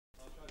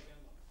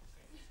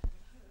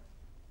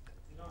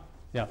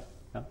Yeah,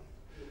 yeah.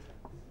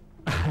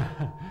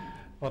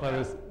 What I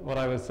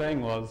was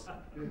saying was,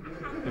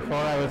 before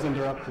I was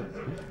interrupted,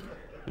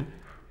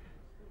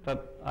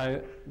 that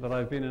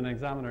I've been an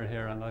examiner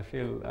here, and I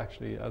feel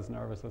actually as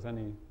nervous as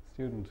any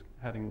student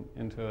heading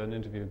into an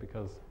interview,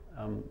 because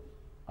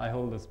I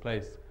hold this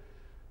place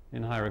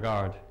in high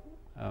regard,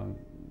 and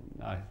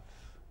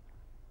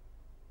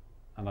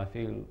I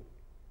feel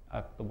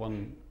at the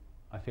one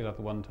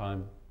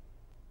time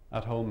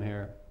at home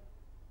here,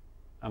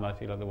 and I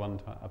feel at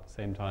the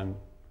same time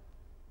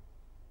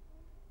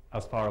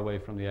as far away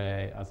from the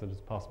AA as it is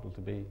possible to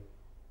be.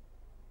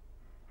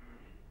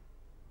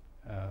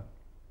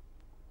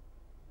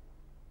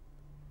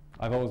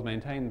 I've always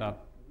maintained that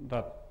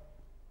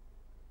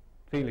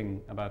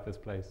feeling about this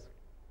place.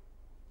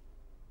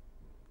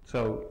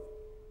 So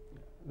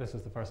this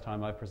is the first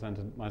time I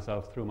presented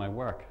myself through my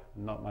work,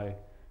 not my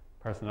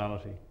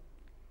personality.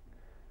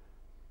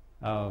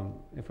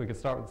 If we could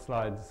start with the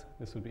slides,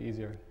 this would be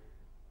easier.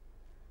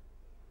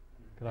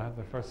 Could I have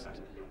the first?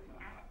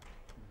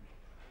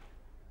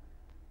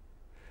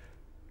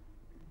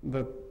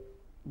 The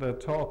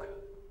talk.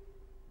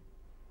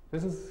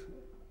 Does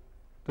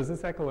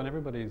this echo in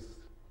everybody's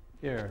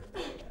ear?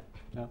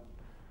 Yeah.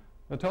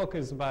 The talk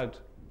is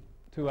about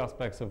two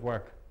aspects of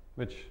work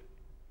which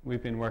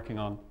we've been working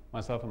on,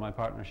 myself and my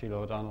partner Sheila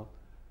O'Donnell.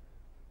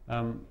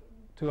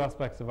 Two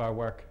aspects of our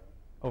work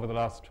over the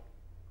last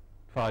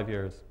 5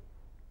 years,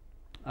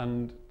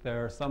 and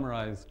they're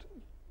summarized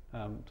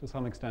to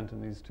some extent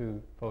in these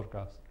two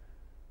photographs.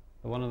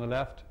 The one on the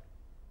left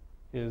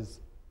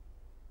is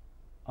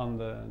on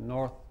the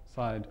north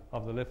side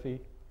of the Liffey,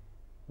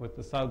 with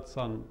the south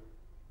sun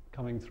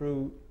coming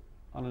through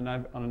on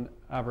an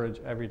average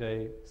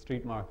everyday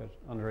street market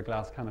under a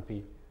glass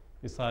canopy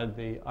beside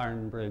the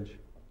Iron Bridge,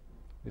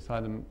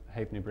 beside the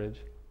Halfpenny Bridge.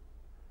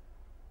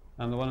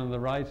 And the one on the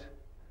right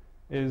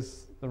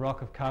is the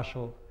Rock of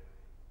Cashel,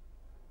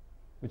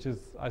 which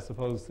is, I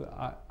suppose,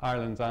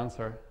 Ireland's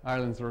answer,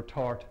 Ireland's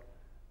retort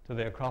to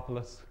the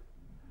Acropolis.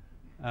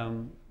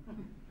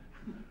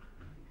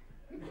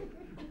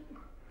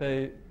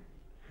 They're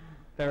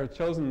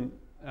chosen,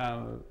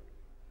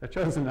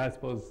 I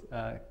suppose,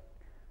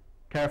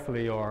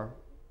 carefully or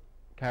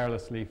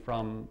carelessly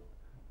from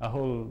a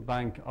whole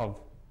bank of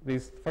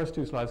these first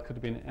two slides. Could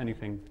have been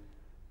anything,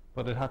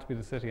 but it had to be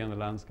the city and the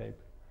landscape.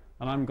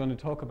 And I'm going to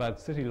talk about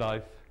city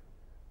life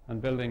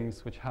and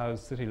buildings which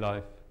house city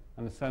life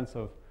and the sense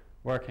of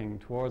working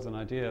towards an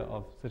idea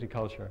of city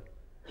culture.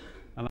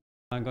 And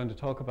I'm going to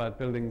talk about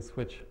buildings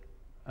which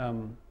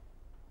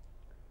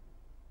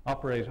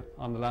operate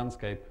on the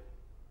landscape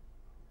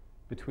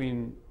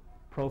between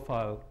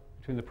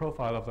the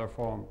profile of their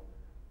form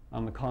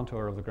and the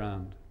contour of the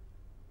ground.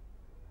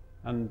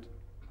 And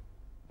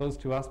those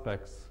two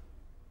aspects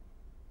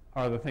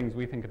are the things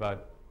we think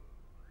about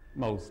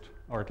most,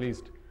 or at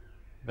least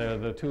they're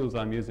the tools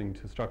I'm using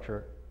to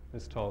structure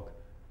this talk,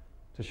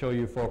 to show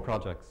you 4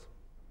 projects,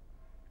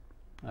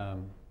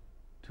 2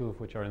 of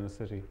which are in the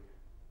city,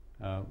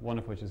 1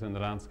 of which is in the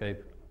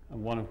landscape,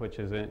 and 1 of which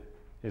is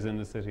in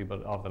the city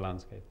but of the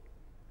landscape.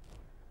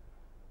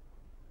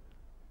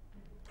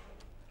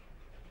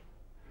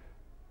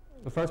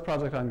 The first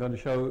project I'm going to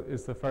show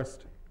is the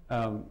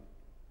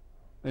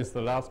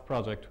last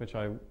project which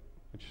I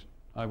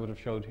would have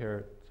showed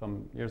here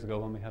some years ago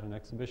when we had an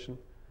exhibition,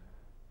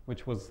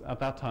 which was at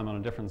that time on a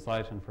different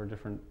site and for a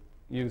different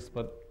use,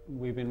 but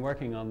we've been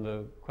working on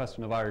the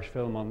question of Irish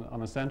film,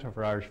 on a Centre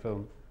for Irish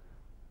Film,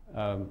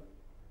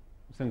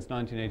 since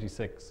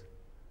 1986.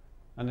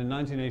 And in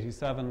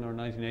 1987 or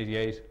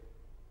 1988,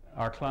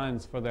 our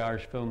clients for the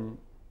Irish film,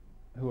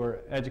 who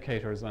were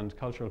educators and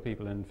cultural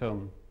people in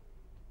film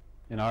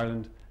in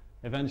Ireland,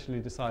 eventually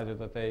decided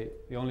that the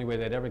only way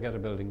they'd ever get a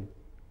building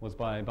was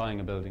by buying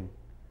a building.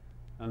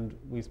 And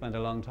we spent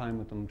a long time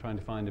with them trying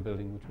to find a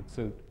building which would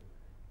suit.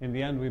 In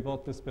the end, we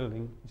bought this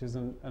building, which is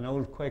an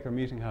old Quaker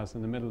meeting house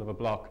in the middle of a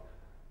block.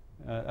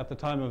 At the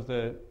time of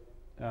the,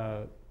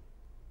 I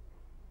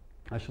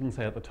shouldn't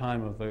say at the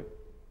time of the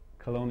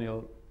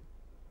colonial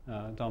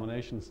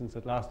domination, since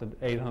it lasted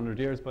 800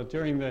 years, but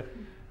during the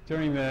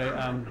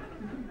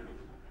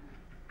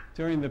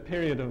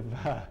period of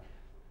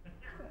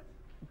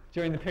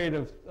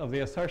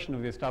the assertion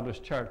of the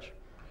established church,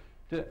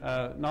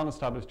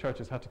 non-established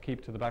churches had to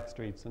keep to the back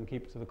streets and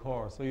keep to the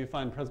core. So you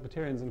find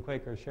Presbyterians and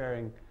Quakers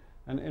sharing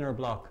an inner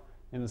block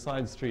in the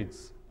side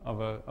streets of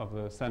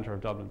the centre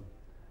of Dublin.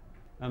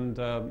 And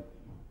the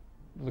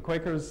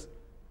Quakers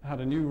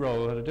had a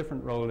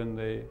different role in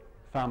the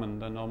famine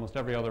than almost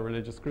every other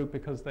religious group,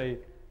 because in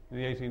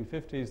the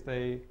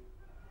 1850s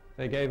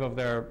they gave of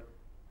their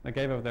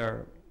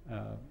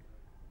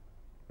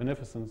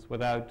beneficence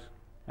without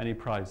any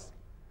price.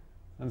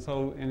 And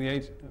so in the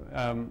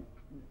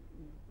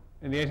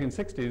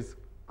 1860s,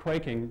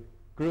 quaking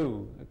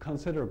grew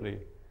considerably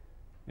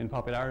in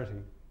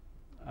popularity,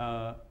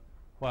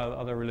 while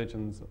other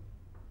religions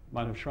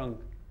might have shrunk.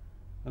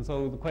 And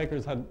so the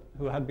Quakers,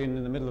 who had been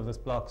in the middle of this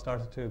block,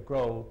 started to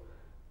grow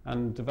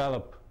and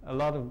develop a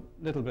lot of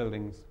little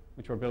buildings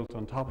which were built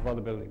on top of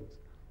other buildings.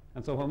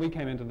 And so when we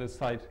came into this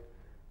site,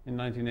 in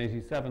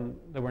 1987,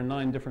 there were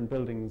 9 different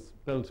buildings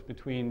built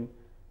between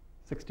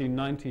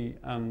 1690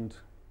 and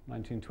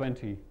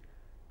 1920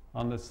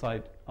 on this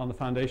site, on the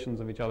foundations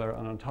of each other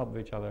and on top of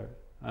each other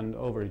and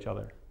over each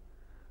other.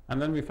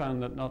 And then we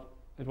found that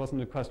it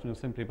wasn't a question of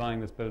simply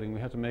buying this building. We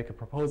had to make a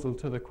proposal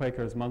to the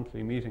Quakers'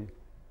 monthly meeting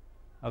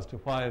as to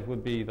why it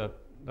would be that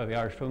the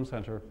Irish Film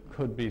Centre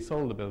could be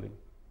sold a building.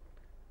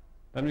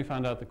 Then we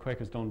found out the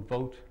Quakers don't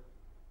vote.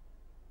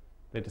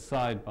 They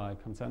decide by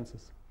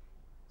consensus.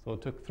 So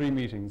it took 3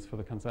 meetings for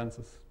the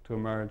consensus to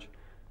emerge.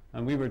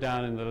 And we were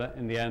down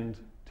in the end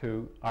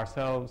to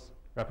ourselves,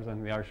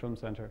 representing the Irish Film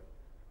Centre,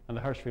 and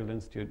the Hirschfield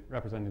Institute,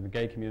 representing the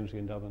gay community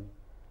in Dublin,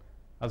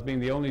 as being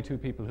the only 2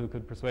 people who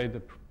could persuade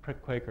the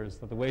Quakers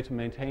that the way to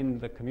maintain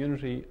the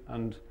community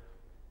and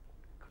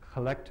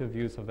collective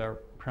use of their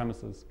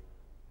premises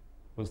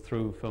was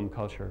through film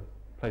culture,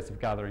 a place of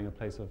gathering, a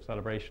place of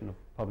celebration of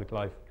public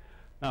life.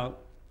 Now,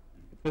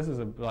 this is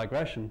a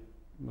digression,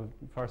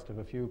 first of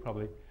a few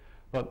probably,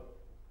 but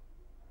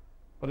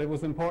it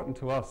was important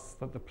to us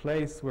that the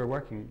place we're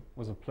working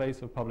was a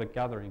place of public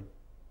gathering,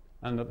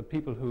 and that the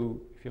people who,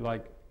 if you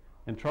like,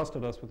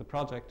 entrusted us with the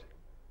project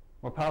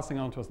were passing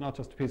on to us not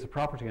just a piece of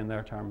property in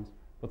their terms,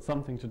 but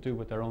something to do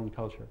with their own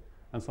culture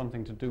and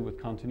something to do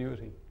with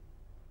continuity.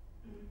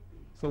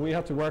 So we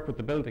had to work with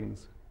the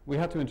buildings. We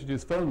had to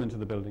introduce film into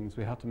the buildings.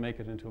 We had to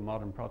make it into a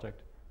modern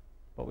project.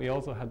 But we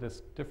also had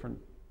this different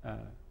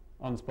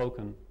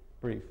unspoken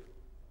brief.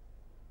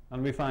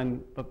 And we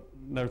find that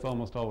there's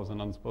almost always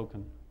an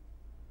unspoken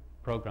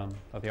program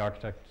that the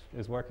architect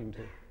is working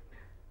to.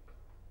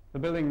 The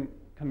building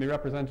can be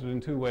represented in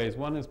 2 ways.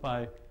 One is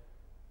by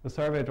the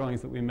survey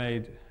drawings that we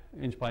made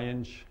inch by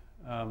inch,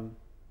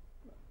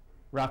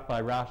 rat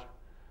by rat,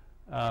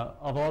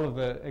 of all of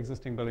the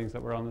existing buildings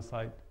that were on the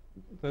site.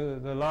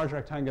 The large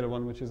rectangular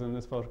one, which is in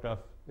this photograph,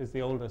 is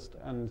the oldest,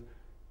 and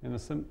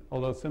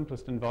although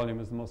simplest in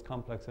volume, is the most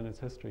complex in its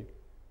history.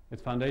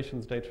 Its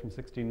foundations date from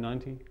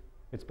 1690.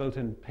 It's built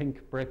in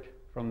pink brick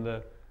from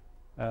the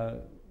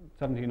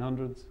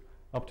 1700s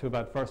up to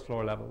about 1st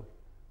floor level.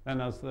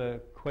 Then as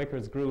the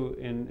Quakers grew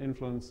in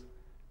influence,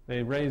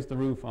 they raised the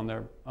roof on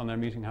their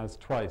meeting house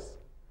twice.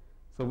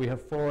 So we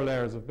have 4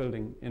 layers of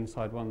building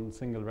inside one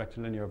single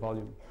rectilinear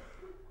volume.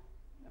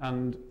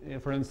 And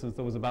for instance,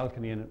 there was a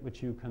balcony in it,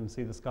 which you can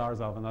see the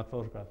scars of in that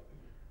photograph.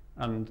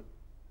 And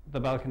the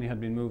balcony had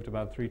been moved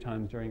about 3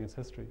 times during its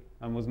history,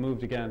 and was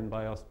moved again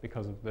by us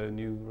because of the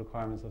new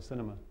requirements of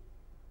cinema.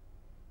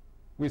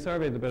 We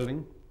surveyed the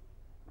building.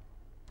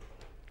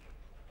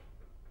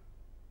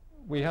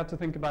 We had to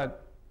think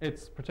about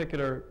its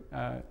particular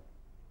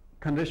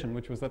condition,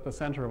 which was at the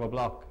center of a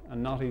block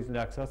and not easily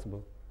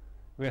accessible.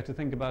 We had to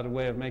think about a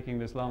way of making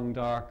this long,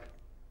 dark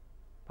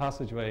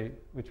passageway,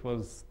 which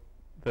was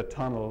the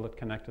tunnel that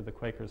connected the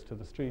Quakers to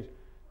the street.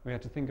 We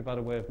had to think about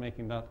a way of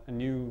making that a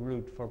new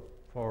route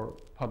for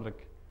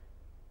public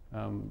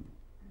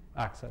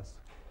access.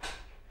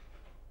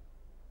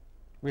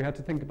 We had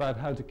to think about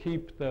how to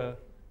keep the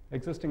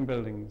existing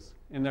buildings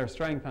in their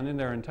strength and in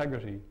their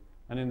integrity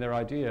and in their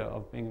idea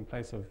of being a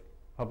place of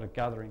public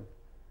gathering.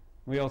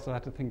 We also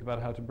had to think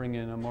about how to bring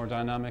in a more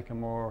dynamic, a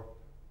more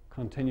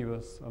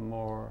continuous, a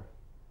more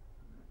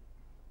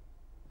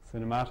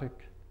cinematic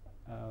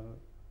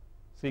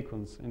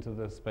sequence into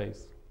the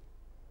space.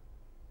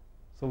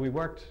 So we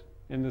worked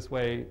in this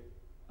way,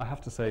 I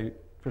have to say,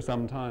 for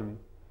some time.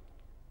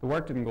 The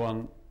work didn't go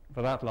on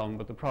for that long,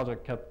 but the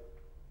project kept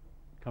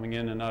coming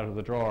in and out of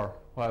the drawer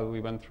while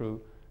we went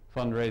through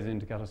fundraising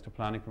to get us to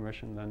planning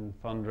permission, then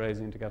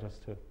fundraising to get us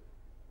to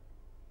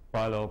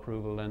bylaw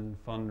approval, then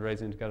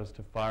fundraising to get us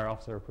to fire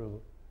officer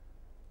approval.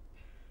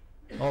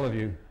 All of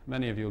you,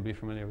 many of you will be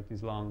familiar with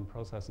these long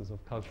processes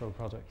of cultural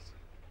projects.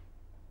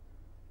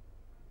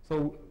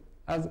 So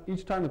as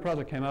each time the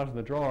project came out of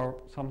the drawer,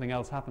 something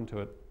else happened to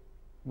it.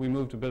 We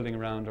moved a building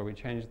around, or we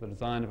changed the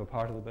design of a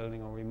part of the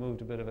building, or we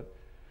moved a bit of it,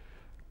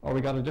 or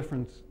we got a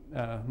different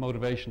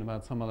motivation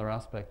about some other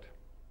aspect,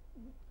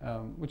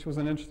 which was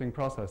an interesting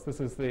process.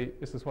 This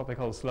is what they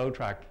call slow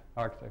track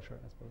architecture,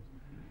 I suppose.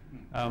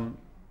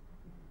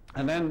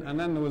 And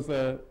then there was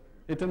it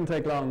didn't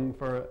take long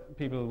for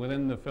people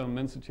within the Film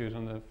Institute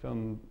and the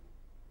film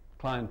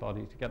client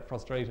body to get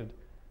frustrated,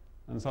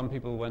 and some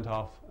people went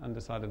off and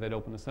decided they'd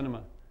open a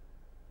cinema.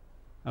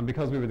 And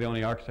because we were the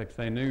only architects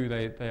they knew,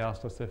 they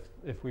asked us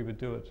if we would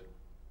do it.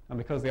 And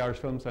because the Irish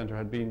Film Centre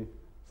had been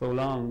so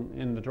long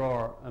in the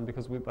drawer, and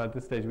because at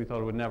this stage we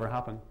thought it would never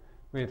happen,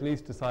 we at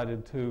least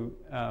decided to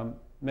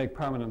make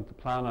permanent the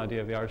plan idea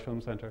of the Irish Film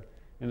Centre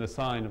in the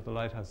sign of the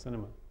Lighthouse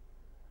Cinema.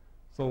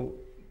 So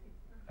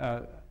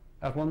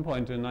at one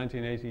point in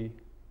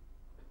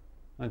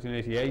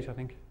 1988, I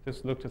think,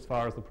 this looked as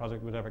far as the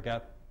project would ever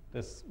get,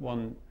 this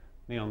one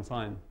neon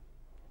sign.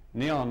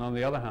 Neon, on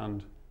the other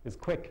hand, is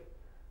quick.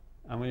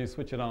 And when you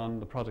switch it on,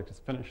 the project is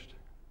finished.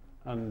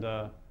 And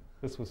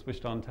this was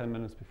switched on 10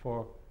 minutes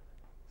before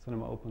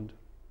cinema opened.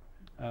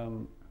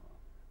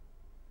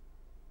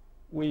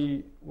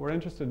 We were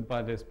interested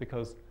by this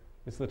because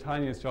it's the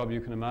tiniest job you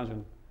can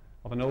imagine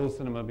of an old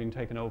cinema being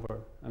taken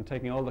over and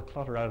taking all the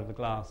clutter out of the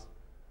glass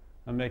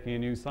and making a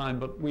new sign.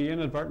 But we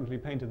inadvertently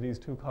painted these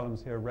two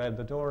columns here red.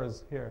 The door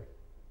is here.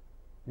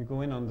 You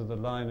go in under the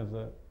line of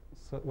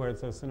where it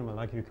says cinema,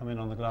 like you come in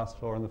on the glass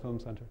floor in the film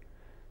centre.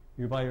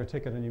 You buy your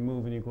ticket and you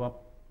move and you go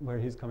up where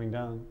he's coming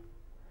down.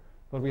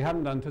 But we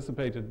hadn't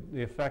anticipated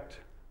the effect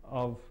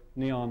of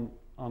neon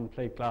on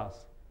plate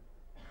glass,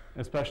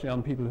 especially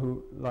on people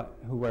who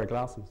wear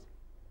glasses.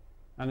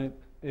 And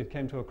it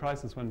came to a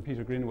crisis when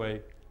Peter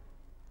Greenaway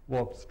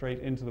walked straight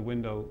into the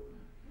window.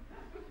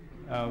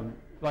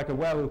 Like a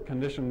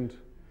well-conditioned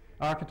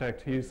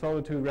architect, he saw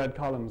the two red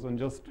columns and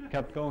just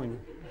kept going.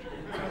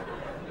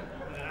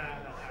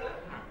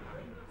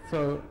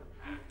 So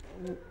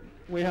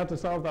we had to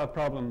solve that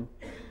problem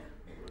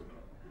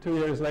 2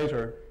 years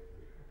later.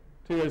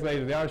 2 years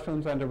later, the Irish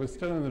Film Centre was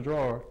still in the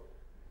drawer,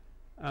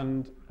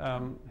 and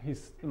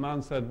the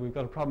man said, "We've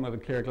got a problem with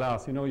the clear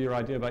glass. You know your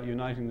idea about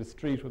uniting the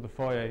street with the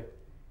foyer?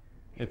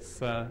 It's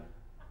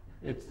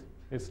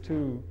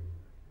too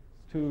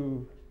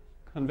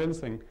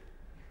convincing."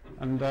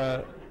 And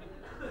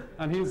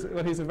he's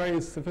a very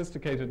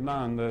sophisticated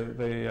man,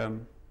 the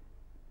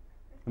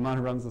man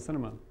who runs the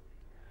cinema.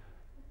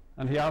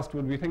 And he asked,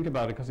 would we think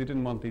about it, because he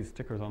didn't want these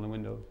stickers on the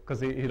window,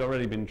 because he'd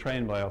already been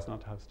trained by us not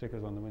to have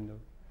stickers on the window.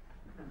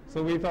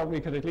 So we thought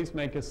we could at least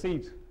make a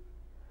seat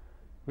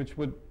which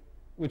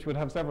would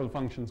have several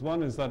functions.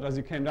 One is that as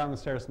you came down the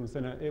stairs from the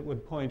cinema, it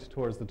would point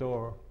towards the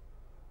door.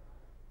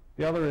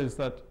 The other is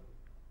that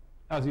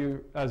as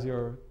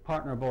your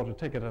partner bought a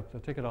ticket at the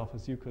ticket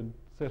office, you could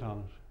sit on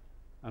it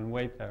and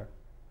wait there.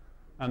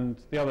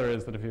 And the other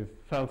is that if you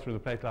fell through the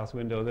plate glass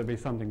window, there'd be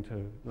something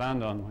to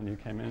land on when you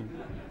came in.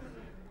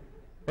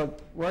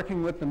 But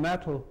working with the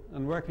metal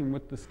and working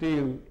with the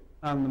steel,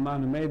 and the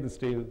man who made the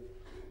steel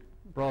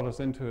brought us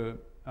into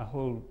a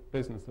whole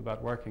business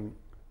about working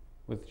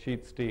with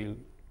sheet steel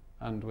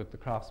and with the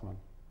craftsman,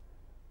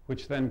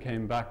 which then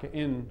came back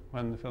in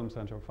when the film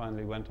centre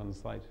finally went on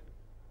site.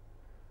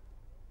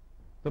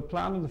 The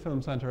plan of the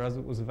film centre as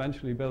it was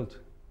eventually built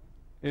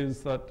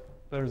is that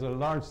there's a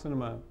large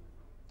cinema,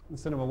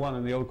 Cinema 1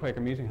 in the old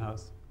Quaker Meeting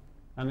House,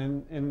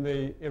 and in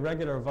the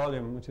irregular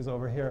volume, which is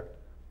over here,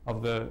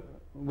 of the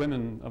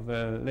women of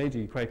the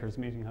lady Quakers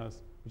Meeting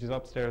House, which is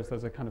upstairs,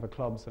 there's a kind of a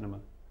club cinema.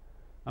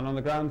 And on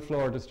the ground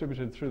floor,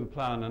 distributed through the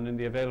plan and in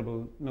the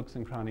available nooks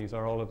and crannies,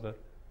 are all of the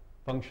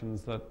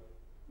functions that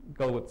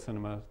go with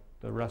cinema: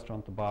 the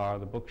restaurant, the bar,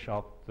 the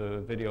bookshop, the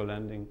video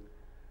lending,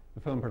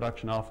 the film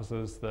production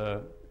offices,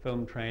 the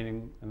film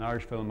training, an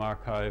Irish film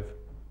archive,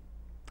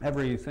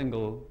 every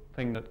single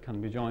thing that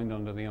can be joined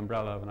under the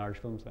umbrella of an Irish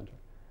Film Centre.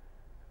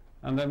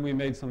 And then we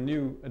made some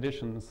new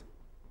additions,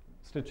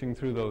 stitching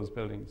through those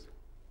buildings.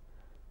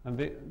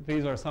 And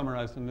these are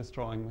summarized in this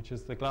drawing, which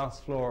is the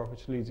glass floor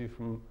which leads you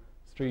from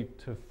street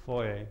to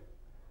foyer.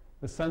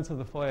 The sense of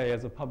the foyer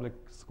as a public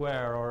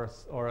square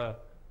or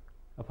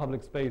a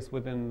public space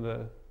within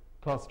the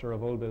cluster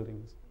of old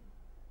buildings.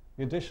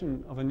 The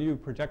addition of a new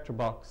projector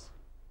box,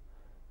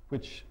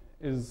 which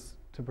is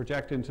to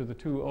project into the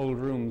two old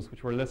rooms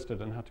which were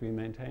listed and had to be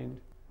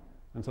maintained.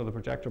 And so the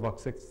projector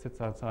box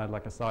sits outside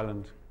like a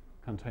silent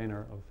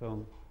container of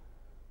film.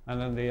 And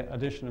then the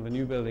addition of a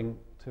new building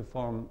to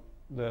form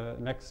the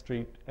next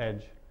street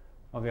edge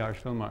of the Irish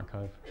Film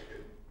Archive.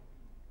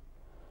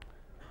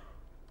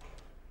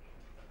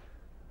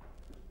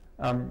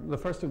 The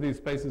first of these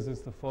spaces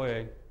is the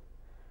foyer.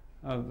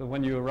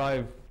 When you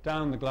arrive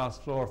down the glass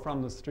floor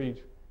from the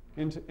street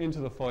into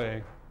the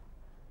foyer,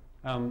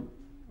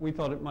 we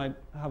thought it might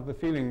have the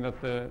feeling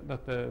that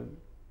the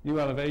new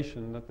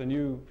elevation, that the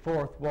new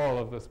fourth wall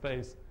of the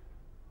space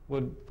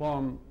would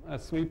form a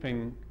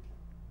sweeping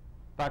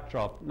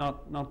backdrop,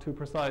 not too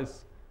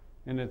precise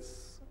in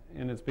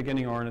its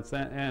beginning or in its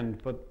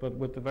end, but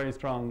with the very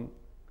strong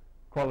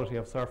quality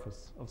of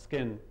surface, of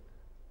skin,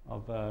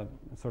 of a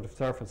sort of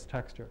surface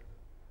texture,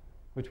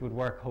 which would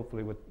work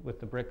hopefully with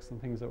the bricks and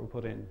things that were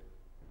put in.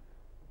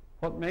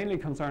 What mainly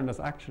concerned us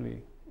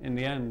actually in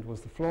the end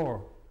was the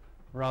floor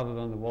rather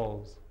than the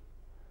walls.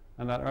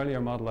 And that earlier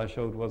model I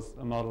showed was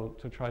a model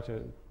to try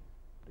to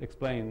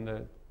explain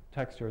the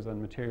textures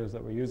and materials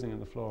that we're using in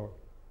the floor.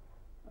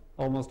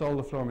 Almost all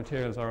the floor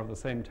materials are of the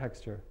same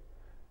texture,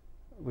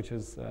 which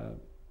is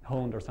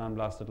honed or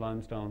sandblasted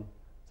limestone,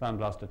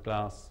 sandblasted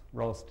glass,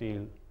 raw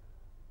steel,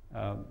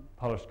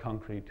 polished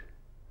concrete,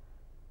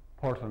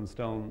 Portland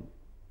stone,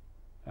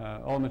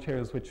 all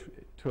materials which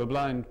to a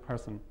blind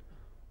person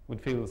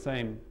would feel the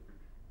same,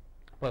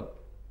 but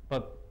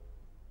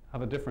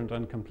have a different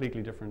and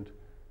completely different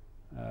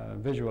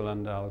visual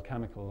and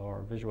alchemical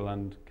or visual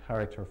and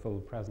characterful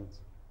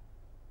presence.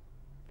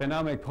 They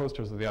now make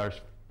postcards of the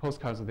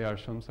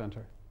Irish Film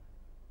Centre,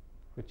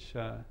 which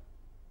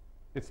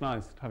it's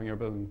nice having your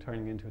building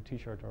turning into a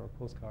T-shirt or a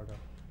postcard.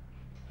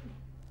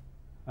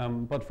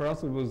 But for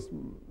us it was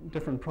a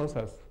different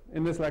process.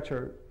 In this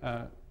lecture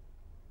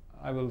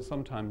I will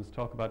sometimes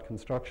talk about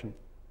construction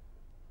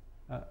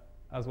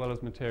as well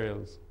as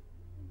materials,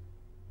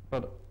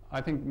 but I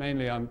think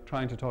mainly I'm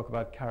trying to talk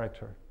about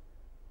character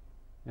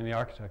in the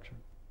architecture.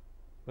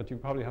 But you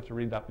probably have to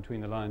read that between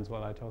the lines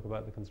while I talk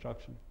about the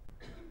construction.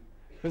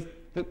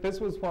 This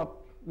was what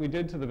we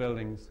did to the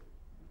buildings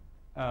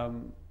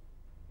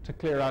to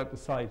clear out the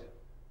site.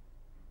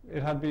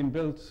 It had been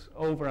built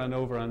over and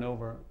over and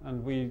over,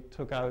 and we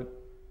took out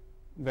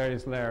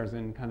various layers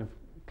in kind of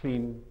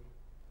clean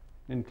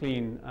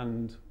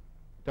and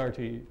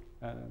dirty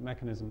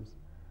mechanisms.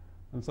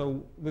 And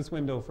so this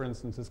window, for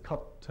instance, is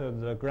cut to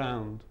the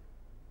ground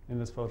in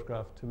this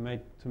photograph to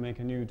make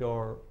a new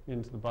door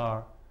into the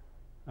bar.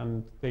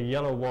 And the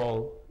yellow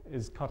wall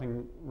is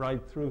cutting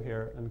right through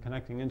here and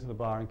connecting into the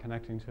bar and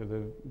connecting to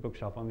the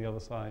bookshop on the other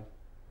side.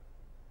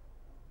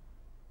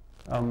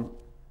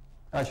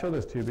 I show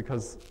this to you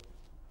because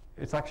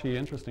it's actually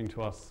interesting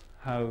to us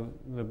how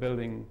the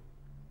building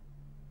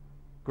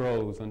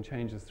grows and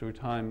changes through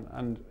time.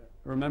 And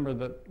remember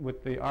that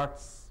with the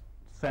arts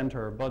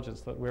centre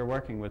budgets that we're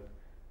working with,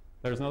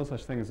 there's no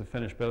such thing as a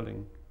finished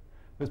building.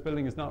 This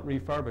building is not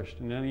refurbished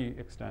in any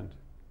extent.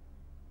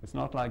 It's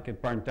not like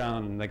it burnt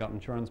down and they got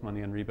insurance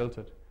money and rebuilt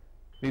it.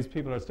 These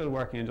people are still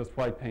working in just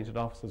white painted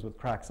offices with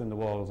cracks in the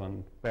walls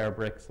and bare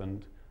bricks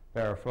and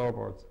bare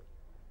floorboards.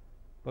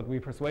 But we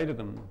persuaded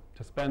them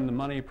to spend the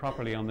money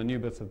properly on the new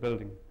bits of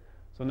building.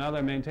 So now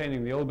they're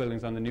maintaining the old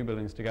buildings and the new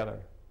buildings together.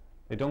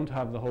 They don't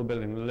have the whole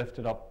building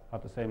lifted up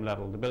at the same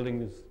level. The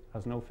building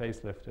has no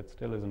facelift. It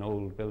still is an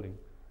old building.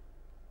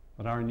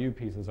 But our new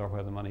pieces are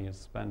where the money is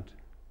spent.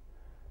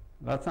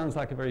 That sounds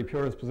like a very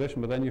purist position,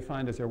 but then you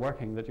find as you're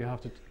working that you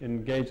have to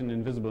engage in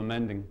invisible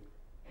mending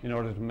in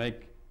order to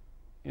make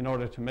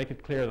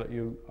it clear that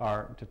you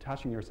are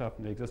detaching yourself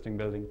from the existing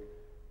building.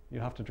 You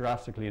have to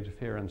drastically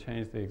interfere and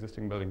change the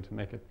existing building to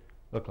make it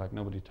look like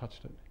nobody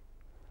touched it.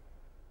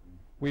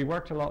 We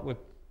worked a lot with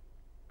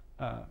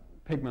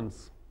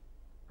pigments.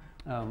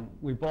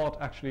 We bought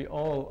actually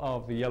all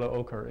of the yellow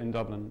ochre in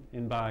Dublin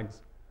in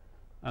bags.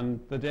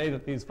 And the day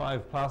that these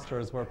 5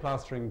 plasters were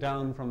plastering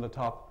down from the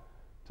top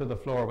to the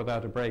floor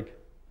without a break,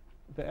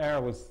 the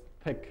air was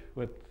thick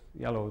with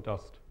yellow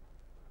dust.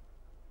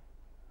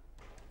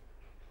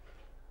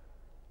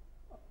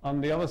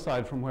 On the other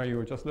side from where you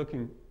were just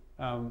looking,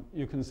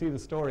 you can see the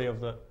story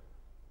of the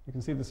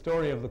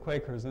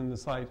Quakers in the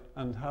site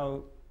and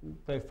how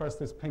they first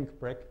this pink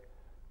brick,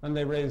 then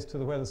they raised to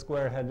where the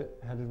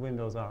square-headed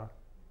windows are.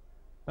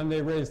 Then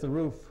they raised the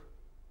roof,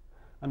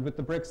 and with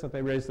the bricks that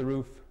they raised the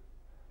roof,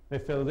 they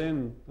filled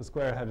in the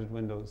square-headed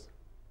windows,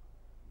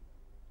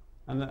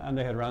 and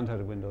they had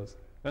round-headed windows.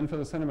 Then for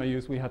the cinema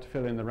use, we had to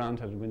fill in the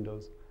round-headed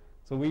windows.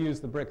 So we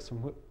used the bricks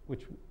from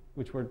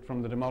which were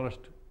from the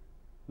demolished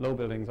low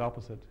buildings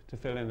opposite to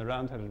fill in the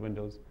round-headed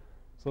windows,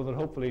 so that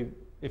hopefully,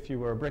 if you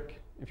were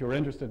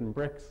interested in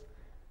bricks,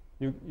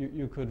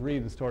 you could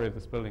read the story of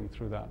this building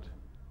through that.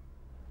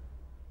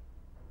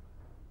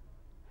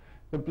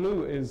 The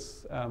blue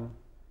is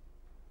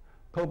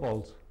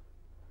cobalt,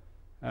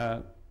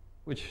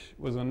 which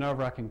was a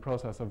nerve-wracking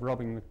process of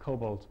rubbing the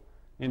cobalt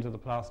into the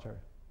plaster.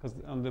 Because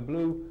on the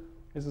blue,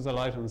 this is a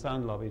light and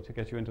sound lobby to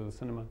get you into the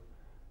cinema.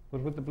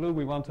 But with the blue,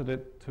 we wanted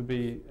it to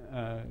be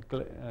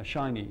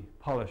shiny,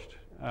 polished,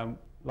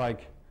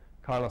 like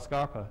Carla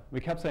Scarpa.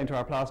 We kept saying to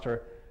our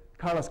plaster,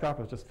 Carla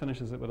Scarpa just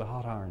finishes it with a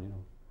hot iron, you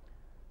know.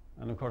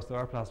 And of course,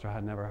 our plaster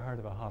had never heard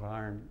of a hot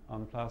iron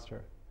on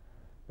plaster.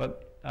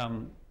 But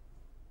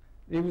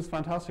he was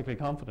fantastically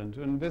confident.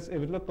 And it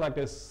would look like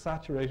this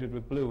saturated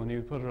with blue when he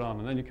would put it on.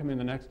 And then you come in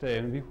the next day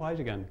and it would be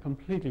white again,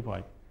 completely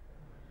white.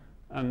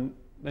 And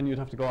then you'd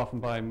have to go off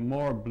and buy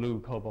more blue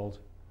cobalt.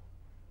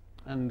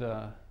 And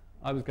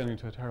I was getting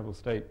into a terrible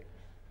state.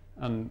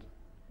 And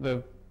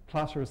the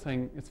plaster was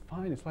saying, it's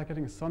fine, it's like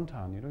getting a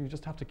suntan, you know, you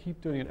just have to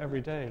keep doing it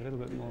every day, a little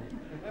bit more.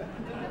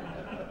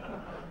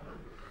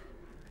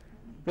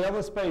 The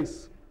other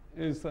space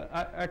is the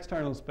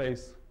external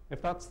space.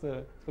 If that's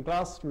the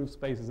glass roof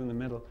space is in the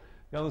middle,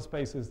 the other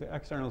space is the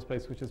external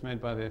space, which is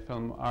made by the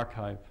Film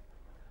Archive.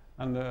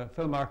 And the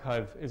Film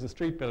Archive is a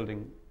street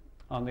building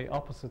on the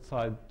opposite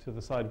side to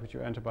the side which you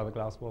enter by the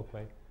glass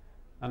walkway.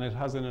 And it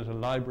has in it a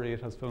library,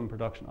 it has film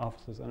production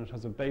offices, and it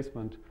has a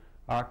basement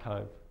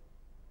archive.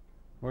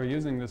 We're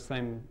using the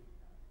same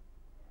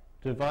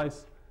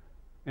device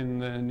in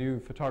the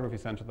new photography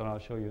center that I'll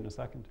show you in a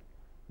second,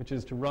 which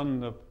is to run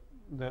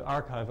the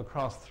archive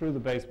across through the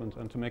basement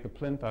and to make a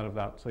plinth out of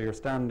that, so you're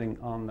standing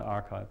on the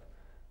archive,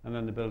 and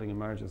then the building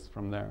emerges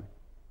from there.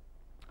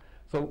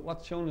 So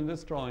what's shown in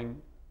this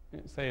drawing,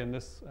 say in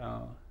this,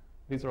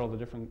 these are all the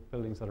different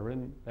buildings that are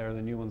in there,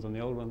 the new ones and the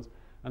old ones,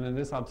 and in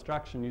this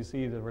abstraction you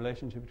see the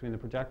relationship between the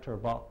projector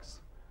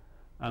box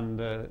and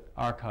the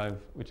archive,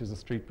 which is a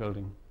street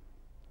building.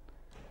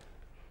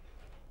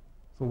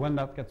 So when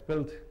that gets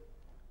built,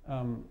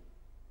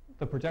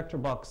 the projector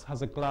box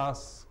has a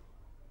glass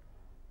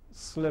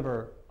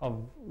sliver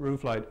of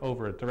roof light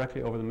over it,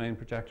 directly over the main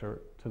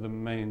projector to the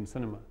main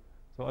cinema.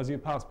 So as you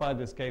pass by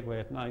this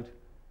gateway at night,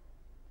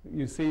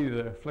 you see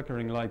the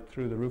flickering light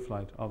through the roof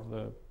light of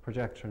the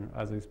projector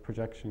as he's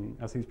projecting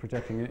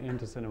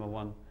into Cinema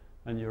 1,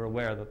 and you're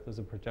aware that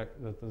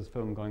there's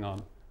film going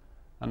on.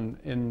 And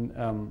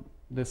in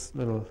this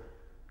little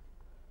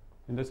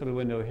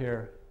window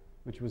here,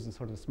 which was a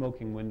sort of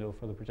smoking window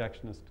for the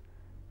projectionist,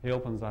 he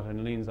opens that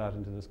and leans out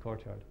into this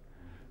courtyard.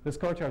 This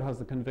courtyard has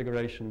the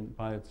configuration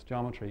by its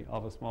geometry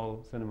of a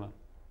small cinema.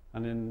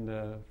 And in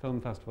the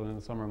film festival in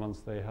the summer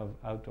months, they have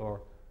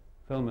outdoor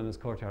film in this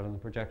courtyard, and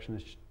the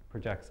projectionist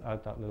projects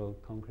out that little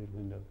concrete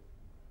window.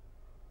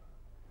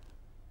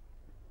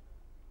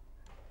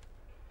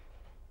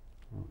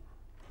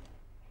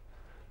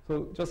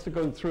 So just to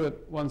go through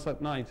it once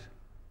at night,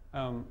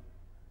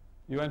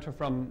 you enter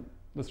from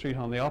the street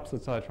on the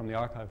opposite side from the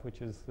archive,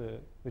 which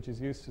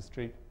is Eustace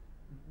Street,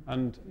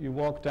 and you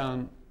walk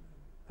down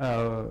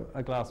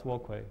a glass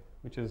walkway,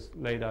 which is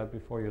laid out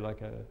before you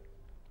like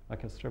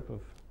a strip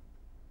of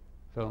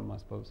film, I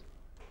suppose.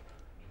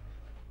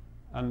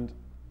 And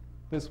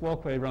this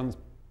walkway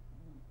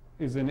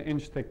is in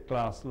inch-thick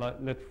glass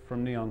lit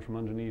from neon from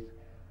underneath,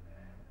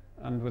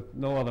 and with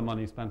no other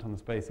money spent on the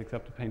space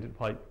except to paint it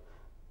white.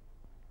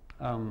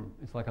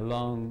 It's like a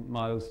long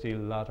mild steel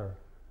ladder.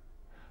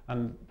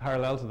 And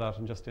parallel to that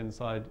and just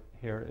inside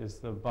here is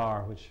the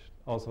bar, which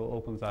also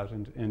opens out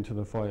into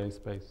the foyer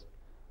space.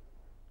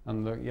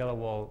 And the yellow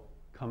wall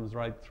comes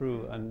right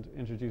through and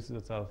introduces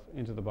itself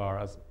into the bar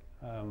as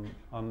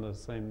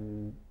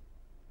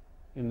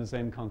in the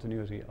same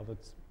continuity of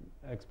its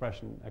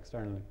expression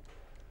externally.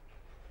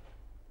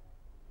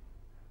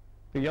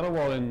 The yellow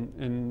wall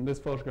in this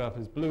photograph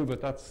is blue, but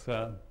that's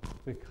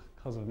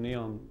because of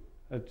neon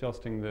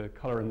adjusting the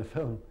color in the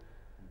film.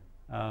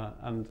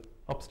 And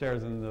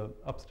upstairs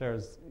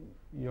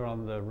you're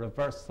on the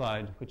reverse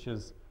side, which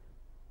is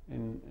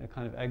in a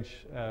kind of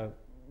edge,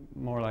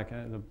 more like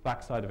the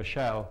back side of a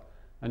shell,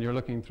 and you're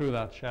looking through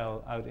that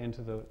shell out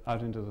into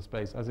the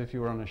space, as if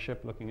you were on a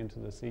ship looking into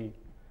the sea.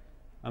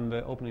 And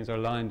the openings are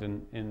lined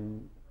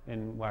in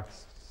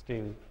wax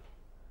steel.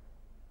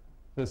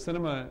 The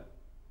cinema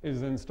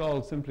is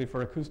installed simply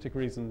for acoustic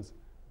reasons.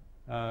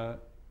 The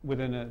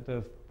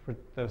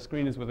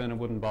screen is within a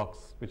wooden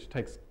box, which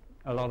takes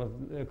a lot of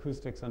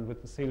acoustics, and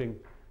with the ceiling,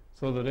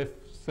 so that if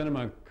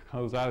cinema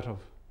goes out of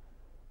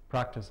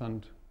practice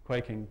and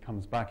quaking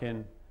comes back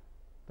in,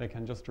 they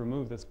can just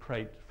remove this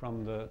crate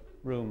from the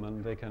room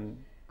and they can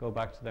go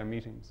back to their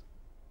meetings.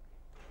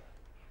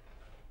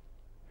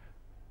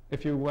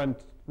 If you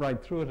went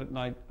right through it at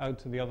night out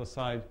to the other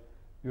side,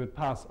 you would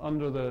pass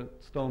under the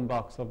stone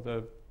box of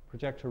the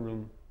projector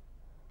room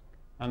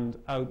and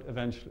out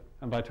eventually,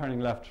 and by turning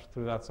left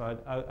through that side,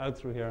 out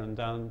through here and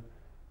down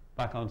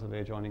back onto the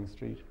adjoining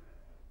street.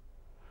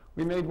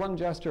 We made one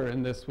gesture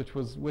in this which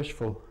was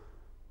wishful.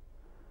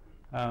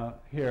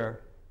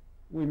 Here,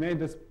 we made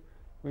this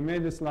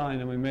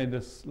line, and we made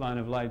this line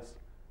of lights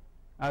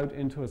out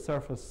into a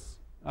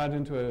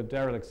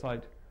derelict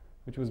site,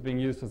 which was being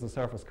used as a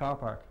surface car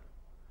park,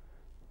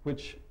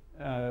 which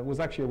was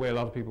actually a way a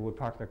lot of people would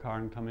park their car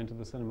and come into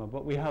the cinema.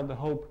 But we had the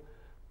hope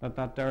that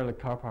that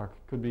derelict car park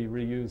could be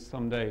reused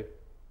someday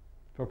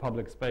for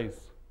public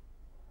space.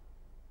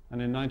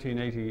 And in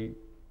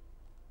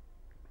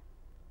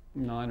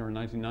 1989 or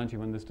 1990,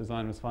 when this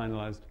design was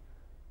finalized,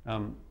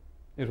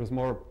 it was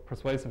more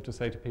persuasive to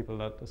say to people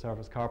that the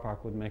surface car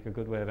park would make a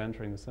good way of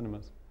entering the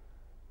cinemas.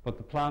 But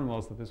the plan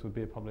was that this would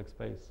be a public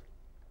space.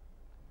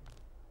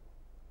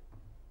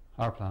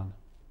 Our plan.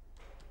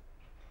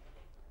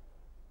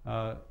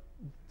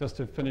 Just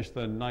to finish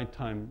the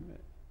nighttime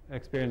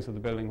experience of the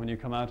building, when you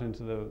come out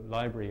into the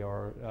library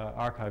or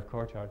archive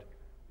courtyard,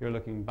 you're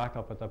looking back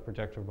up at that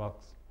projector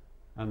box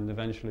and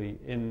eventually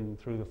in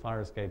through the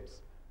fire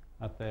escapes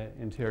at the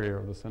interior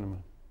of the cinema.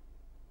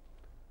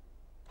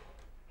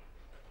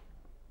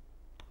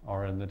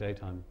 Or in the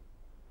daytime.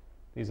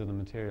 These are the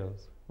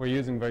materials. We're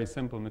using very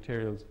simple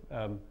materials.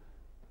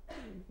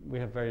 We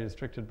have very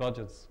restricted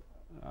budgets,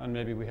 and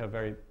maybe we'd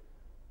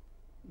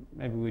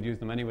use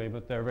them anyway,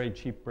 but they're very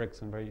cheap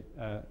bricks and very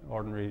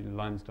ordinary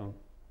limestone.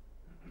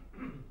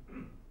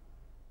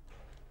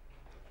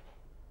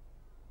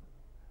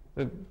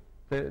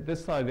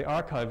 This side, the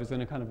archive, is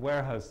in a kind of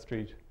warehouse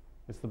street.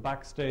 It's the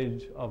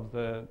backstage of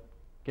the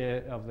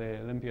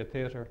Olympia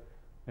Theatre.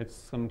 It's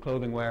some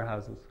clothing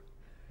warehouses.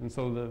 And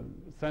so the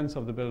sense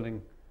of the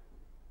building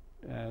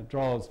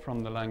draws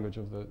from the language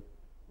of the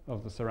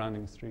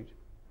surrounding street.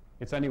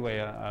 It's anyway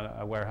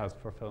a warehouse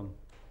for film.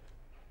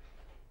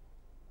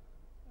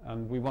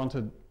 And we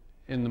wanted,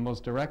 in the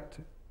most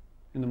direct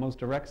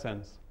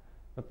sense,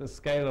 that the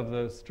scale of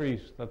the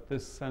street, that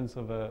this sense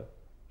of a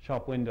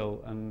shop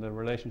window and the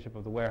relationship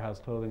of the warehouse,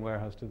 clothing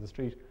warehouse, to the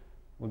street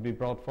would be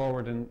brought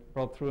forward and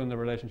brought through in the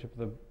relationship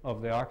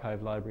of the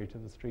archive library to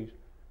the street.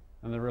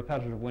 And the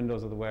repetitive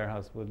windows of the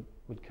warehouse would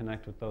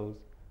connect with those.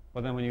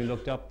 But then when you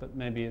looked up, that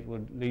maybe it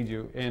would lead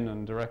you in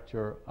and direct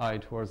your eye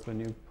towards the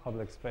new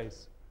public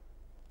space.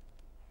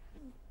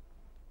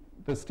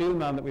 The steel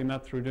man that we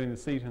met through doing the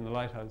seat in the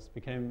lighthouse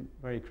became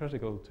very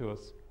critical to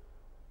us.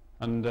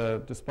 And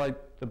despite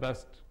the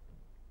best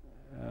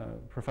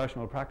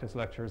professional practice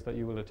lectures that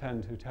you will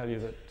attend, who tell you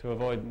that to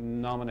avoid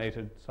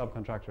nominated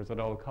subcontractors at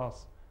all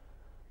costs,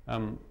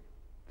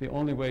 the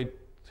only way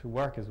to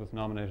work is with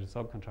nominated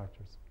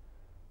subcontractors,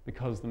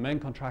 because the main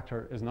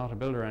contractor is not a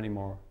builder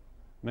anymore.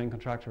 The main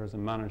contractor is a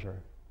manager,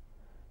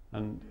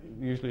 and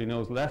usually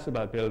knows less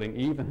about building,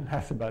 even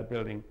less about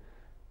building,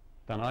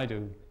 than I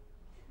do.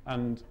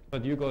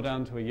 But you go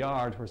down to a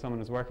yard where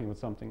someone is working with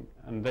something,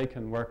 and they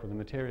can work with the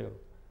material.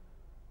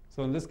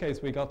 So in this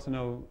case, we got to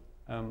know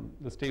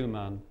the steel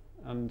man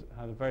and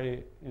had a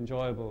very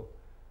enjoyable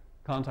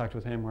contact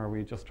with him, where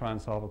we just try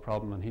and solve a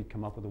problem and he'd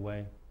come up with a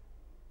way,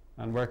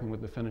 and working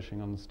with the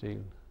finishing on the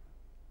steel,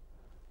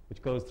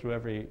 which goes through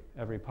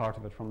every part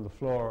of it, from the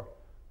floor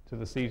to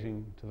the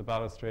seating to the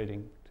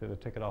balustrading to the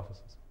ticket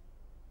offices.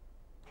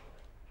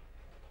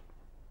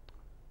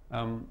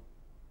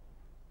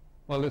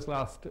 Well, this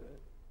last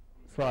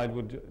slide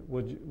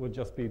would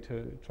just be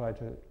to try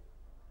to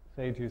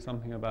say to you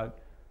something about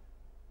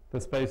the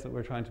space that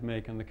we're trying to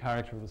make and the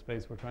character of the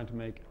space we're trying to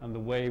make and the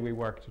way we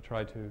work to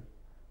try to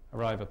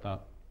arrive at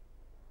that.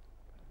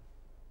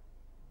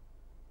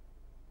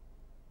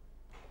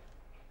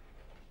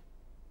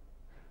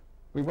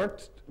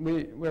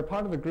 We're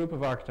part of a group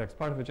of architects,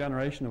 part of a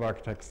generation of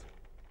architects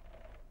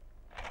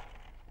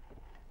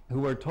who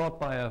were taught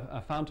by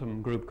a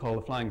phantom group called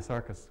the Flying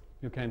Circus,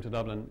 who came to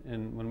Dublin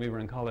when we were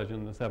in college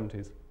in the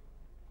 70s,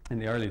 in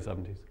the early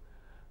 70s.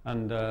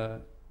 And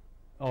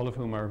all of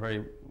whom are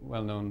very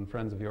well-known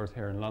friends of yours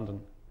here in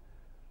London.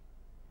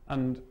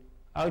 And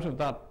out of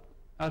that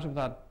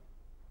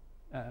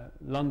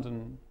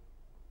London,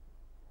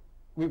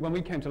 when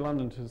we came to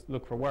London to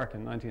look for work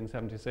in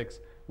 1976,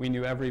 we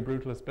knew every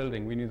brutalist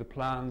building. We knew the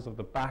plans of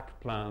the back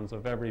plans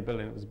of every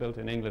building that was built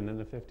in England in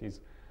the 50s.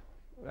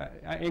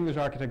 English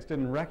architects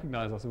didn't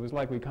recognize us. It was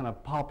like we kind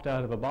of popped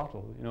out of a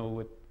bottle, you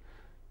know,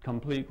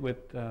 complete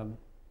with a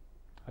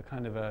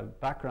kind of a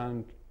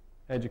background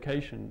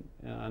education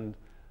and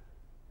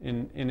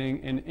in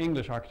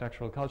English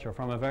architectural culture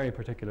from a very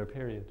particular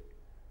period.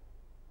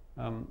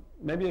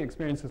 Maybe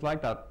experiences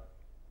like that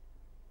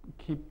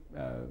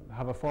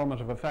have a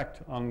formative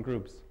effect on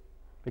groups,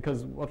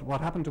 because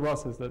what happened to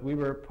us is that we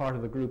were part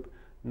of the group,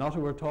 not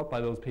who were taught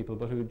by those people,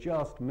 but who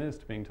just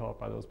missed being taught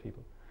by those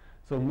people.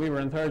 So when we were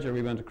in third year,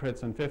 we went to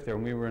crits, and fifth year.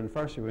 When we were in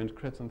first year, we went to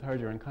crits, and third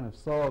year, and kind of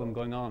saw them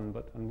going on,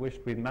 and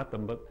wished we'd met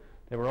them, but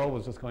they were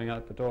always just going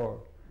out the door.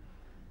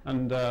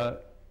 And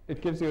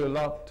it gives you a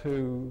lot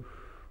to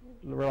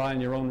rely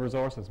on your own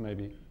resources,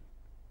 maybe,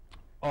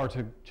 or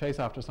to chase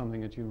after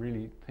something that you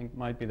really think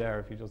might be there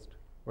if you just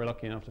were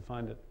lucky enough to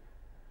find it.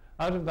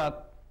 Out of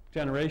that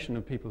generation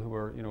of people who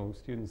were, you know,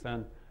 students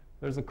then,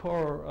 there's a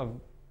core of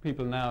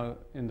people now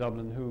in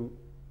Dublin who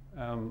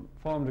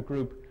formed a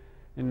group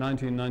in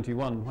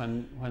 1991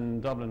 when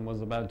Dublin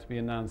was about to be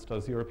announced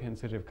as European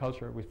City of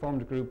Culture. We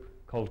formed a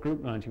group called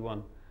Group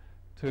 91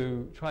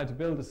 to try to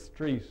build a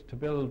street, to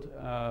build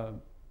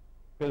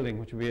building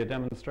which would be a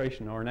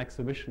demonstration or an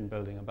exhibition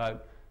building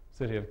about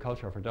City of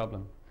Culture for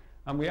Dublin.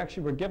 And we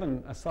actually were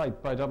given a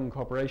site by Dublin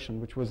Corporation,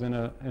 which was in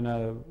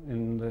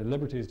the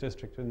Liberties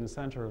District in the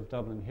centre of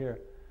Dublin here,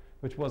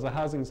 which was a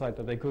housing site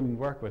that they couldn't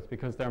work with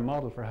because their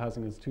model for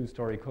housing is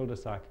two-storey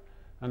cul-de-sac,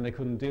 and they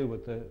couldn't deal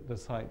with the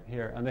site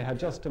here. And they had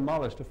just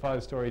demolished a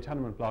 5-storey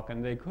tenement block,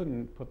 and they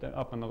couldn't put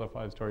up another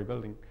 5-storey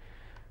building.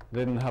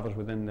 They didn't have it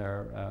within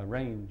their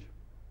range.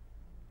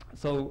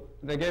 So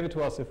they gave it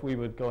to us if we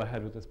would go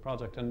ahead with this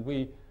project, and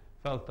we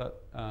felt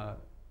that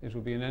it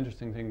would be an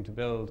interesting thing to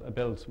build a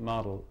built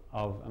model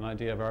of an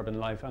idea of urban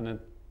life. And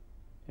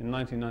in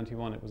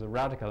 1991, it was a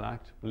radical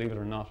act, believe it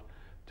or not,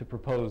 to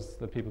propose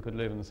that people could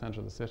live in the centre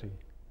of the city.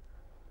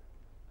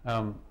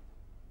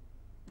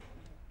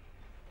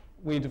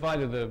 We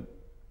divided the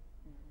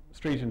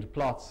street into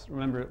plots.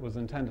 Remember, it was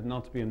intended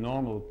not to be a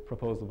normal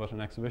proposal, but an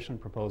exhibition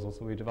proposal,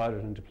 so we divided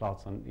it into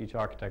plots, and each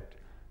architect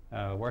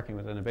working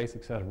within a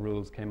basic set of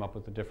rules came up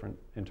with a different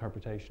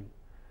interpretation.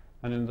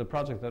 And in the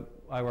project that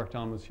I worked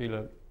on with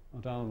Sheila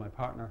O'Donnell, my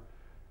partner,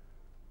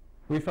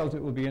 we felt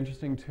it would be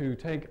interesting to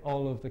take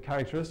all of the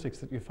characteristics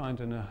that you find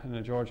in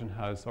a Georgian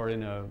house or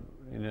in a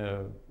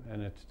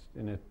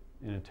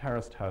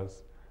terraced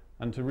house,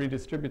 and to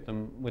redistribute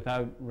them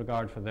without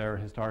regard for their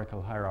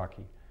historical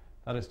hierarchy.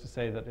 That is to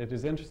say that it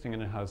is interesting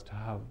in a house to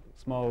have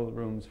small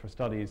rooms for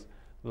studies,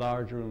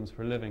 large rooms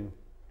for living,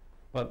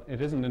 but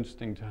it isn't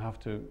interesting to have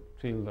to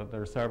feel that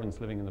there are servants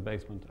living in the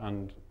basement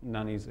and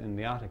nannies in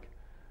the attic.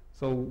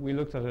 So we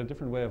looked at a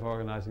different way of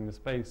organising the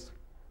space,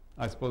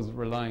 I suppose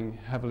relying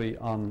heavily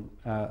on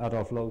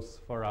Adolf Loos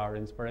for our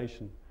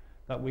inspiration,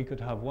 that we could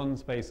have one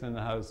space in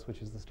the house,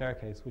 which is the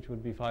staircase, which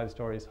would be 5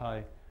 stories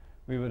high.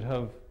 We would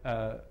have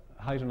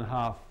height and a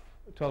half,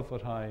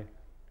 12-foot high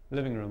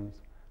living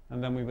rooms,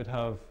 and then we would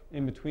have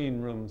in between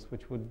rooms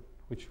which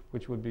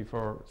would be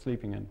for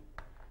sleeping in.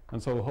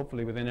 And so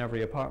hopefully within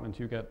every apartment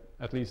you get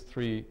at least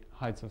 3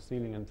 heights of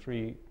ceiling and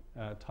 3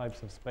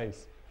 types of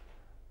space.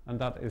 And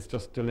that is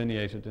just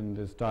delineated in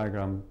this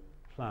diagram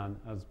plan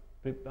as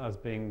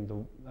being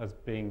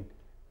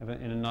in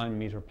a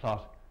 9-meter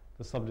plot,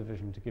 the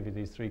subdivision to give you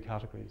these 3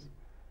 categories.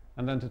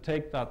 And then to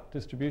take that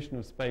distribution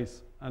of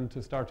space and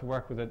to start to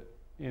work with it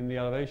in the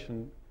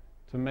elevation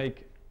to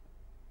make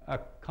a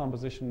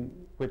composition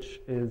which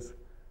is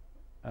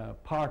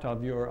part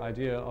of your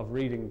idea of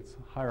reading this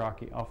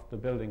hierarchy of the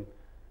building,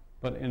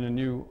 but in a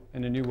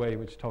new way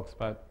which talks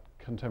about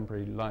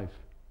contemporary life.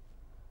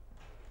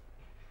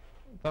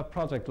 That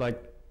project,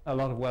 like a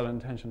lot of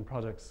well-intentioned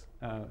projects,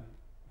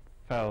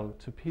 fell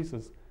to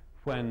pieces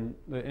when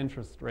the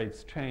interest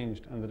rates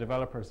changed and the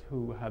developers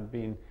who had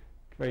been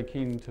very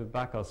keen to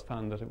back us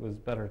found that it was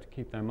better to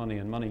keep their money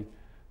in money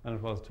than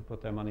it was to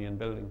put their money in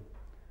building.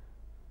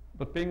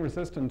 But being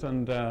resistant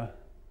and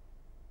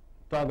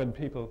dogged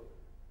people,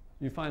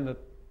 you find that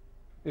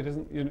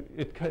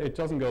it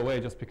doesn't go away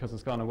just because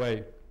it's gone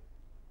away.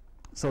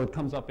 So it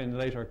comes up in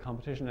later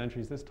competition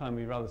entries. This time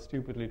we rather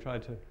stupidly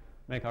tried to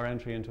make our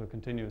entry into a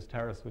continuous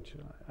terrace, which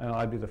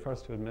I'd be the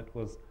first to admit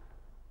was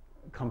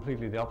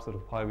completely the opposite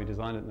of why we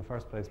designed it in the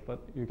first place. But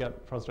you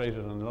get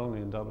frustrated and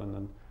lonely in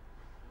Dublin.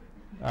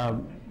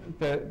 And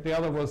the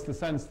other was the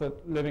sense that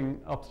living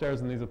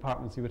upstairs in these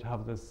apartments, you would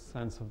have this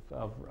sense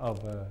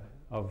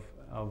of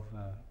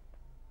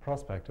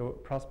prospect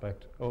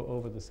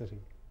over the city.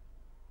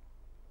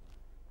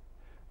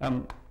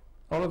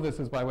 All of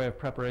this is by way of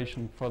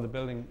preparation for the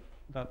building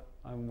that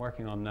I'm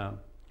working on now.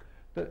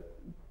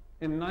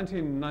 In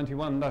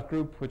 1991, that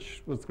group,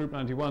 which was Group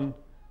 91,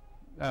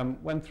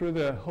 went through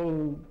the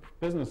whole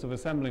business of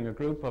assembling a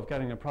group, of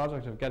getting a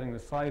project, of getting the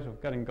site, of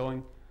getting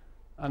going,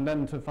 and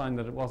then to find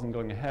that it wasn't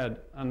going ahead,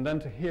 and then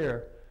to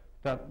hear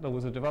that there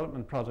was a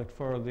development project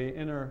for an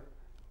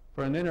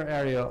inner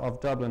area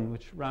of Dublin,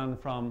 which ran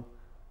from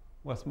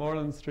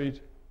Westmoreland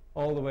Street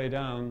all the way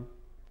down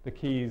the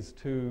quays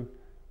to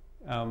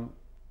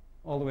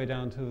all the way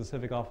down to the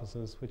civic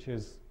offices, which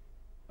is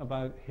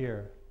about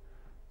here.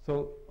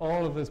 So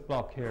all of this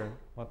block here,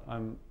 what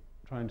I'm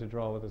trying to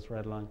draw with this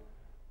red line,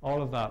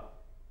 all of that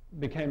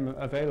became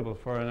available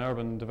for an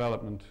urban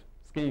development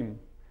scheme.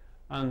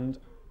 And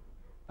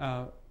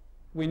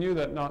we knew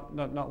that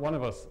not one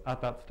of us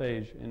at that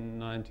stage in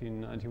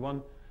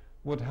 1991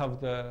 would have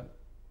the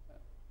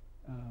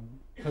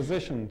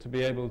position to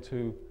be able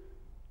to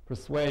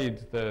persuade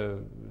the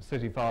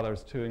city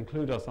fathers to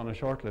include us on a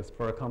shortlist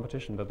for a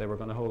competition that they were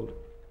going to hold.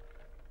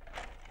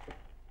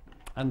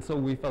 And so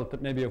we felt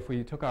that maybe if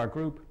we took our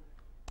group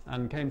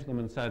and came to them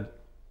and said,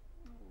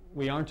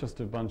 we aren't just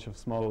a bunch of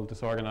small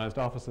disorganized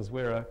offices,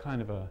 we're a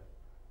kind of a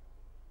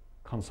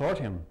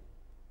consortium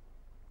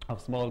of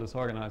small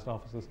disorganized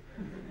offices,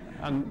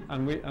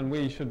 and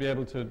we should be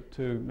able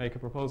to make a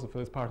proposal for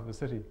this part of the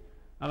city.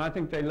 And I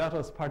think they let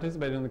us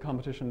participate in the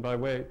competition by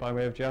way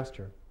of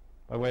gesture,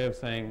 by way of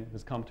saying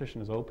this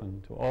competition is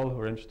open to all who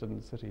are interested in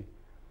the city.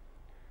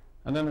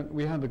 And then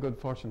we had the good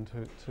fortune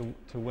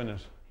to win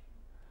it.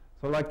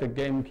 So like the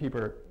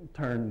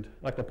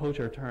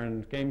poacher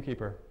turned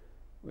gamekeeper,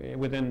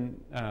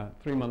 within a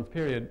 3-month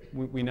period,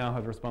 we now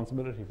have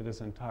responsibility for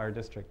this entire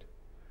district.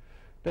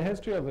 The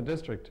history of the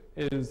district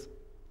is,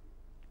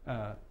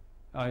 I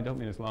don't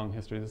mean it's a long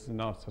history, this is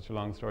not such a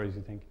long story as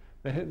you think.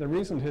 The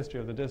recent history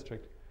of the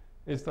district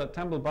is that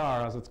Temple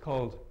Bar, as it's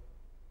called,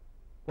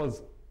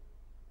 was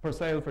for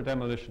sale for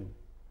demolition.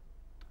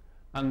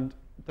 And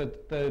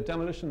the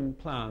demolition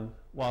plan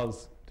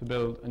was to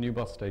build a new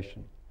bus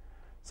station.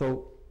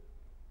 So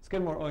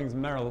Skidmore, Owings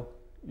and Merrill,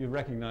 you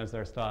recognize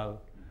their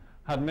style,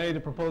 had made a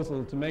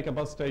proposal to make a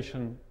bus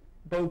station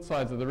both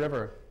sides of the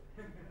river,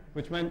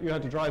 which meant you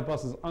had to drive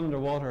buses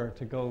underwater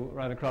to go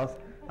right across,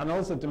 and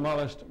also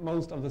demolished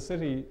most of the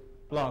city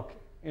block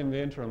in the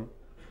interim.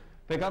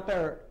 They got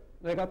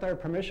their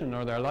permission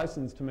or their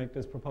license to make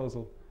this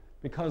proposal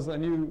because a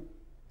new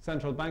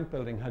central bank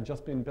building had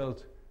just been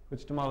built,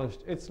 which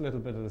demolished its little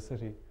bit of the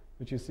city,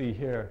 which you see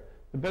here.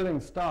 The building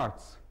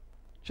starts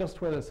just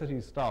where the city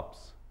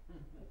stops,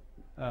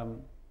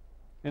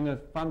 in a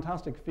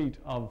fantastic feat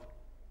of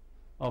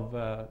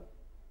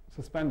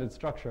suspended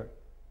structure,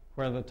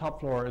 where the top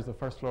floor is the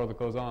first floor that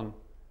goes on.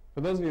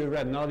 For those of you who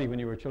read Noddy when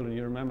you were children,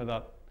 you remember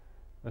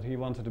that he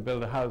wanted to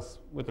build a house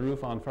with the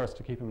roof on first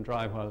to keep him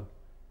dry while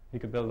he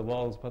could build the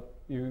walls, but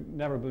you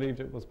never believed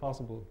it was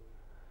possible.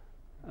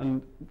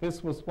 And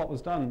this was what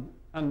was done.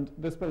 And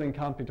this building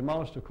can't be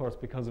demolished, of course,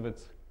 because of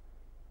its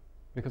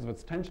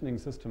tensioning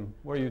system.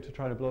 Were you to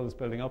try to blow this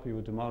building up, you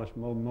would demolish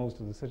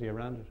most of the city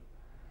around it.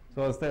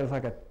 So there's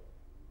like a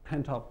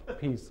pent-up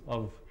piece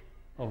of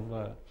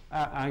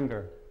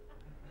anger.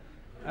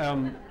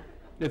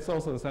 It's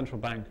also the central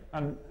bank,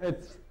 and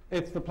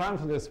the plan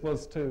for this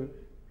was to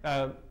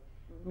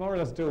more or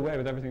less do away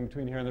with everything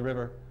between here and the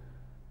river.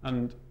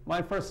 And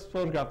my first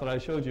photograph that I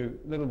showed you,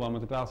 little one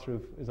with a glass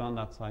roof, is on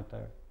that site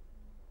there.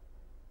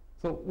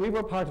 So we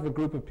were part of a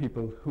group of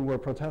people who were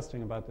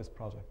protesting about this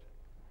project.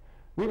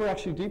 We were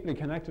actually deeply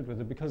connected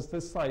with it because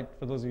this site,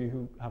 for those of you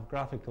who have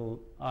graphical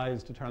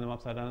eyes to turn them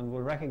upside down,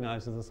 will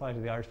recognize as the site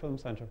of the Irish Film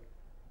Centre.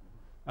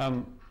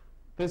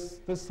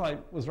 This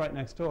site was right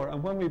next door,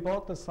 and when we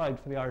bought the site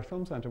for the Irish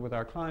Film Centre with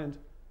our client,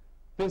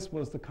 this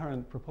was the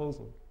current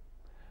proposal.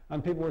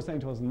 And people were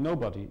saying to us,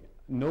 nobody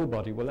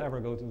will ever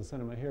go to the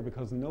cinema here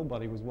because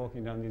nobody was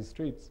walking down these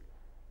streets.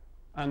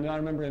 And I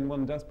remember in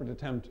one desperate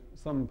attempt,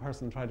 some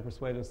person tried to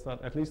persuade us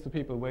that at least the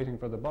people waiting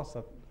for the bus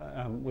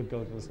would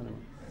go to the cinema.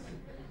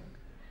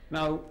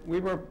 Now,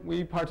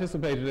 we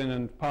participated in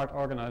and part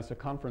organized a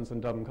conference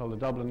in Dublin called the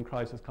Dublin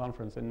Crisis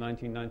Conference in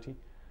 1990.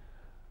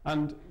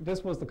 And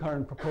this was the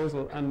current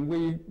proposal, and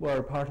we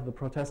were part of the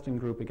protesting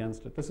group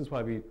against it. This is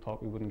why we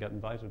thought we wouldn't get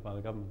invited by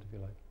the government, if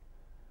you like.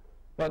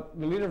 But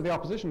the leader of the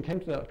opposition came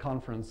to that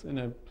conference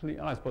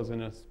I suppose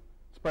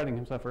spreading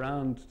himself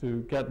around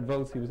to get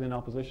votes. He was in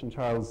opposition,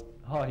 Charles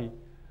Haughey,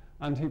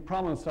 and he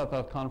promised at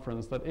that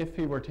conference that if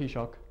he were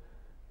Taoiseach,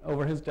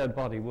 over his dead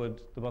body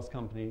would the bus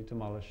company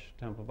demolish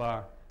Temple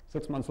Bar.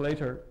 6 months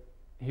later,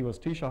 he was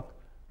Taoiseach,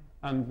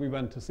 and we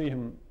went to see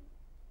him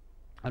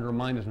and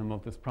reminded him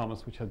of this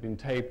promise, which had been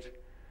taped.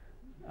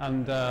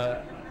 And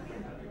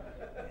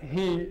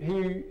he,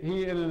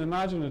 in an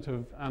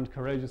imaginative and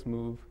courageous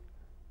move,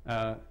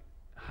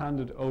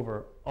 handed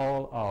over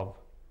all of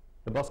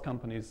the bus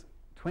company's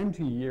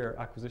 20-year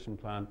acquisition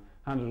plan,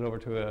 handed it over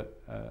to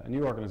a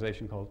new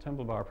organisation called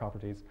Temple Bar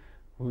Properties,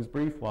 whose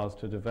brief was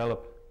to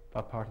develop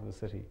that part of the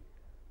city.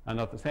 And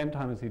at the same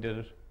time as he did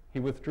it, he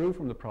withdrew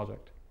from the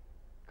project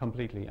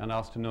completely and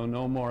asked to know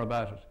no more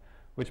about it,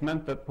 which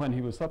meant that when he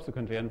was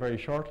subsequently and very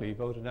shortly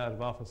voted out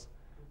of office,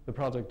 the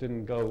project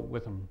didn't go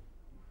with him.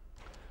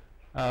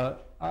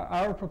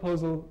 Our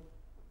proposal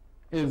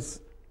is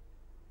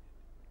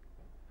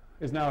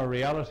now a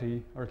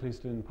reality, or at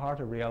least in part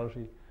a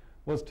reality,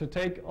 was to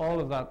take all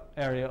of that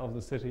area of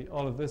the city,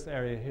 all of this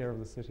area here of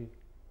the city,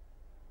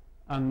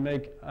 and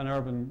make an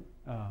urban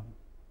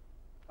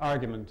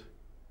argument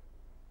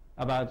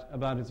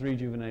about its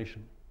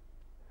rejuvenation.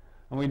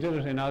 And we did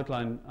it in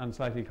outline and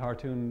slightly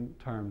cartoon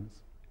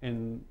terms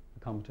in the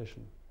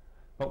competition.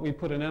 But we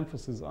put an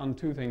emphasis on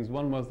two things.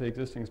 One was the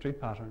existing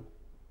street pattern,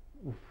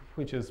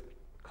 which is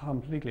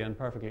completely and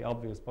perfectly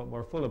obvious, but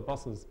we're full of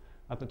buses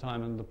at the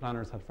time, and the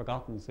planners had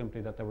forgotten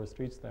simply that there were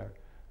streets there.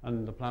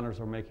 And the planners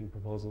were making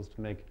proposals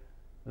to make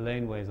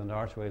laneways and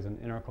archways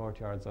and inner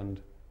courtyards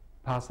and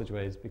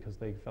passageways because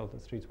they felt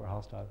that streets were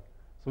hostile.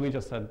 So we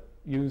just said,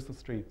 use the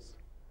streets.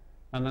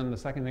 And then the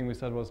second thing we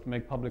said was to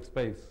make public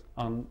space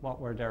on what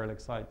were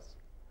derelict sites.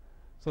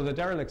 So the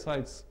derelict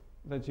sites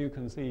that you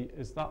can see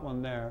is that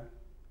one there,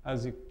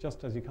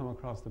 just as you come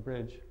across the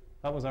bridge.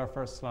 That was our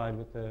first slide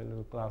with the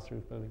little glass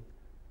roof building.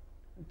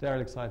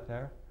 Derelict site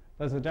there.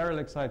 There's a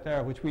derelict site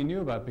there which we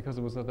knew about because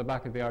it was at the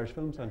back of the Irish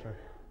Film Centre,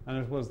 and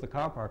it was the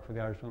car park for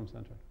the Irish Film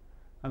Centre.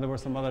 And there were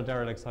some other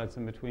derelict sites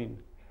in between.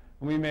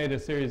 And we made a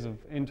series of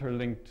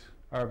interlinked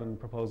urban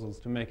proposals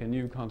to make a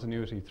new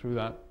continuity through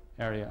that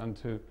area and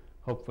to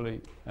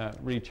hopefully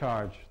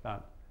recharge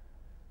that.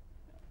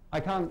 I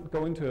can't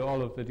go into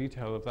all of the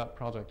detail of that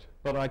project,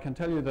 but I can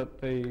tell you that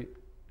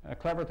a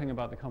clever thing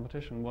about the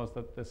competition was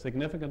that the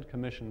significant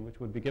commission which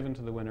would be given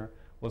to the winner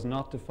was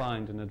not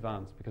defined in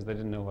advance because they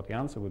didn't know what the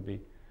answer would be.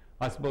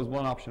 I suppose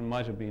one option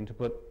might have been to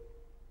put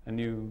a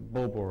new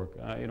Beaubourg,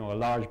 a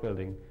large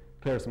building,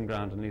 clear some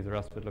ground and leave the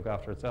rest of it look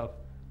after itself.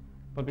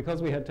 But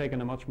because we had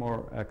taken a much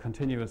more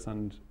continuous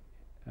and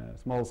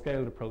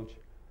small-scaled approach,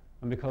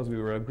 and because we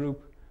were a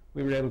group,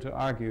 we were able to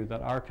argue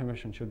that our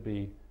commission should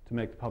be to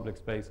make the public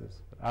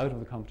spaces. That out of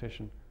the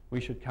competition,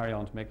 we should carry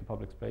on to make the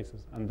public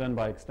spaces. And then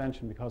by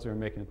extension, because we were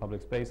making the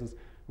public spaces,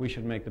 we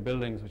should make the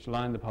buildings which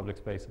line the public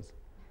spaces.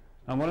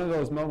 And one of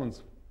those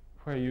moments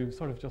where you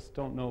sort of just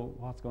don't know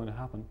what's going to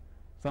happen,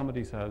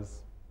 somebody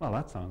says, well,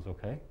 that sounds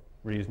okay,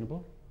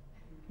 reasonable.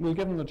 We'll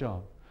give them the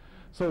job.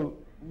 So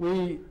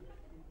we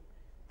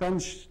then,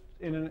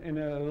 in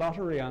a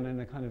lottery and in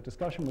a kind of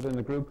discussion within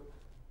the group,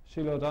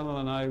 Sheila O'Donnell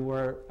and I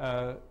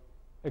were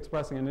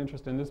expressing an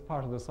interest in this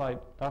part of the site.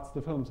 That's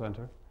the film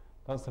centre.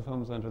 That's the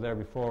film centre there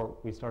before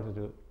we started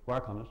to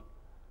work on it.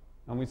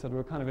 And we said we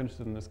were kind of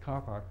interested in this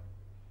car park.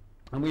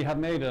 And we had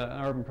made an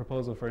urban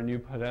proposal for a new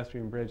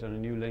pedestrian bridge and a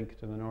new link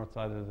to the north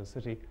side of the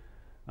city,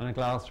 and a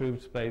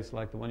glass-roofed space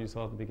like the one you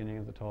saw at the beginning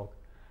of the talk,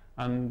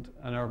 and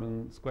an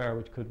urban square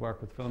which could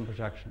work with film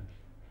projection.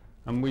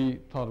 And we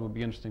thought it would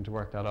be interesting to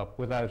work that up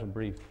without a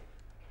brief.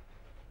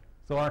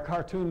 So our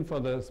cartoon for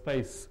the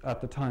space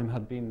at the time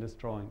had been this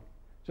drawing.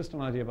 Just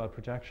an idea about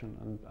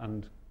projection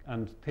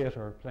and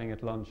theatre playing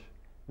at lunch.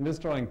 In this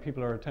drawing,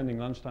 people are attending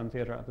lunchtime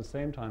theatre at the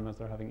same time as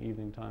they're having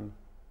evening time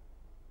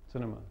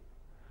cinema.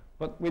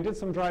 But we did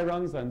some dry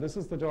runs then. This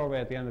is the doorway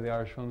at the end of the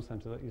Irish Film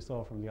Centre that you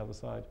saw from the other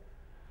side.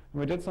 And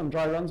we did some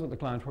dry runs with the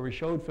client where we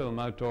showed film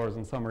outdoors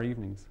on summer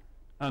evenings.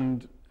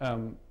 And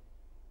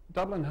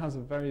Dublin has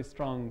a very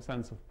strong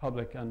sense of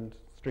public and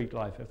street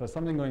life. If there's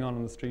something going on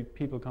in the street,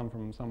 people come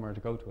from somewhere to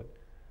go to it.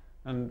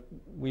 And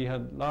we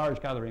had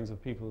large gatherings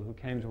of people who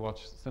came to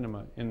watch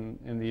cinema in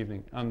the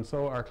evening. And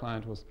so our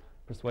client was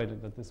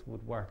persuaded that this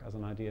would work as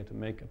an idea to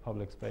make a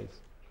public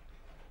space.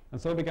 And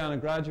so began a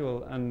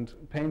gradual and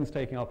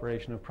painstaking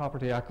operation of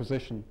property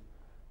acquisition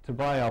to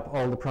buy up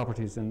all the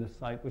properties in this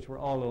site, which were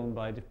all owned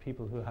by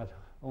people who had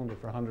owned it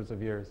for hundreds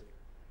of years.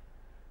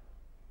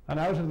 And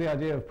out of the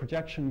idea of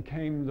projection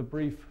came the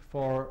brief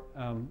for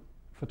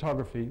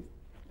photography,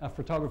 a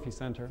photography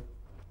centre,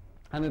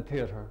 and a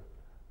theatre,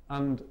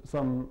 and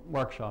some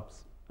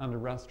workshops, and a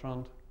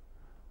restaurant.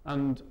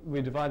 And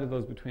we divided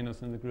those between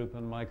us in the group,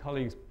 and my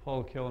colleagues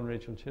Paul Keogh and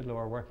Rachel Chidlow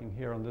are working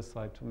here on this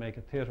site to make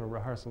a theatre,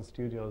 rehearsal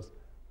studios,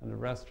 and a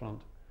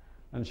restaurant.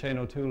 And Shane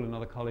O'Toole,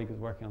 another colleague, is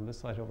working on this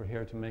site over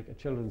here to make a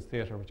children's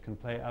theatre which can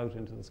play out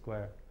into the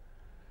square.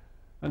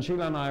 And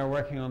Sheila and I are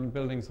working on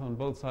buildings on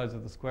both sides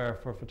of the square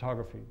for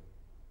photography.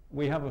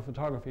 We have a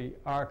photography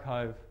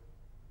archive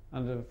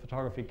and a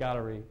photography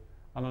gallery,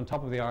 and on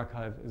top of the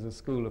archive is a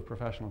school of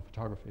professional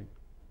photography.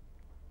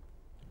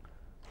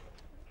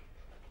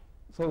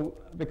 So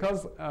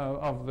because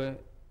of the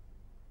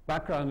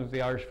background of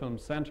the Irish Film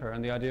Centre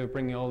and the idea of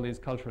bringing all these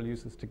cultural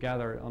uses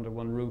together under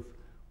one roof,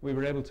 we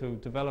were able to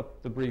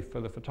develop the brief for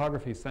the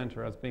photography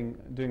centre as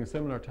doing a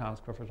similar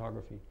task for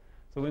photography.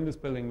 So in this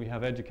building we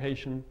have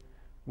education,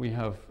 we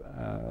have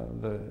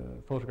the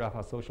photograph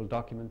as social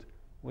document,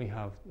 we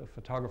have the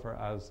photographer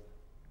as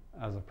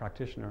a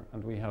practitioner,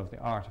 and we have the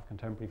art of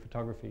contemporary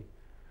photography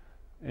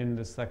in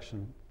this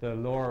section. The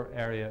lower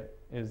area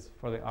is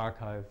for the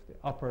archive, the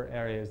upper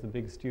area is the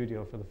big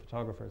studio for the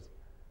photographers,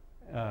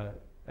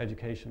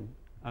 education,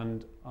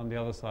 and on the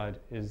other side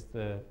is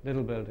the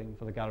little building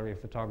for the gallery of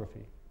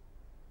photography.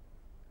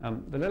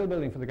 The little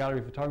building for the gallery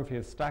of photography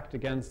is stacked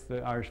against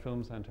the Irish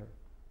Film Centre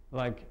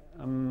like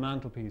a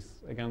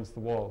mantelpiece against the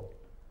wall,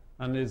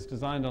 and is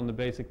designed on the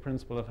basic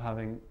principle of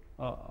having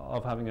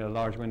a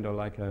large window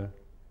like a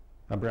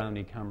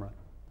Brownie camera.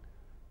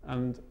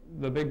 And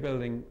the big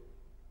building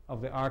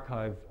of the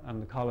archive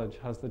and the college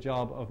has the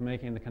job of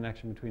making the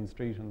connection between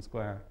street and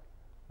square.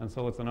 And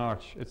so it's an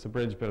arch, it's a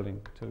bridge building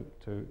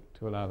to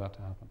allow that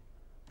to happen.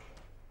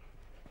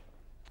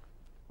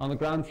 On the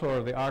ground floor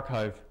of the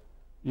archive,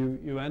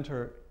 you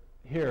enter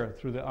here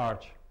through the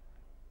arch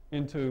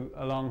into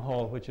a long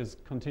hall which is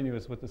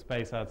continuous with the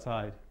space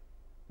outside.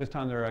 This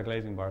time there are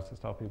glazing bars to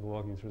stop people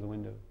walking through the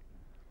window.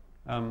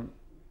 And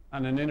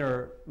an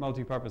inner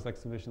multi-purpose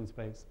exhibition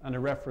space and a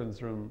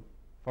reference room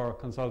for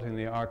consulting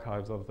the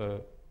archives of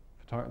the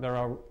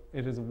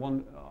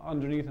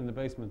underneath in the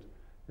basement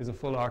is a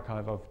full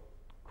archive of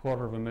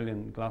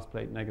 250,000 glass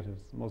plate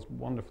negatives, the most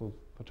wonderful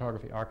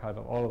photography archive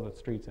of all of the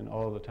streets in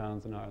all of the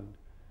towns in Ireland.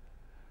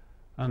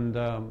 And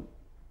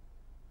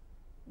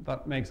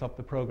that makes up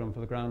the program for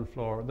the ground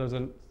floor. There's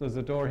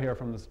a door here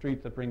from the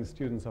street that brings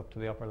students up to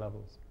the upper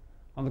levels.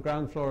 On the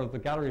ground floor of the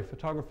gallery of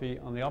photography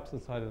on the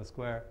opposite side of the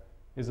square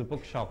is a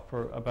bookshop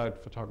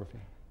about photography.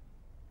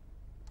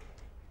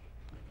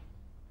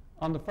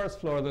 On the first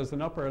floor there's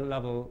an upper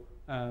level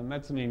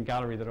mezzanine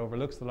gallery that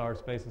overlooks the large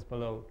spaces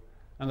below,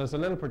 and there's a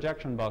little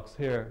projection box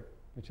here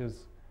which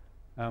is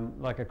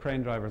like a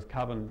crane driver's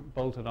cabin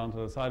bolted onto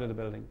the side of the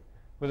building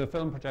with a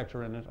film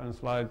projector in it and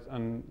slide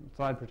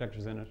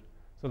projectors in it,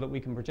 so that we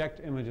can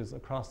project images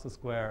across the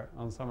square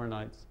on summer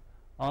nights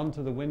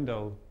onto the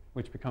window,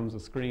 which becomes a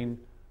screen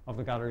of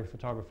the gallery of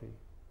photography.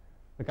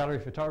 The gallery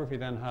of photography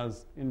then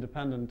has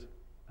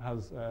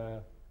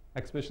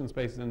exhibition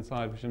spaces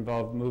inside which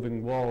involve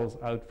moving walls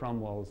out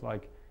from walls,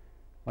 like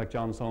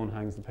John Soane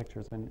hangs the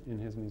pictures in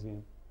his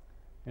museum,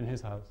 in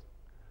his house.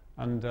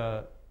 And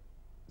so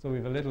we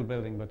have a little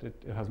building, but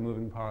it has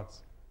moving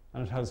parts.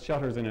 And it has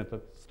shutters in it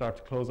that start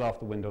to close off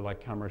the window like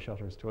camera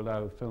shutters to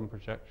allow film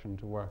projection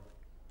to work.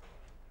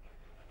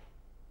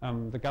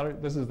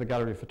 This is the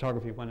gallery of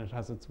photography when it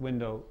has its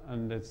window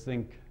and its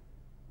zinc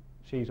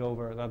sheet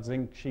over. That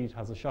zinc sheet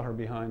has a shutter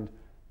behind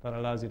that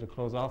allows you to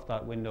close off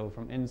that window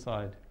from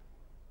inside.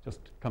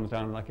 Just comes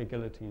down like a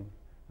guillotine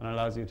and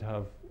allows you to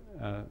have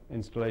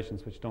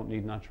installations which don't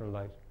need natural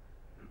light.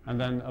 And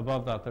then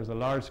above that there's a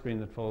large screen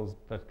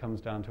that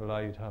comes down to allow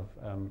you to have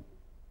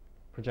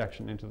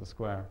projection into the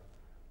square.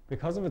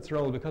 Because of its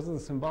role, because of the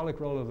symbolic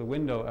role of the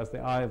window as the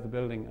eye of the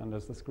building and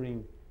as the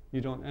screen, you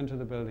don't enter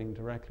the building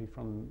directly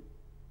from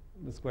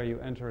the square. You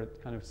enter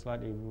it kind of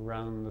slightly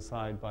round the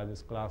side by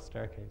this glass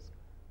staircase.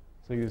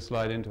 So you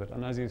slide into it,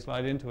 and as you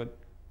slide into it,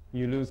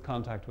 you lose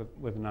contact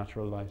with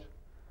natural light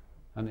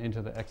and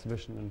into the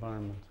exhibition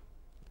environment.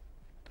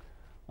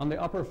 On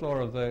the upper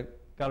floor of the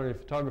gallery of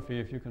photography,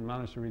 if you can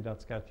manage to read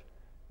that sketch,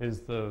 is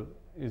the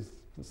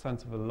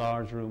sense of a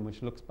large room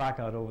which looks back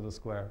out over the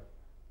square,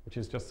 which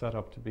is just set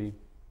up to be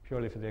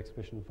purely for the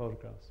exhibition of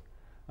photographs.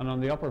 And on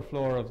the upper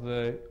floor of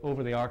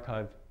over the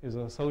archive is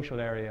a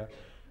social area,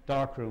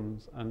 dark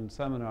rooms and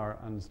seminar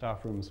and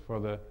staff rooms for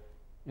the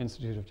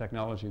Institute of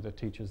Technology that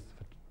teaches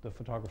the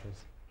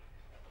photographers.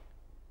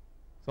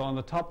 So on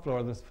the top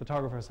floor, the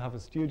photographers have a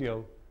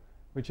studio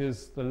which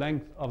is the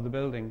length of the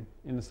building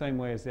in the same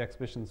way as the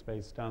exhibition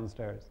space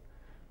downstairs,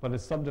 but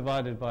it's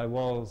subdivided by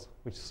walls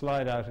which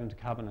slide out into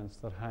cabinets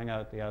that hang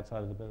out the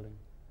outside of the building.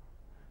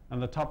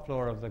 And the top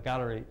floor of the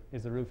gallery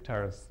is a roof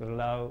terrace that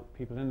allow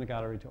people in the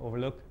gallery to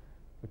overlook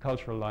the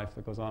cultural life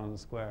that goes on in the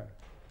square.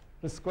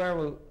 The square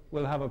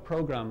will have a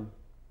program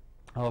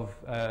of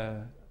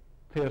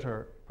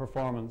theatre,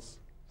 performance,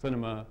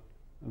 cinema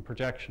and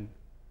projection,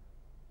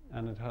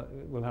 and it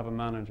will have a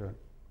manager.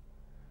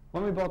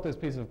 When we bought this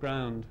piece of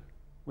ground,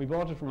 we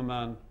bought it from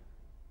a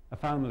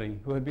family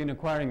who had been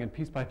acquiring it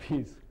piece by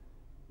piece,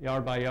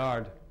 yard by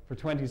yard, for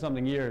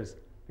 20-something years,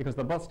 because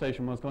the bus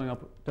station was going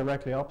up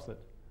directly opposite.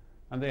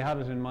 And they had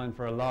it in mind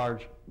for a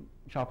large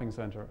shopping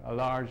centre, a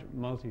large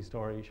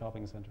multi-storey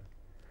shopping centre.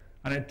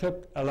 And it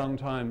took a long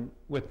time,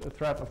 with the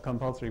threat of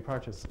compulsory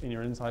purchase in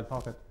your inside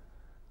pocket,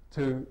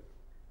 to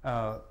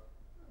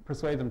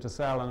persuade them to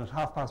sell. And at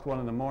 1:30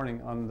 in the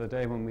morning, on the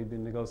day when we'd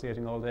been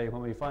negotiating all day,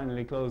 when we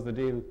finally closed the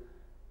deal,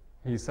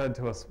 he said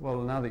to us, well,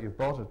 now that you've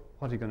bought it,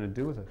 what are you going to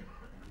do with it?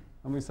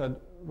 And we said,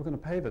 we're going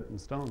to pave it in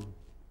stone.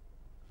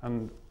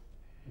 And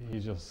he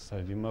just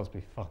said, you must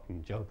be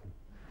fucking joking.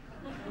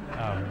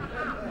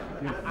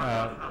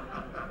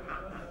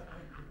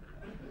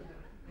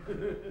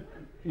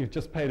 You've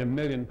just paid £1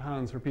 million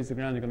for a piece of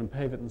ground, you're going to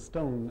pave it in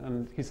stone.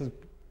 And he says,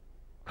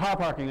 car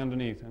parking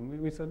underneath. And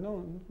we said,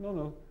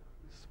 no,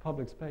 it's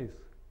public space.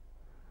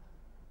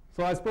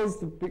 So I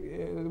suppose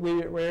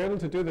we were able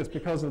to do this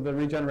because of the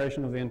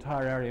regeneration of the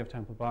entire area of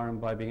Temple Bar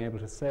and by being able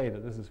to say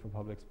that this is for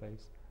public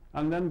space.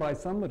 And then by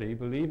somebody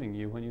believing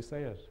you when you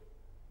say it.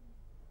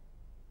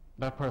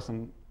 That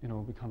person,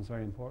 becomes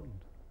very important.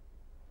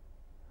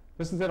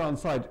 This is it on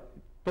site.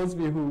 Those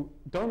of you who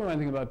don't know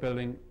anything about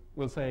building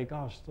will say,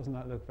 gosh, doesn't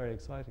that look very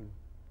exciting?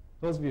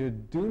 Those of you who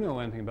do know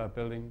anything about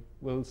building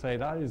will say,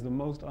 that is the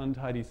most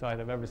untidy site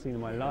I've ever seen in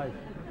my life.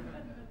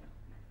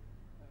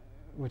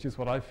 Which is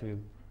what I feel.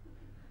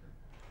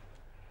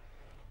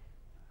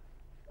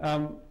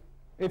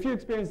 If you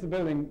experience the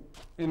building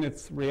in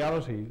its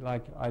reality,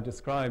 like I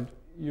described,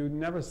 you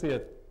never see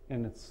it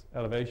in its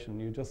elevation,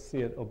 you just see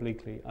it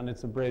obliquely, and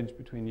it's a bridge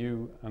between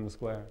you and the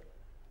square.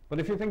 But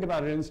if you think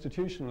about it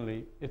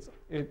institutionally, it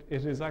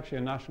is actually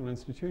a national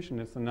institution.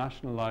 It's the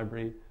National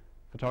Library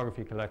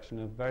photography collection,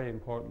 a very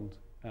important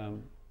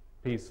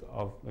piece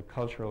of the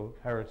cultural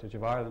heritage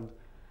of Ireland.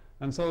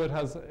 And so it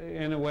has,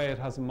 in a way, it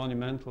has a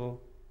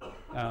monumental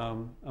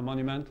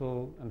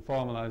and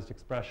formalized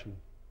expression.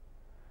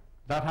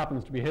 That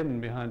happens to be hidden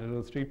behind a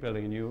little street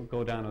building, and you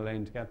go down a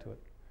lane to get to it.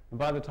 And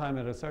by the time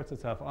it asserts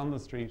itself on the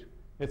street,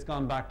 it's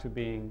gone back to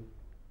being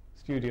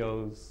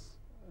studios,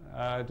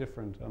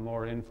 different, a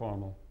more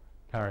informal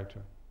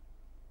character.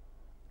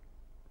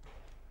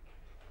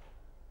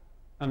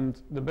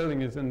 And the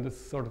building is in this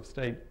sort of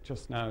state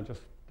just now,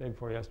 just the day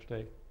before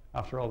yesterday,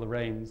 after all the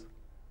rains.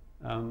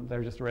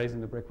 They're just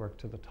raising the brickwork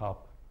to the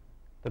top.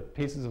 The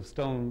pieces of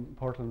stone,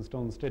 Portland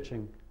stone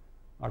stitching,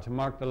 are to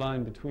mark the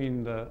line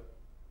between the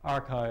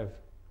archive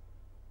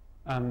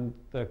and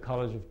the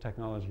College of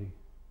Technology.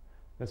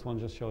 This one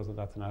just shows that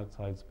that's an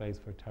outside space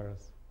for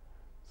terrace.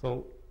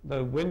 So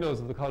the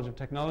windows of the College of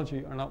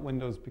Technology are not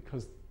windows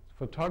because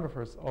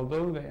photographers,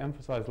 although they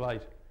emphasize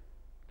light,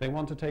 they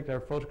want to take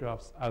their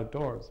photographs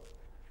outdoors.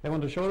 They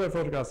want to show their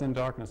photographs in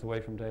darkness away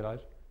from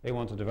daylight. They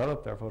want to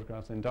develop their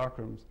photographs in dark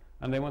rooms.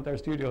 And they want their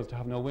studios to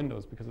have no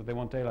windows because if they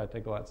want daylight, they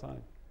go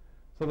outside.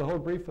 So the whole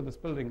brief for this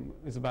building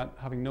is about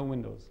having no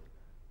windows.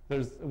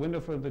 There's a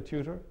window for the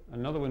tutor,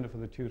 another window for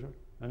the tutor,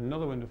 and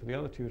another window for the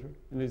other tutor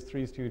in these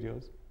 3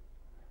 studios.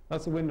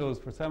 That's the windows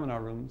for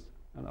seminar rooms,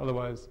 and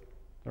otherwise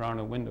there are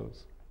no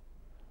windows.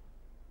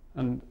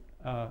 And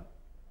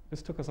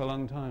this took us a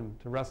long time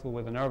to wrestle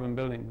with an urban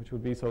building which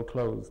would be so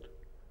closed.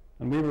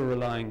 And we were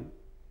relying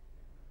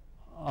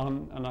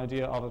on an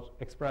idea of it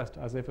expressed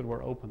as if it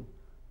were open.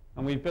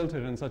 And we built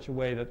it in such a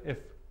way that if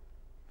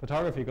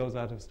photography goes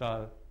out of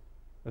style,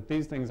 that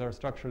these things are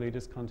structurally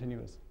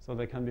discontinuous, so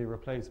they can be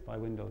replaced by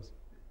windows,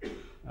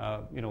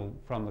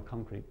 from the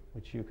concrete,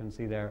 which you can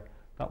see there.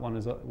 That one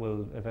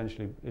will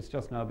eventually, it's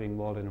just now being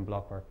walled in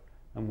blockwork,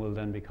 and will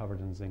then be covered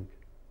in zinc.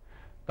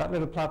 That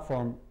little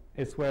platform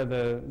is where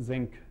the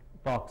zinc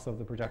box of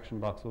the projection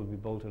box will be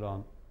bolted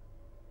on.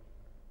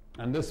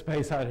 And this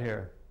space out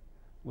here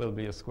will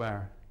be a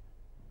square.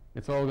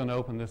 It's all going to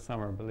open this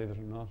summer, believe it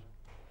or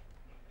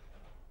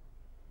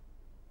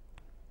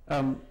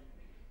not.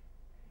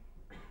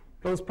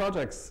 Those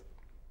projects,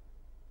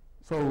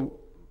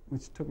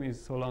 which took me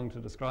so long to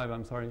describe,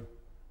 I'm sorry,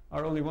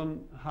 are only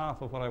one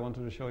half of what I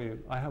wanted to show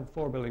you. I have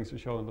 4 buildings to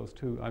show, and those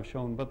 2 I've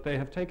shown, but they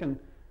have taken,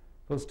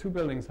 those 2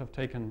 buildings have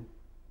taken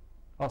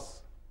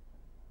us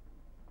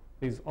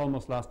these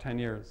almost last 10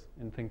 years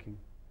in thinking.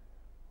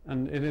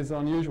 And it is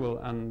unusual,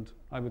 and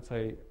I would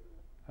say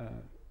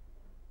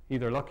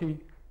either lucky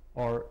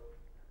or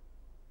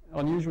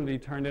unusually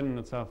turned in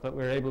itself that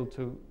we're able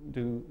to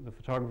do the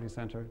photography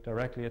centre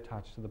directly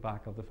attached to the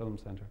back of the film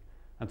centre,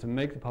 and to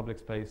make the public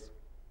space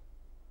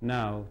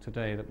now,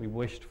 today, that we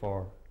wished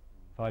for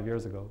 5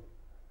 years ago,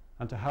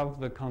 and to have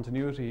the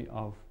continuity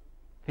of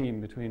theme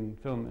between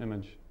film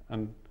image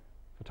and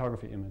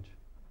photography image.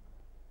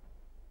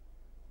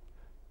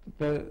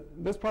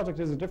 This project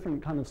is a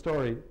different kind of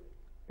story.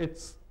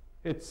 It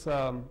was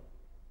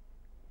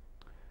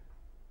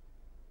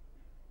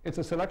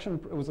a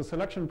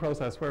selection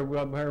process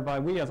whereby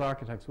we as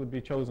architects would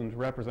be chosen to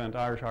represent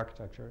Irish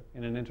architecture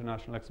in an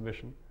international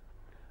exhibition,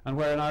 and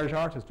where an Irish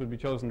artist would be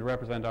chosen to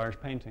represent Irish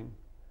painting.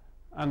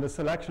 And the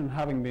selection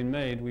having been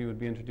made, we would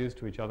be introduced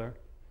to each other,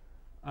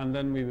 and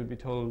then we would be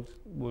told,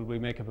 would we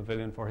make a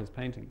pavilion for his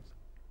paintings?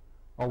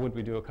 Or would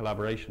we do a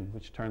collaboration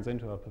which turns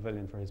into a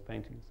pavilion for his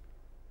paintings?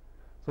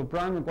 So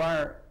Brian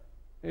Maguire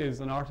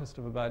is an artist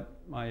of about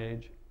my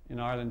age in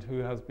Ireland who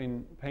has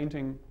been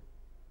painting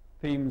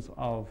themes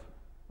of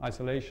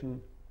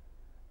isolation,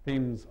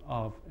 themes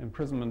of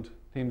imprisonment,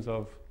 themes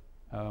of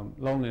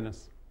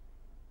loneliness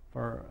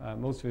for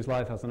most of his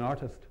life as an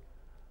artist.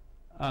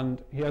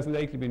 And he has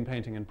lately been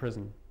painting in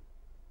prison.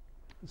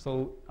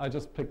 So I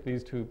just picked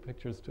these 2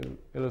 pictures to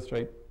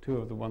illustrate 2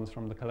 of the ones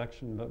from the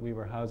collection that we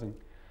were housing.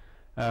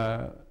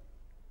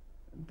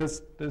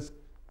 This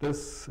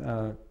this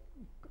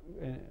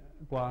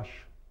gouache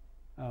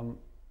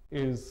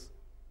is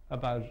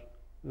about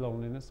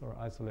loneliness or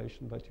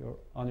isolation, that you're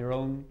on your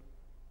own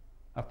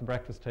at the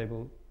breakfast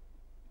table,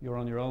 you're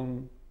on your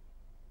own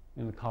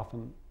in the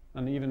coffin,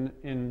 and even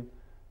in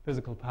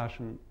physical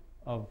passion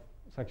of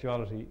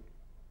sexuality,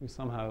 you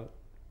somehow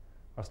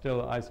are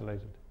still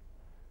isolated.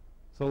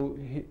 So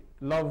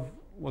love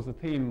was a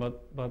theme,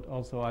 but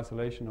also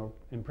isolation or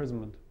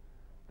imprisonment.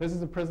 This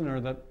is a prisoner,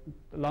 a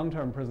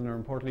long-term prisoner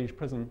in Portlaoise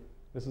prison.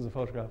 This is a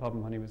photograph of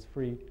him when he was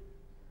free,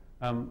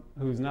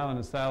 who's now in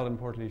a cell in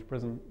Portlaoise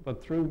prison.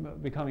 But through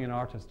becoming an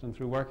artist and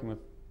through working with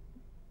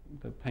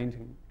the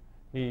painting,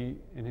 he,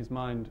 in his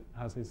mind,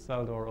 has his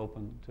cell door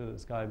open to the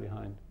sky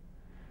behind.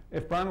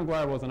 If Brian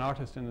Maguire was an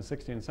artist in the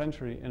 16th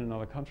century in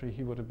another country,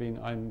 he would have been,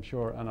 I'm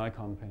sure, an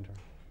icon painter.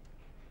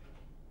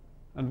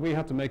 And we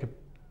had to make a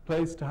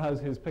place to house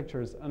his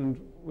pictures,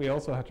 and we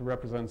also had to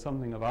represent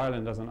something of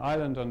Ireland as an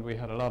island, and we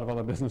had a lot of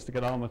other business to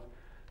get on with.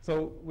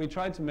 So we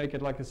tried to make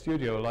it like a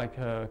studio, like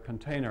a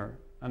container,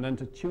 and then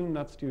to tune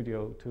that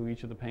studio to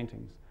each of the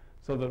paintings,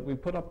 so that we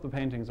put up the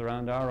paintings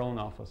around our own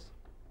office,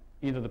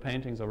 either the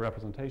paintings or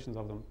representations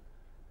of them.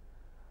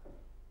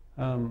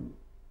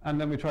 And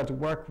then we tried to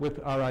work with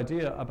our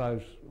idea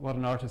about what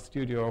an artist's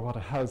studio or what a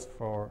house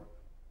for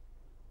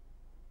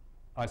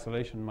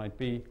isolation might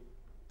be,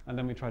 and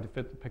then we tried to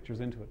fit the pictures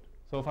into it.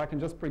 So if I can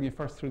just bring you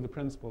first through the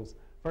principles.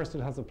 First,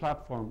 it has a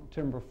platform,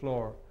 timber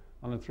floor,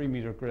 on a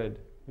 3-meter grid,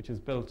 which is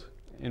built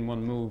in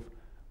one move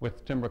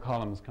with timber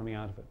columns coming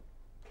out of it.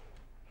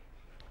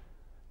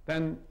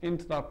 Then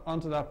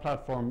onto that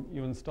platform,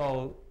 you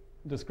install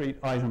discrete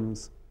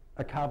items,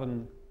 a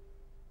cabin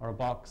or a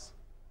box,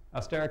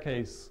 a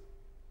staircase,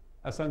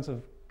 a sense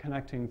of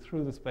connecting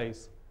through the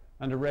space,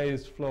 and a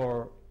raised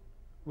floor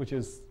which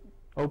is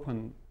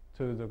open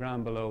to the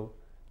ground below,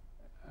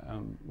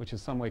 which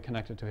is some way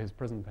connected to his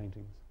prison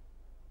paintings.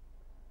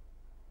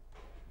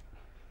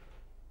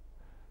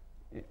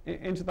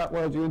 Into that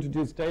world you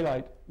introduce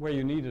daylight where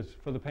you need it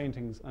for the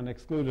paintings and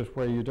exclude it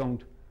where you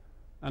don't.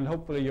 And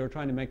hopefully you're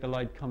trying to make the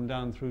light come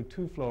down through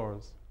 2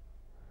 floors.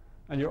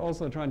 And you're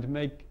also trying to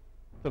make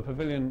the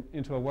pavilion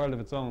into a world of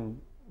its own,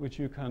 which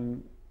you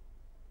can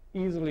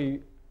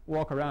easily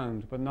walk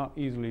around but not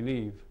easily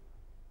leave.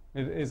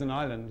 It is an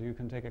island. You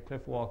can take a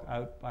cliff walk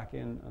out, back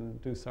in,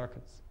 and do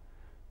circuits.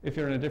 If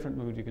you're in a different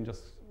mood, you can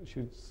just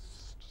shoot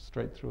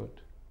straight through it.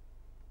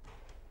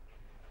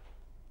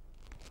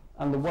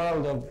 And the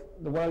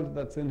world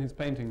that's in his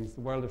paintings,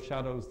 the world of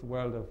shadows, the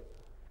world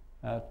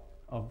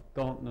of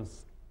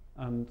gauntness,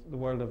 and the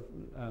world of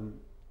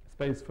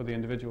space for the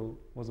individual,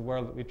 was a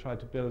world that we tried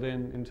to build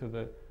into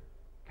the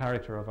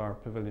character of our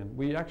pavilion.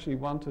 We actually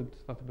wanted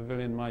that the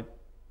pavilion might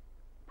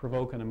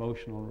provoke an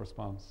emotional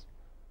response.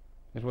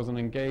 It was an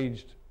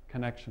engaged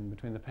connection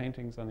between the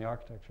paintings and the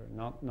architecture,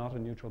 not a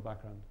neutral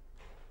background.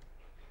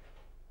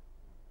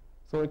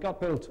 So it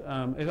got built.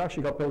 It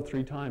actually got built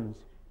 3 times.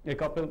 It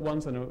got built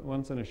once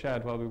in a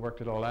shed while we worked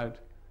it all out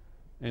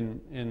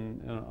on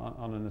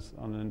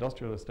an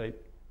industrial estate.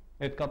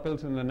 It got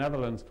built in the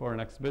Netherlands for an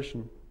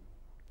exhibition,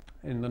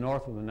 in the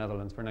north of the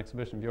Netherlands for an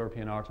exhibition of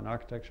European art and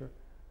architecture.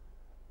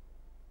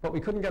 But we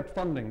couldn't get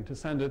funding to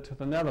send it to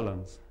the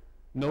Netherlands.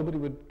 Nobody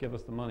would give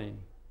us the money.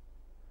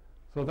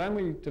 So then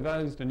we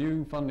devised a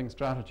new funding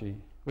strategy,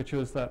 which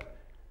was that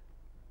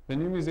the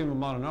new Museum of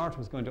Modern Art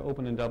was going to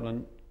open in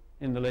Dublin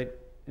in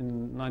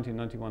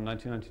 1991,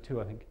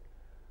 1992, I think.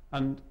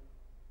 And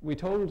we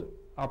told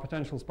our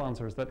potential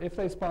sponsors that if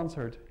they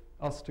sponsored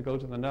us to go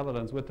to the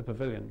Netherlands with the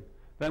pavilion,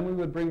 then we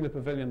would bring the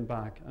pavilion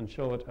back and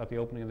show it at the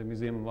opening of the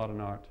Museum of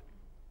Modern Art.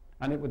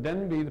 And it would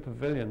then be the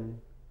pavilion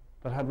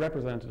that had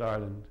represented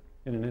Ireland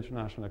in an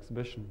international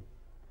exhibition.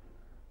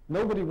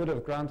 Nobody would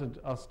have granted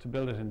us to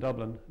build it in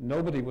Dublin.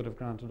 Nobody would have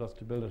granted us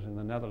to build it in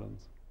the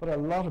Netherlands. But a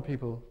lot of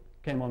people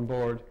came on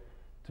board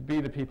to be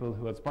the people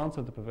who had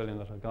sponsored the pavilion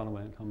that had gone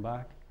away and come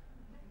back.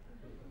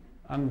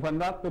 And when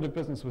that bit of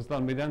business was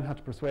done, we then had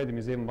to persuade the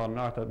Museum of Modern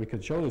Art that we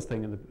could show this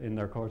thing in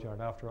their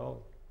courtyard after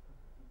all.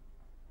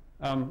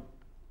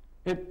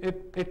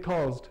 It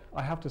caused,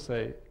 I have to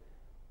say,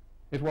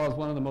 it was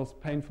one of the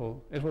most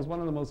painful, it was one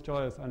of the most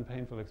joyous and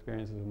painful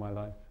experiences of my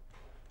life.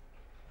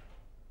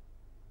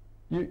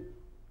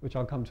 Which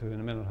I'll come to in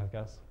a minute, I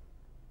guess.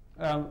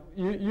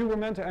 You were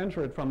meant to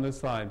enter it from this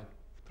side,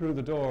 through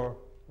the door,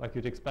 like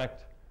you'd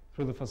expect,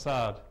 through the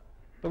facade.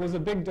 There was a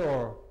big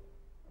door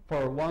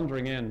for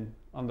wandering in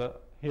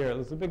here.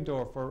 There's a big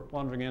door for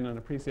wandering in and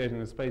appreciating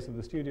the space of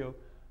the studio,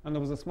 and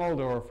there was a small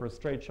door for a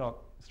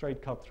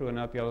straight cut through and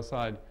out the other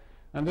side.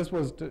 And this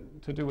was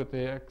to do with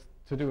the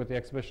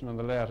exhibition and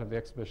the layout of the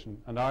exhibition.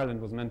 And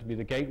Ireland was meant to be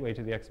the gateway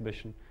to the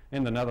exhibition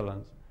in the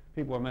Netherlands.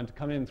 People were meant to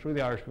come in through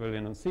the Irish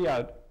pavilion and see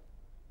out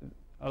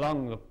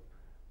along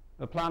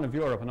the plan of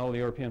Europe and all the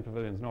European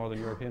pavilions, northern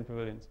European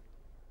pavilions.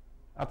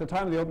 At the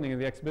time of the opening of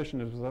the exhibition,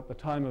 it was at the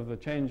time of the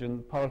change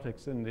in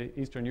politics in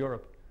Eastern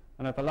Europe.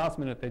 And at the last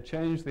minute, they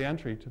changed the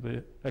entry to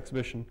the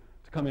exhibition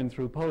to come in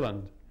through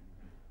Poland.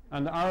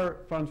 And our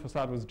front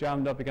facade was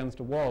jammed up against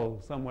a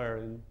wall somewhere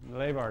in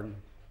Leeuwarden.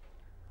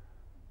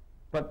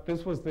 But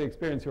this was the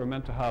experience you were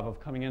meant to have of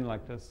coming in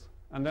like this.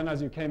 And then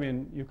as you came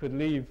in, you could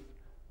leave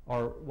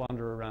or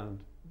wander around.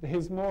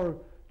 His more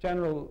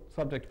general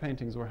subject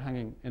paintings were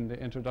hanging in the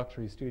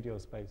introductory studio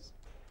space.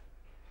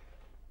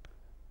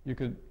 You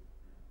could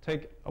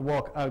take a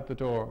walk out the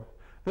door.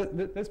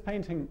 This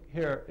painting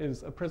here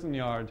is a prison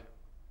yard,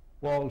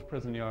 walled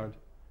prison yard,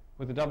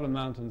 with the Dublin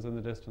Mountains in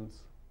the distance,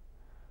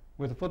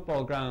 with a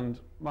football ground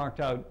marked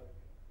out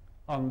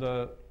on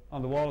the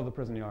wall of the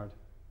prison yard,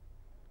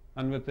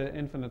 and with the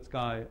infinite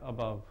sky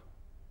above.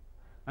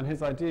 And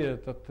his idea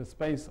that the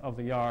space of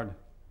the yard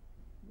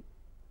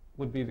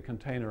would be the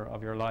container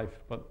of your life,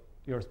 but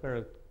your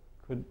spirit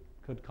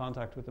could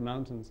contact with the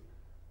mountains.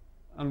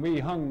 And we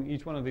hung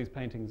each one of these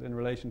paintings in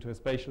relation to a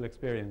spatial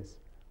experience,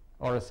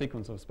 or a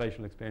sequence of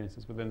spatial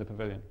experiences within the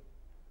pavilion.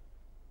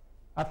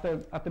 At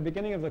the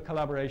beginning of the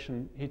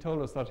collaboration, he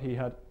told us that he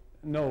had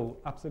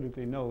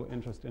absolutely no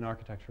interest in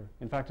architecture.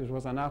 In fact, it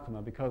was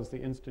anathema, because the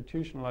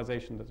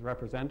institutionalization that's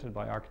represented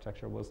by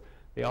architecture was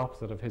the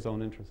opposite of his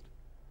own interest.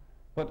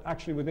 But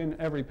actually within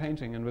every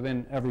painting and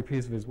within every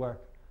piece of his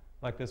work,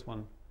 like this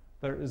one,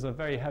 there is a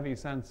very heavy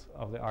sense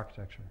of the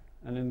architecture.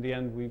 And in the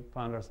end, we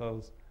found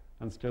ourselves,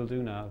 and still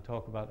do now,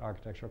 talk about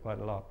architecture quite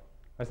a lot.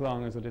 As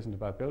long as it isn't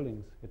about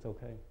buildings, it's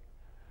okay.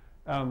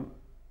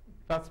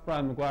 That's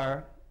Brian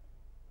Maguire.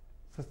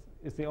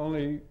 It's the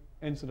only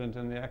incident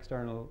in the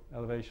external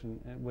elevation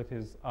with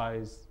his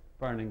eyes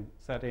burning,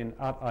 set in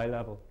at eye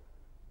level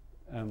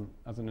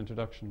as an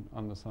introduction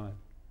on the side.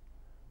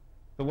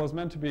 There was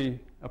meant to be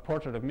a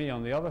portrait of me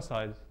on the other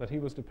side that he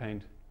was to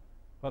paint,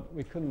 but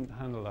we couldn't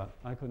handle that.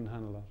 I couldn't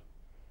handle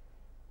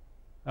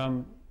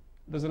that.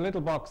 There's a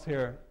little box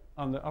here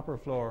on the upper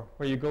floor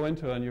where you go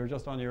into and you're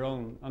just on your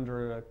own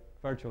under a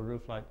virtual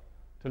roof light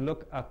to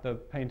look at the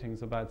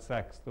paintings about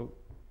sex,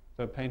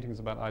 the paintings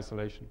about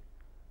isolation.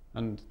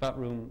 And that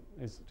room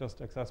is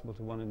just accessible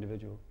to one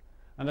individual.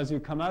 And as you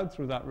come out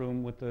through that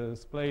room with the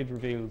splayed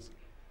reveals,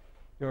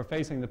 you're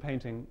facing the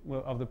painting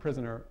of the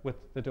prisoner with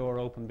the door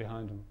open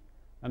behind him.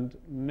 And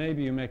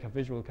maybe you make a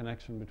visual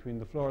connection between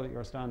the floor that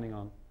you're standing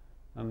on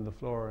and the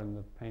floor in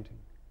the painting.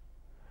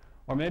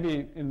 Or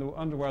maybe in the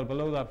underworld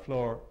below that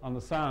floor, on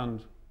the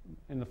sand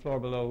in the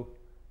floor below,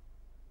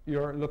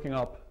 you're looking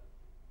up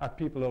at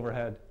people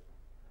overhead.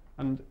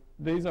 And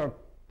this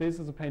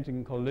is a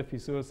painting called Liffey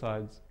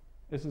Suicides.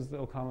 This is the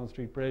O'Connell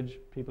Street Bridge,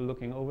 people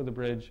looking over the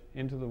bridge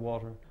into the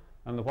water,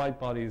 and the white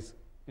bodies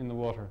in the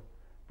water.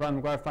 Brian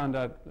Maguire found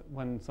out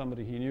when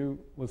somebody he knew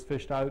was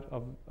fished out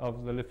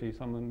of the Liffey,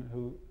 someone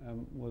who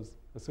was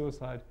a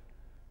suicide,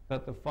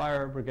 that the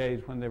fire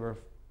brigade, when they were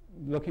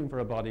looking for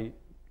a body,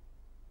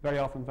 very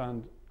often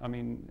found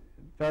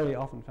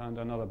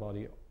another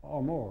body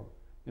or more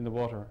in the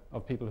water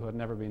of people who had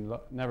never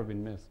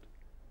been missed.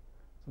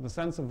 So the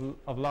sense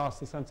of loss,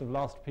 the sense of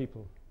lost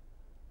people,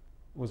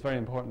 was very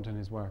important in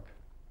his work.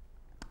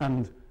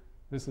 And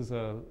this is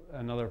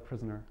another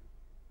prisoner,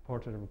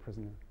 portrait of a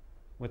prisoner,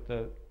 with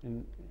the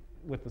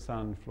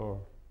sand floor.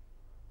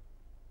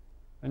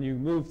 And you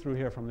move through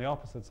here from the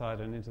opposite side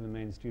and into the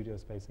main studio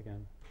space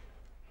again.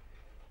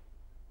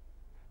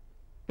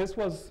 This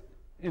was,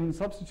 in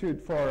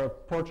substitute for a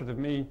portrait of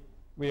me,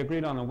 we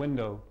agreed on a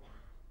window,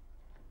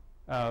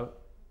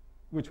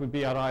 which would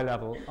be at eye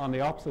level on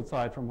the opposite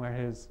side from where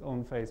his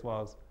own face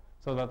was,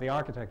 so that the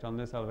architect on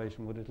this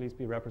elevation would at least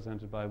be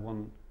represented by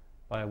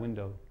a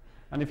window.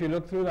 And if you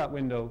look through that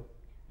window,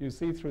 you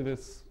see through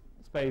this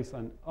space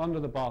and under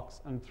the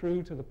box and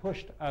through to the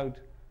pushed out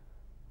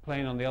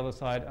plane on the other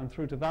side and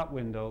through to that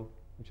window,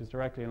 which is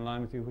directly in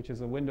line with you, which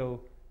is a window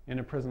in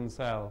a prison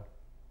cell.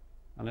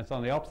 And it's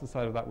on the opposite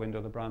side of that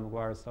window that Brian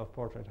Maguire's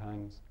self-portrait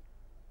hangs.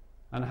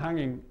 And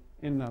hanging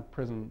in that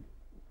prison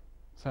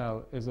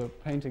cell is a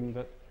painting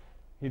that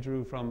he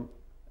drew from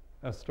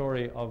a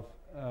story of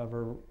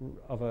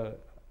a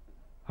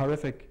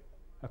horrific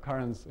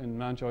occurrence in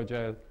Mountjoy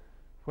Jail,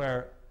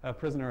 where a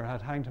prisoner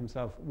had hanged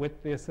himself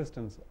with the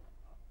assistance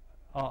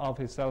of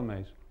his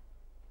cellmate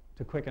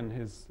to quicken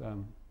his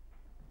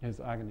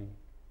agony,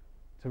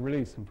 to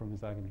release him from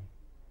his agony.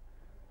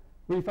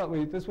 We felt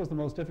this was the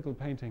most difficult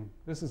painting.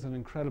 This is an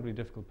incredibly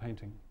difficult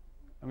painting.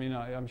 I mean,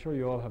 I'm sure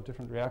you all have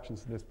different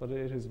reactions to this, but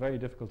it is very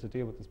difficult to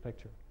deal with this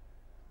picture.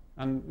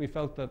 And we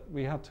felt that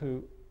we had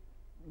to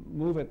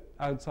move it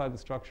outside the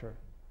structure,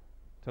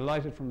 to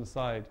light it from the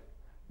side,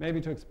 maybe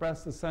to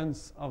express the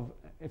sense of,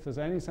 if there's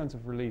any sense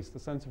of release, the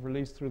sense of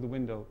release through the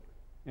window,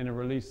 in a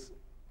release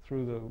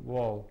through the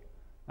wall.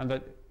 And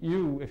that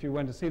you, if you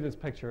went to see this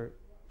picture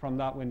from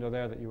that window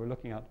there that you were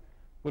looking at,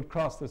 would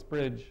cross this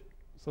bridge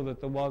so that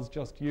there was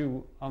just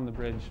you on the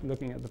bridge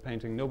looking at the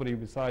painting, nobody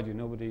beside you,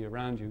 nobody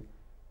around you,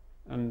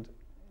 and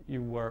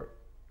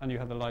you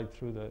had the light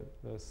through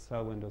the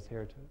cell windows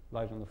here to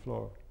light on the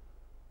floor.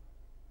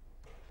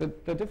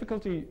 The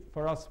difficulty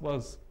for us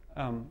was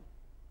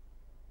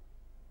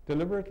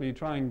deliberately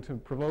trying to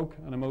provoke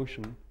an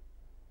emotion,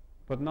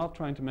 but not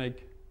trying to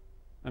make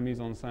a mise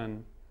en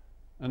scène,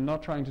 and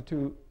not trying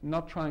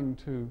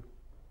to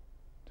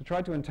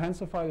try to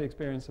intensify the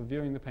experience of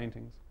viewing the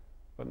paintings,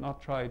 but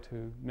not try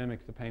to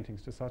mimic the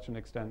paintings to such an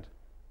extent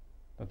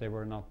that they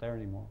were not there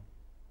anymore.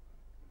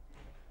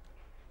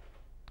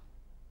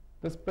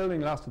 This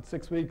building lasted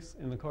 6 weeks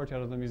in the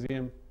courtyard of the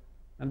museum,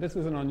 and this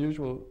is an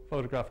unusual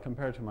photograph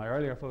compared to my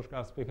earlier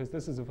photographs because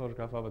this is a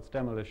photograph of its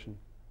demolition.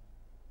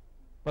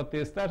 But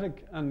the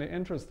aesthetic and the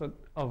interest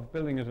of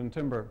building it in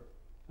timber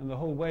and the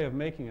whole way of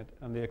making it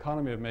and the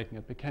economy of making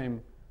it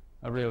became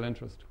a real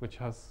interest, which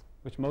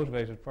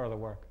motivated further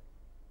work.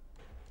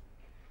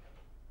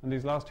 And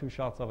these last two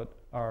shots of it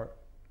are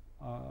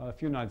a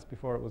few nights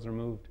before it was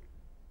removed,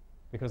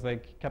 because they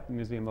kept the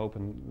museum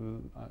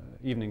open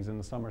evenings in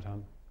the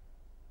summertime,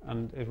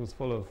 and it was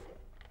full of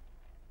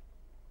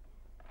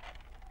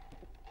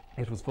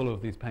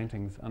these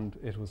paintings, and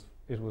it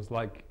was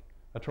like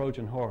a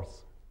Trojan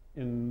horse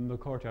in the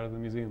courtyard of the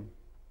museum.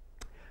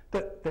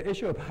 The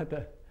issue about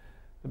the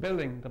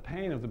building, the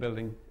pain of the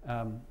building,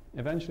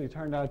 eventually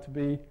turned out to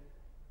be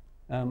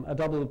a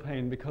double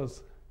pain,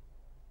 because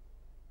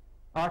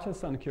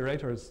artists and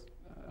curators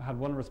had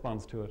one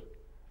response to it.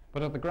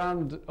 But at the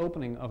grand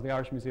opening of the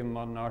Irish Museum of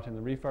Modern Art in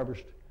the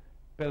refurbished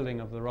building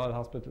of the Royal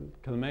Hospital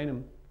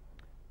Kilmainham,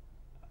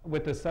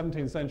 with the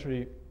 17th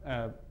century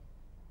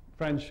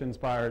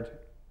French-inspired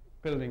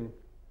building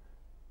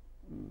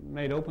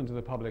made open to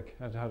the public,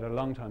 it had a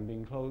long time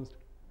being closed,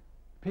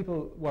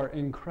 people were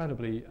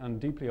incredibly and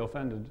deeply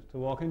offended to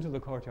walk into the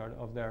courtyard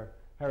of their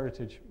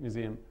heritage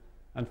museum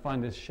and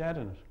find this shed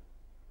in it.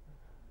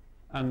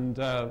 And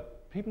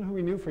people who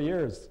we knew for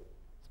years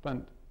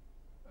spent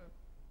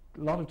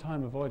a lot of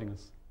time avoiding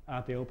us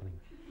at the opening.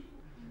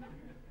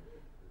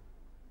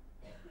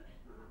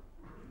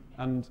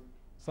 And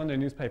Sunday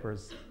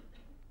newspapers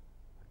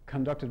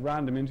conducted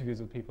random interviews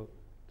with people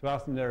to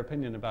ask them their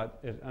opinion about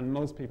it, and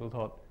most people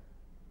thought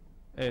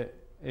it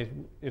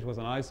was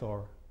an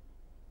eyesore.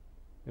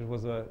 It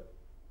was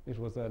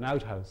an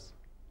outhouse.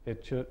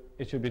 It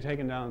should be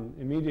taken down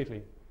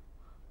immediately.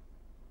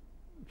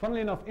 Funnily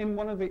enough, in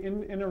one of the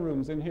inner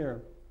rooms in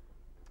here,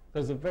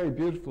 there's a very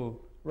beautiful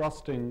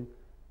rusting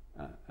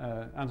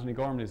Anthony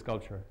Gormley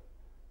sculpture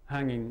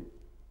hanging.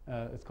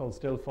 It's called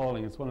Still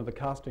Falling. It's one of the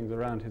castings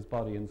around his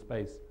body in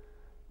space,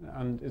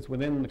 and it's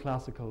within the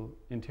classical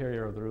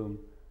interior of the room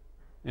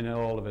in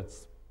all of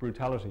its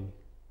brutality.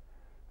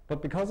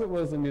 But because it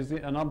was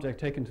an object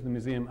taken to the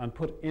museum and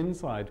put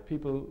inside,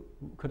 people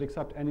could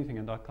accept anything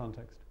in that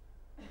context.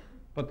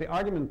 But the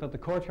argument that the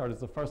courtyard is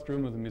the first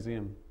room of the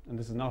museum, and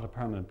this is not a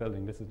permanent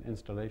building, this is an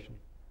installation,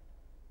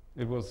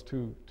 it was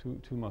too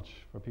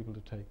much for people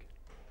to take.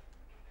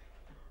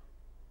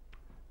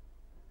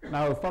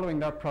 Now, following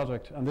that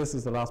project, and this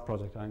is the last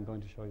project I'm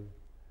going to show you.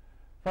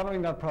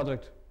 Following that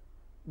project,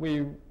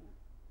 we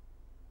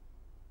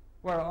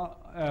were,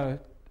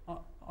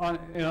 on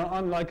an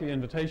unlikely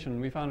invitation,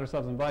 we found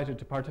ourselves invited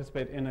to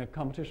participate in a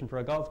competition for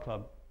a golf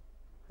club.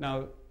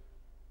 Now,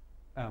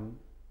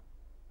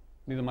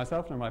 neither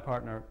myself nor my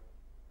partner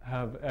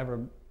have ever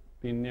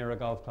been near a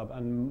golf club,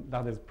 and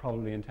that is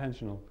probably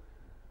intentional.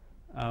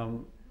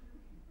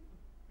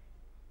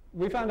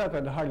 We found out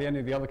that hardly any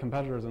of the other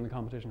competitors in the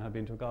competition had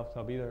been to a golf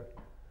club either.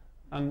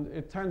 And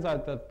it turns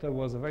out that there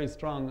was a very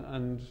strong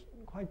and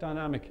quite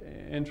dynamic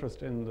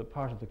interest in the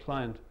part of the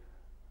client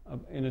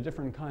in a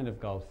different kind of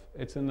golf.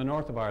 It's in the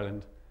north of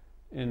Ireland,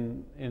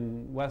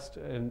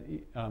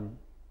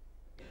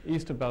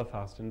 east of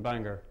Belfast, in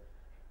Bangor,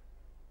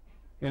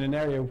 in an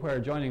area where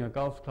joining a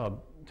golf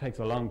club takes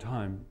a long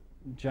time,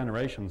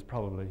 generations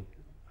probably.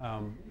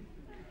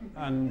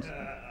 And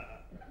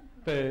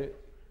the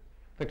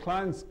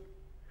client's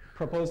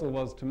proposal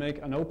was to make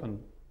an open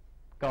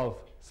golf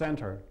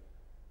centre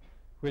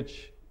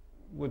which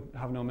would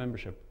have no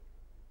membership.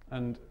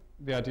 And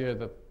the idea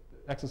that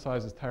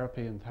exercise is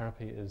therapy and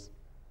therapy is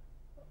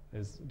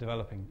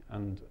developing,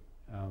 and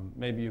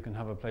maybe you can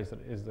have a place that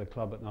is a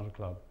club but not a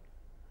club.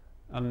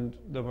 And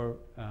there were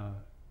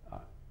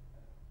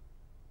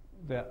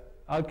the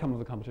outcome of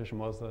the competition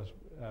was that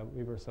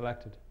we were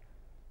selected,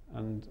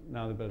 and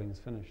now the building is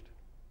finished.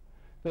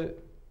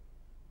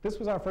 This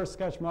was our first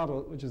sketch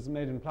model, which is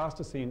made in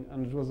plasticine,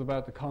 and it was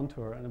about the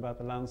contour and about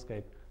the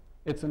landscape.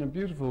 It's in a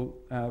beautiful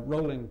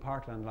rolling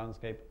parkland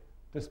landscape.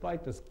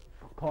 Despite this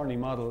corny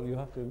model, you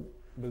have to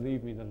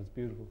believe me that it's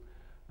beautiful,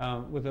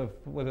 with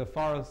a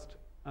forest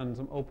and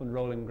some open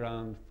rolling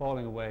ground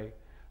falling away.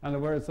 And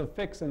there was a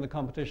fix in the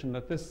competition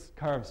that this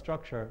curved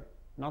structure,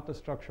 not the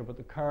structure but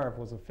the curve,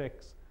 was a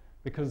fix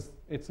because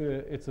it's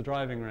a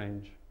driving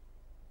range.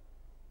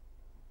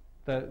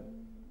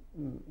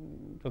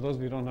 For those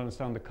of you who don't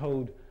understand the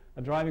code,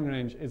 a driving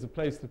range is a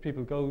place that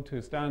people go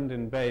to stand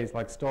in bays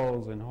like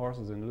stalls in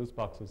horses in loose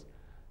boxes,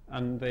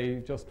 and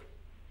they just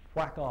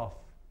whack off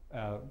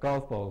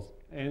golf balls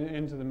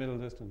into the middle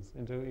distance,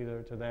 into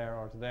either to there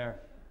or to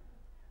there,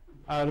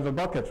 out of a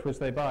bucket which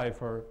they buy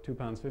for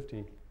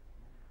 £2.50.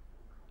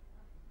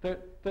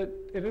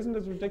 It isn't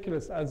as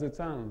ridiculous as it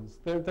sounds.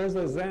 There's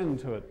a zen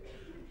to it.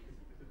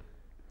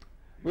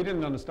 We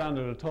didn't understand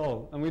it at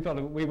all, and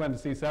we went to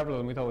see several,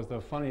 and we thought it was the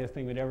funniest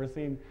thing we'd ever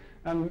seen.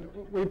 And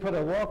we put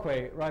a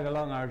walkway right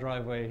along our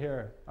driveway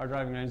here, our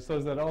driving range, so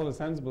that all the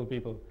sensible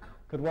people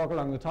could walk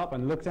along the top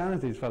and look down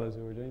at these fellows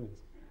who were doing this.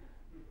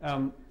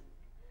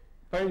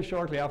 very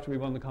shortly after we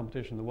won the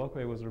competition, the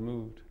walkway was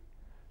removed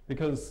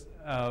because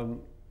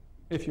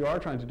if you are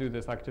trying to do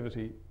this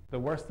activity, the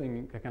worst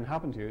thing that can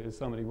happen to you is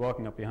somebody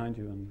walking up behind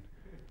you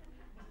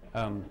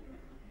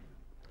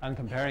and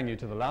comparing you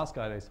to the last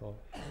guy they saw.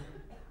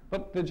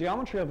 But the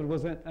geometry of it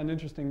was an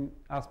interesting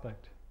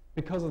aspect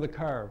because of the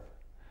curve.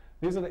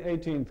 These are the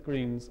 18th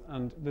greens,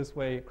 and this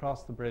way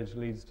across the bridge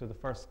leads to the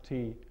first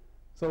tee.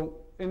 So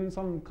in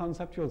some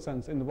conceptual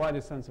sense, in the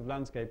widest sense of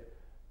landscape,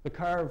 the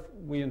curve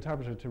we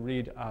interpreted to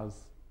read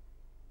as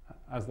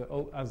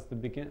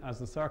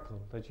the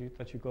circle that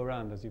you go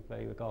around as you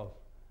play the golf.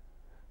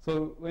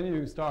 So when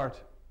you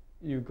start,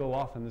 you go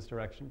off in this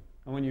direction,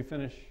 and when you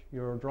finish,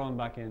 you're drawn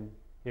back in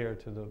here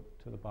to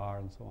the bar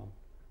and so on.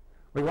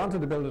 We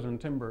wanted to build it in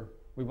timber.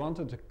 We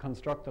wanted to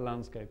construct the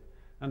landscape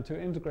and to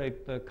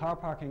integrate the car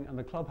parking and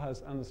the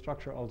clubhouse and the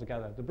structure all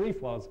together. The brief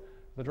was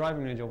the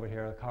driving range over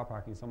here, a car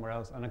parking somewhere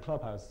else, and a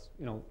clubhouse,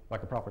 you know,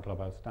 like a proper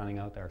clubhouse standing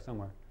out there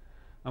somewhere.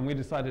 And we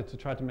decided to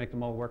try to make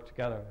them all work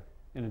together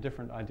in a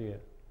different idea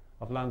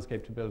of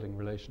landscape to building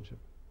relationship.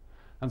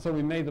 And so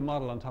we made the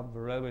model on top of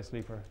a railway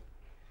sleeper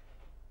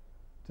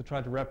to try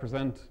to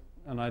represent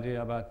an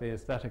idea about the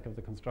aesthetic of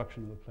the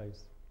construction of the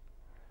place.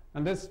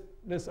 And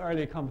this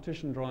early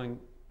competition drawing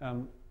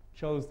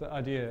shows the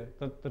idea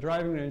that the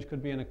driving range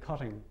could be in a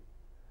cutting.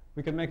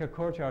 We could make a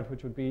courtyard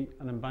which would be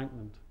an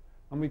embankment.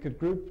 And we could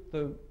group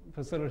the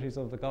facilities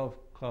of the golf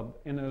club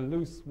in a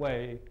loose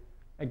way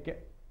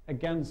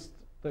against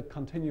the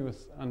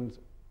continuous and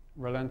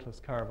relentless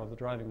curve of the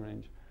driving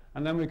range.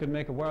 And then we could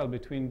make a world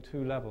between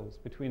two levels,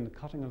 between the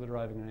cutting of the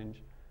driving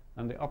range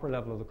and the upper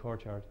level of the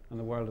courtyard and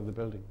the world of the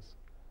buildings.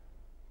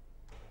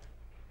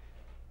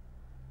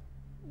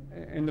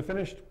 In the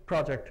finished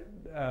project,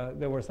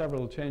 there were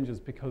several changes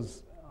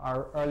because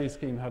our early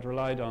scheme had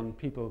relied on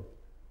people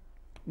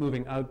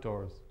moving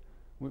outdoors.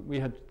 We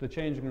had the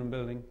changing room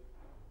building,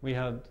 we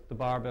had the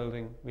bar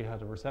building, we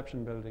had a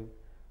reception building,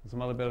 and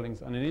some other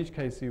buildings, and in each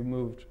case you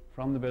moved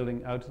from the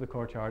building out to the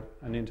courtyard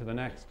and into the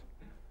next.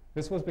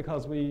 This was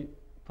because we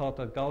thought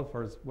that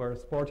golfers were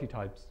sporty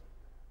types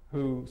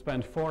who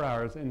spent 4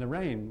 hours in the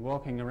rain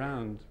walking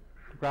around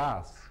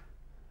grass.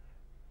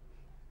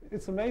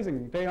 It's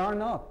amazing, they are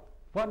not.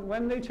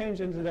 When they change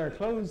into their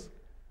clothes,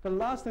 the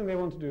last thing they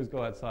want to do is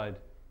go outside.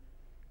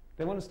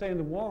 They want to stay in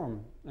the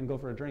warm and go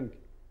for a drink.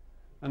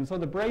 And so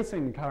the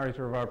bracing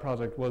character of our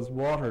project was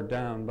watered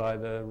down by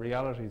the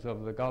realities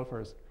of the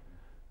golfers.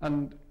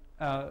 And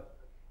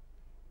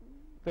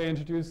we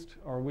introduced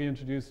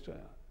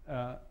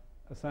a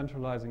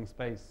centralizing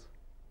space,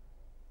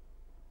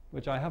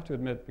 which I have to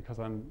admit, because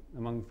I'm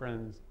among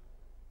friends,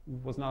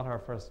 was not our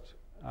first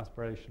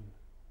aspiration.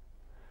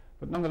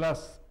 But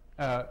nonetheless,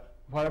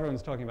 while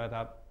everyone's talking about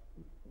that,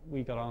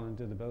 we got on and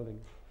did the building.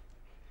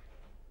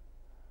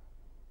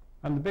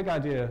 And the big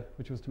idea,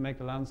 which was to make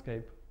the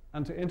landscape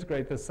and to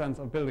integrate this sense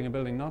of building a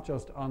building not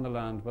just on the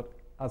land, but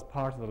as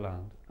part of the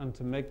land, and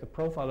to make the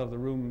profile of the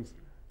rooms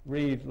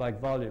read like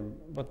volume,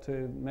 but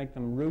to make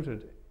them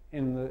rooted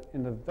in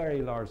the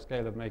very large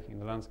scale of making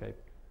the landscape,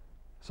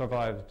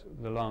 survived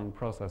the long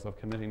process of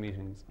committee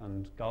meetings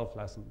and golf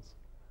lessons.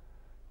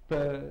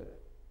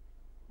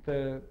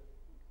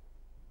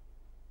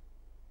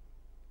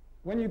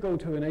 When you go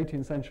to an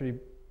 18th century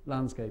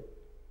landscape,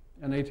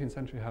 an 18th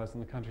century house in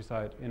the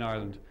countryside in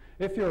Ireland,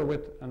 if you're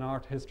with an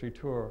art history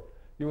tour,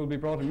 you will be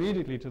brought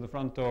immediately to the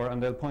front door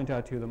and they'll point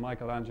out to you the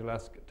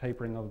Michelangelo-esque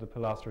tapering of the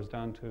pilasters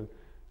down to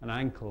an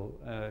ankle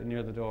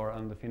near the door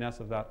and the finesse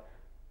of that.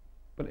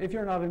 But if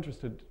you're not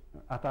interested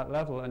at that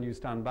level and you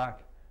stand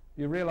back,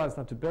 you realize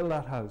that to build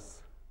that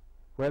house,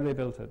 where they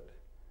built it,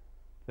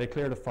 they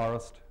cleared a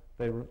forest,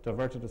 they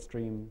diverted a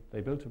stream,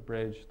 they built a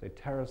bridge, they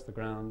terraced the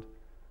ground,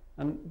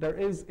 and there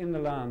is in the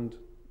land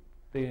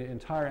the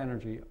entire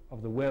energy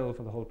of the will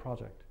for the whole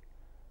project.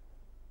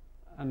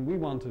 And we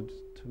wanted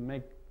to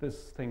make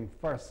this thing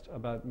first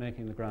about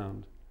making the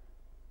ground,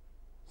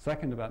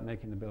 second about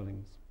making the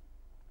buildings,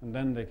 and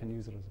then they can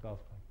use it as a golf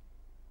club.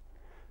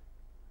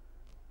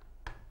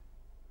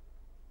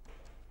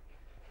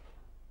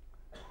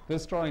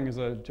 This drawing is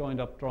a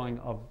joined up drawing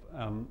of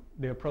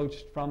the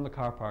approach from the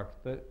car park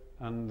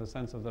and the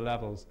sense of the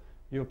levels.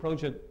 You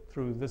approach it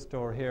through this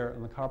door here,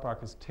 and the car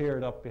park is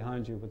tiered up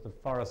behind you with the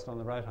forest on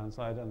the right-hand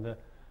side and the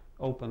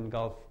open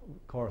golf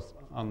course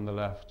on the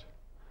left.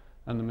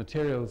 And the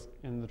materials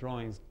in the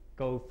drawings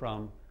go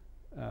from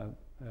an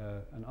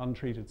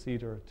untreated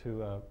cedar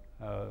to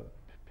a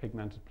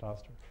pigmented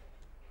plaster.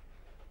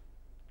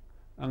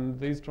 And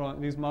these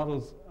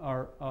models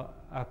are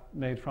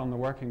made from the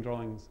working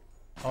drawings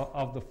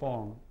of the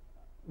form,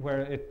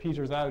 where it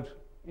peters out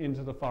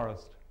into the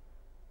forest,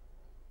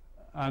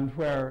 and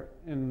where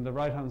in the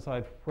right-hand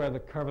side, where the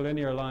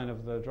curvilinear line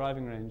of the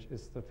driving range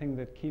is the thing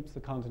that keeps the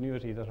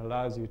continuity that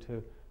allows you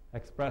to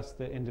express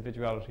the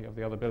individuality of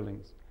the other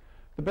buildings.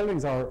 The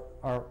buildings are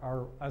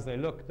as they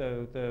look.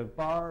 The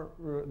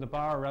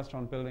bar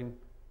restaurant building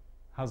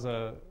has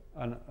a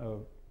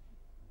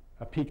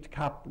peaked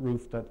cap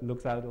roof that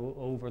looks out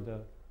over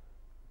the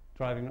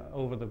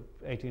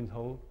 18th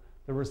hole.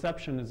 The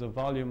reception is a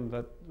volume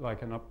that,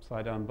 like an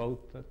upside-down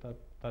boat,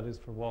 that is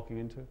for walking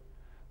into.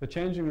 The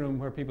changing room,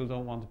 where people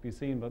don't want to be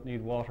seen but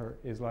need water,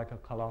 is like a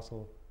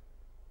colossal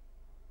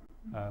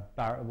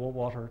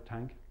water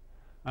tank.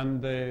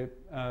 And the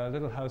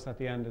little house at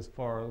the end is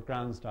for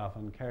ground staff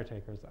and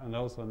caretakers, and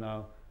also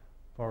now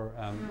for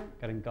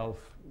getting golf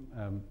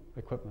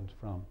equipment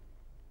from.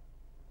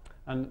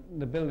 And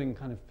the building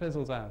kind of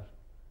fizzles out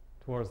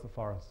towards the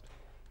forest.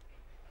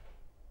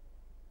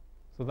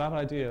 So that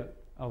idea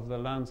of the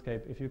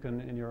landscape, if you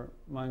can, in your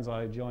mind's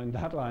eye, join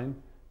that line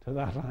to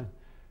that line,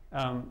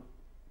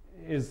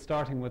 is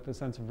starting with the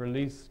sense of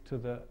release to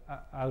the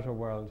outer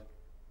world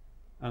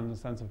and the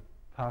sense of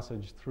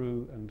passage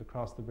through and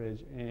across the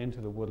bridge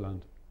into the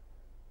woodland.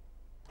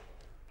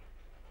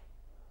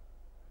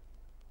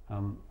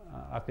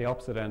 At the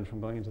opposite end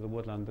from going into the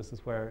woodland, this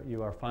is where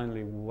you are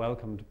finally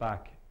welcomed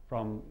back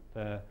from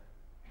the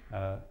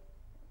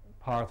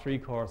par 3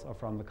 course or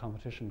from the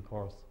competition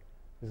course.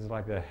 This is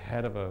like the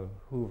head of a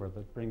hoover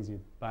that brings you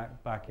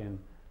back in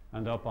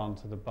and up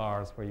onto the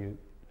bars where you,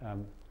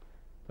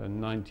 the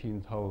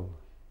 19th hole.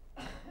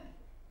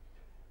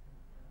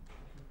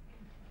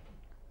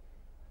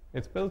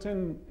 It's built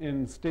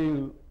in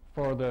steel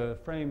for the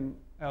frame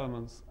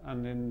elements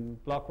and in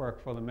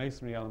blockwork for the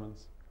masonry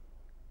elements.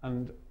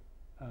 And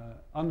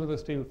under the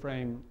steel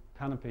frame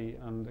canopy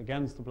and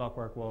against the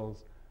blockwork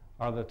walls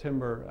are the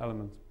timber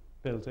elements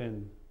built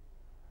in.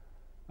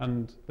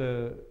 And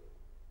the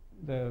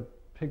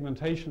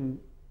pigmentation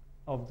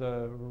of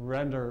the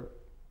render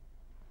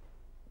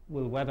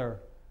will weather,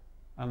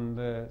 and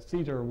the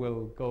cedar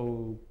will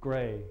go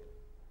grey,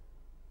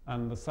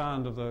 and the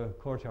sand of the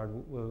courtyard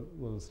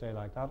will stay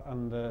like that,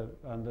 and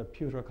the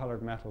pewter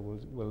coloured metal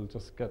will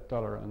just get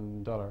duller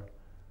and duller.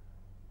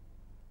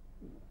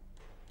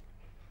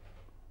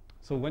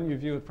 So when you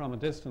view it from a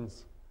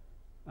distance,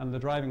 and the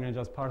driving range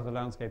as part of the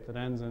landscape that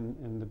ends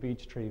in the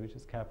beech tree, which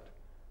is kept,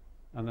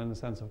 and then the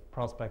sense of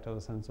prospect or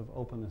the sense of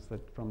openness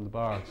that from the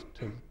bar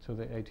to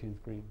the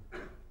 18th green.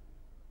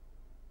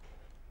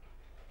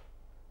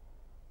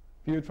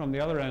 Viewed from the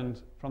other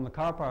end, from the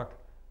car park,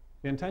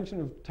 the intention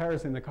of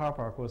terracing the car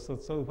park was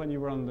so when you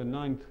were on the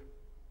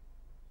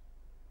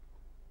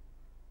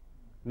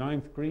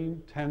 9th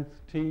green, 10th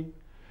tee,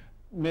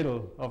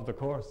 middle of the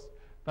course,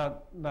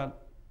 that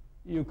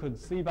you could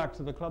see back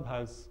to the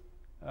clubhouse,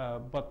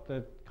 but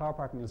the car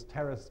parking is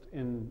terraced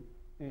in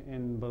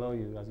below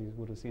you, as you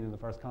would have seen in the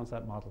first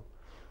concept model.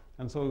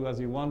 And so as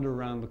you wander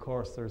around the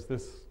course, there's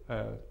this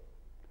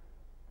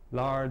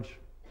large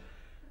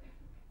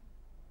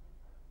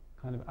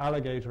kind of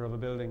alligator of a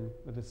building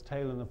with its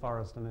tail in the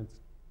forest and its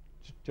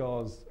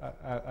jaws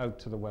out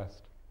to the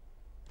west.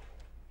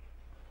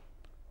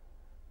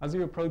 As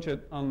you approach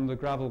it on the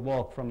gravel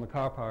walk from the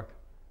car park,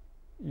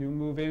 you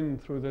move in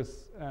through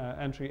this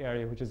entry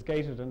area, which is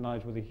gated at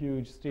night with a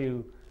huge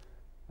steel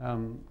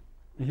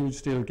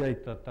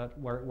gate that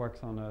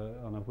works on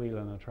a wheel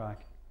and a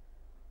track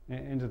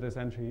into this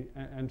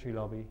entry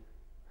lobby.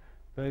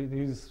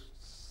 These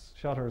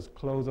shutters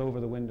close over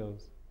the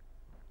windows,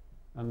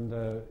 and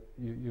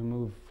you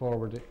move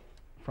forward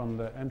from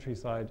the entry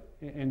side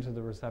into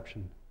the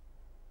reception.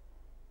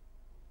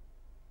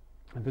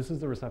 And this is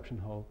the reception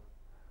hall,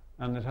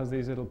 and it has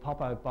these little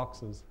pop-out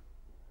boxes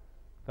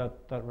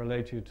that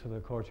relate you to the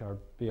courtyard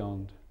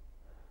beyond.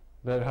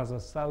 It has a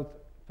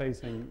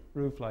south-facing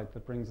roof light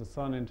that brings the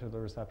sun into the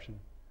reception,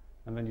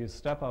 and then you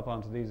step up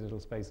onto these little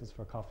spaces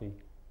for coffee,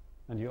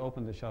 and you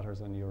open the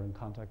shutters and you're in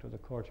contact with the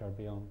courtyard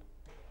beyond.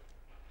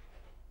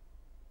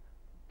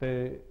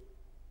 The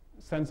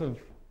sense of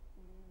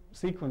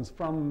sequence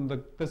from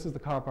this is the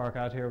car park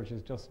out here, which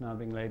is just now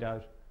being laid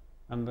out,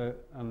 and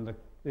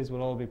these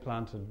will all be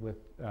planted with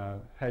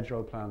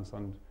hedgerow plants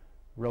and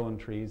rowan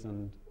trees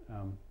and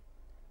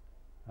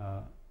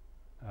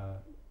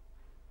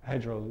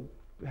hedgerow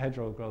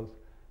growth.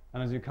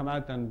 And as you come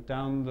out then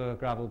down the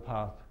gravel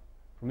path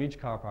from each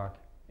car park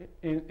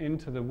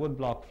into the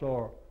woodblock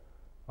floor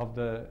of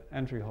the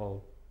entry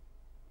hall,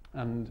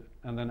 and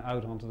then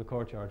out onto the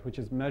courtyard, which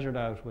is measured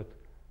out with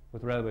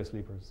railway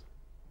sleepers.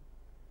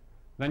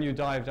 Then you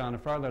dive down a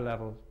further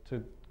level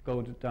to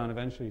go down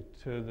eventually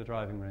to the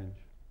driving range.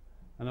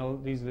 And all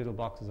these little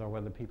boxes are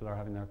where the people are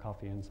having their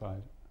coffee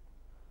inside.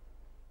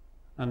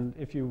 And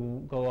if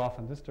you go off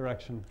in this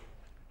direction,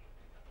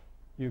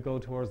 you go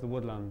towards the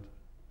woodland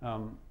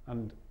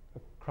and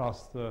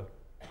across the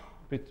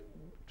bit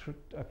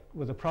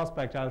with a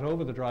prospect out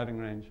over the driving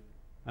range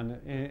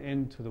and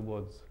into the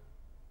woods.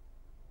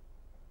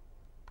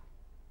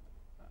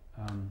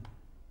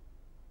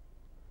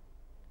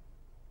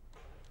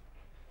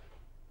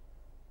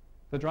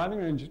 The driving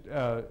range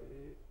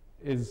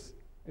is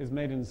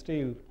made in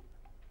steel,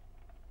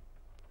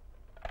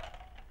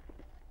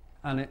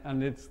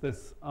 and it's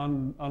this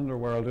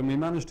underworld, and we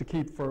managed to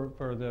keep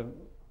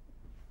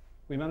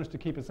we managed to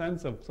keep a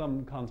sense of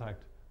some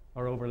contact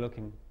or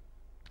overlooking.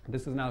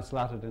 This is now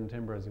slatted in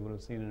timber, as you would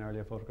have seen in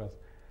earlier photographs.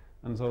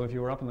 And so if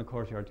you were up in the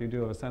courtyard, you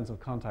do have a sense of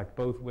contact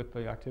both with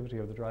the activity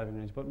of the driving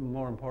range, but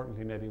more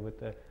importantly maybe with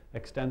the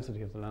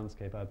extensity of the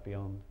landscape out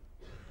beyond.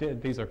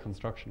 these are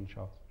construction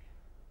shots.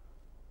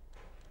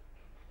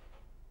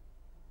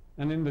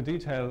 And in the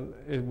detail,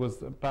 it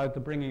was about the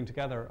bringing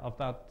together of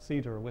that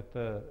cedar with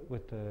the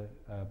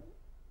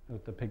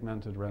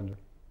pigmented render,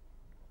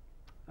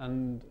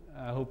 and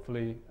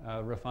hopefully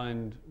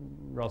refined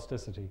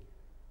rusticity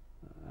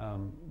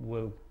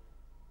will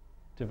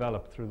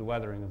develop through the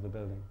weathering of the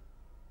building.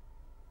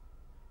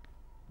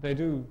 They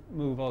do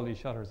move all these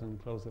shutters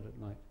and close it at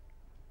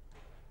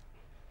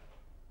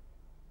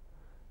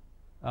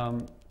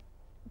night.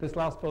 This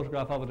last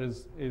photograph of it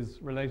is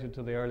related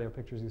to the earlier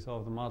pictures you saw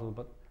of the model,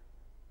 but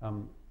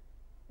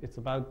it's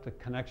about the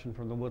connection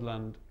from the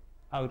woodland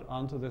out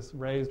onto this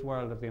raised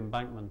world of the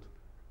embankment,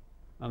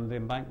 and the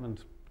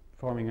embankment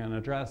forming an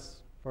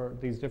address for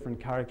these different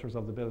characters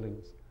of the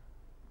buildings,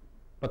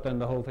 but then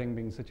the whole thing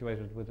being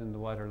situated within the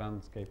wider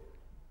landscape.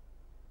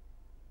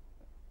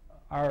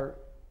 Our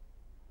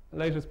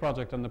latest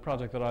project, and the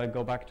project that I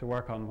go back to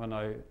work on when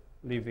I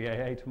leave the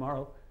AA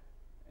tomorrow,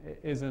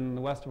 is in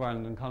the west of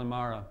Ireland, in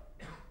Connemara,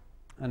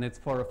 and it's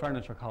for a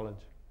furniture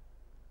college.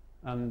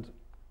 And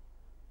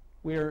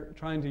we're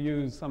trying to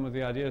use some of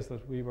the ideas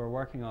that we were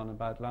working on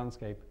about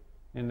landscape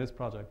in this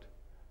project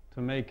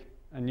to make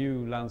a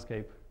new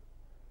landscape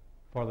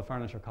for the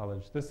furniture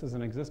college. This is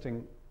an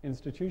existing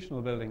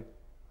institutional building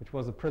which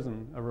was a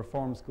prison, a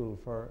reform school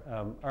for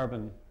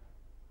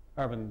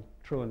urban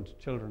truant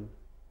children,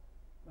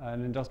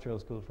 an industrial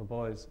school for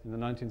boys in the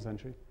 19th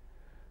century.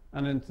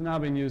 And it's now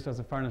being used as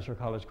a furniture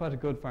college, quite a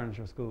good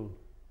furniture school.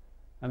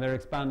 And they're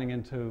expanding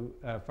into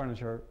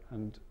furniture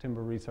and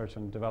timber research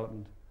and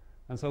development.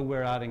 And so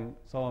we're adding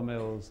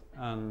sawmills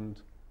and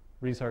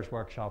research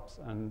workshops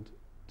and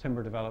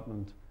timber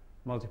development,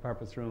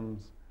 multi-purpose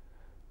rooms,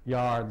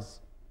 yards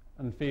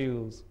and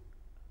fields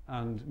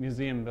and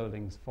museum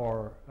buildings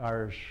for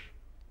Irish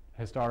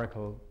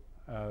historical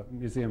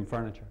museum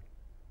furniture.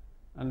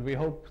 And we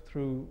hope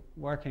through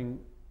working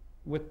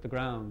with the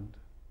ground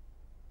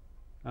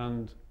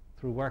and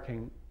through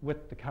working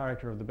with the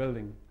character of the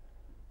building,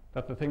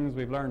 that the things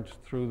we've learned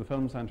through the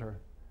film centre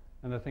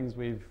and the things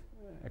we've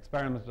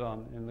experimented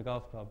on in the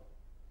golf club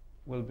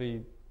will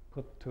be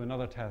put to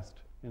another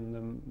test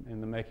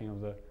in the making of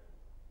the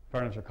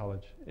furniture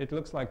college. It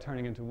looks like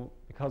turning into,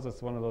 because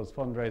it's one of those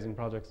fundraising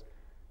projects,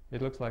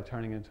 it looks like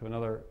turning into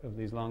another of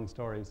these long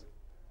stories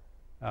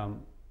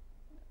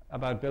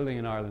about building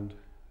in Ireland.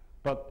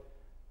 But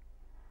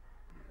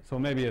so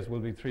maybe it will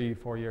be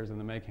 3-4 years in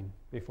the making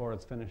before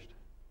it's finished.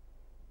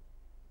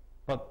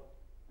 But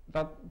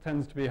that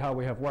tends to be how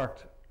we have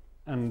worked,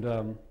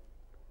 and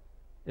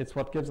it's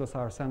what gives us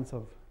our sense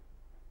of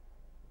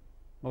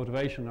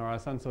motivation or our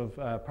sense of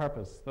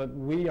purpose, that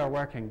we are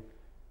working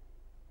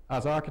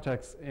as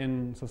architects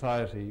in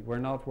society. We're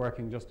not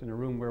working just in a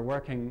room,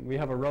 we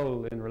have a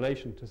role in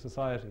relation to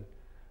society.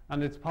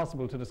 And it's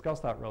possible to discuss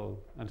that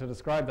role and to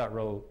describe that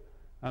role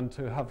and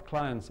to have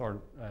clients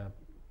or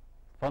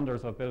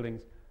funders of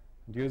buildings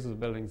and users of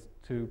buildings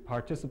to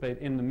participate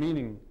in the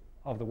meaning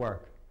of the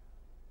work.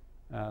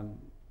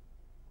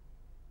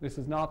 This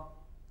is not,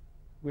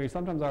 we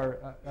sometimes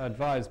are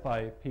advised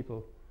by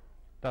people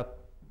that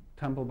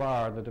Temple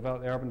Bar, the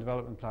urban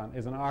development plan,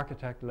 is an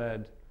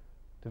architect-led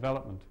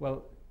development.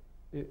 Well,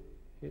 it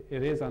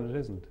is and it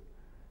isn't.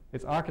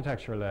 It's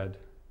architecture-led,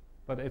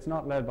 but it's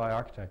not led by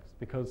architects,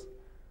 because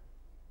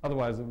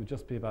otherwise it would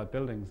just be about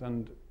buildings,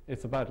 and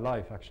it's about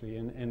life actually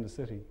in the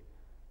city.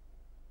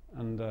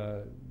 And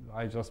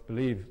I just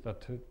believe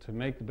that to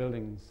make the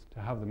buildings to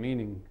have the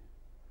meaning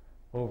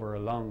over a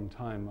long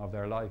time of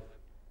their life,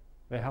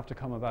 they have to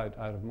come about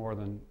out of more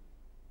than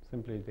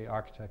simply the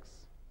architect's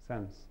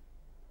sense.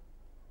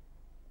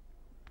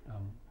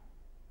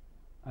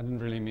 I didn't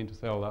really mean to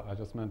say all that. I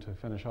just meant to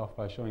finish off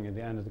by showing you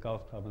the end of the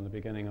golf club and the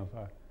beginning of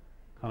our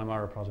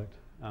Connemara project.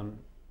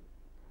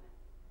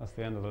 That's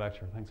the end of the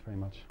lecture. Thanks very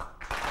much.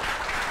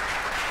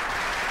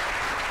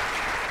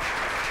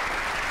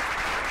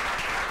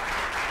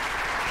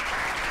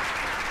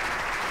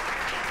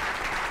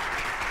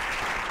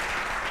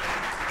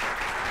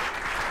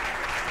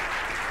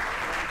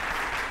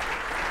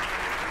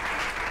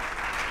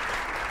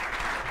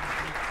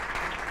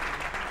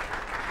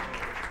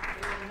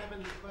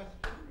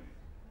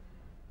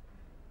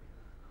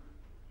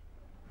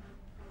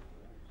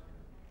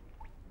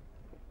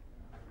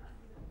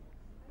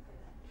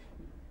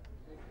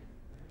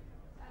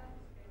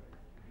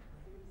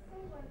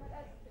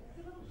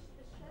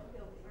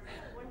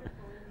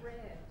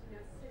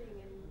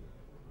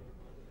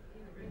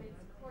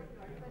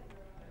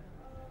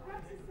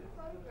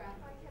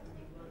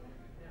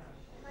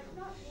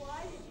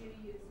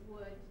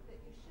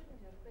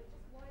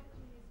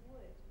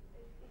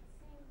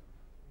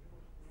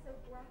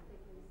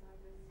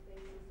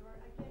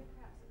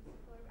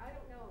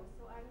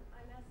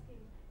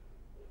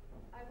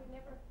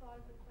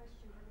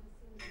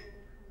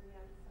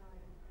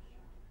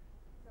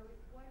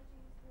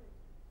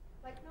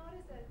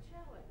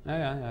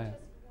 Yeah.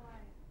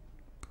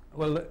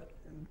 Well,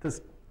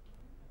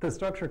 the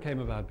structure came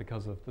about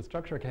because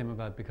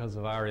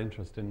of our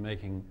interest in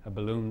making a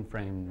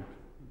balloon-framed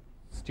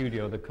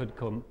studio that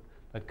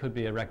that could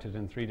be erected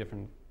in 3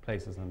 different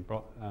places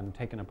and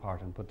taken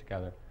apart and put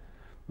together.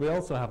 We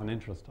also have an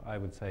interest, I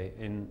would say,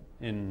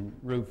 in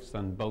roofs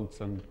and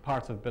boats and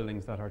parts of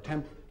buildings that are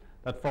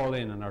that fall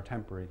in and are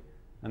temporary,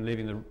 and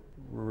leaving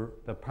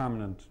the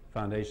permanent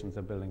foundations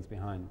of buildings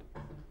behind.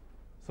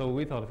 So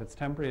we thought if it's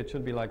temporary, it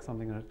should be like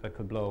something that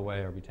could blow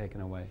away or be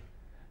taken away.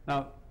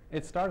 Now,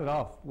 it started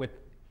off with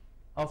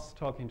us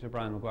talking to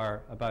Brian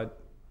Maguire about,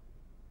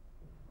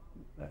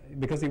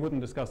 because he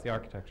wouldn't discuss the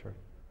architecture,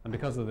 and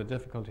because of the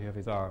difficulty of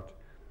his art,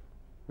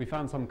 we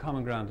found some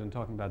common ground in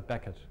talking about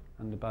Beckett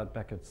and about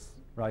Beckett's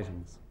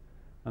writings.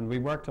 And we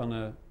worked on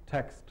a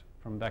text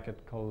from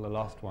Beckett called The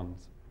Lost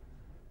Ones,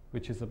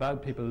 which is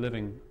about people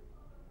living,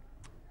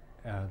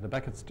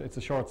 it's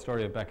a short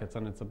story of Beckett's,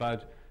 and it's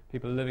about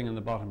people living in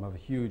the bottom of a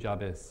huge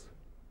abyss.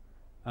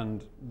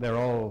 And they're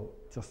all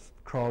just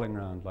crawling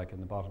around like in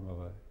the bottom of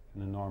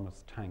an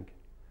enormous tank.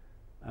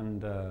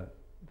 And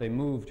they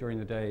move during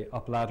the day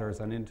up ladders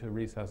and into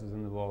recesses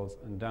in the walls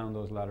and down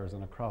those ladders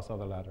and across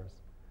other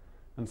ladders.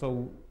 And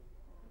so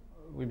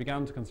we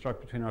began to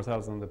construct between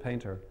ourselves and the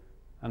painter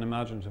an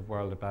imaginative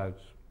world about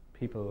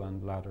people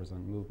and ladders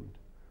and movement.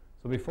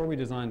 So before we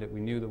designed it, we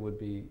knew there would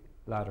be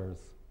ladders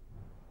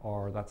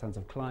or that sense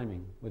of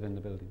climbing within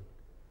the building.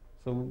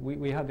 So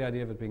we had the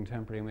idea of it being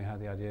temporary, and we had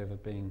the idea of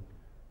it being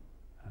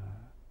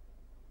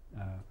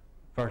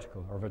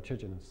vertical or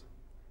vertiginous.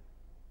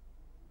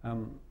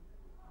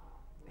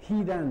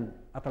 He then,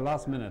 at the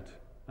last minute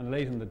and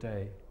late in the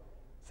day,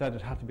 said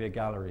it had to be a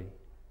gallery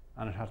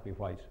and it had to be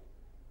white.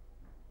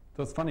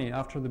 So it's funny,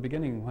 after the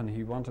beginning, when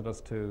he wanted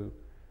us to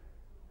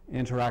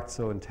interact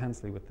so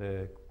intensely with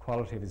the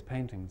quality of his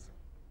paintings,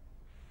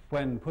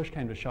 when push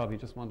came to shove, he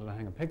just wanted to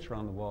hang a picture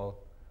on the wall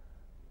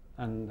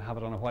and have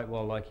it on a white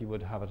wall like he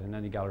would have it in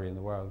any gallery in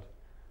the world.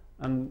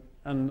 And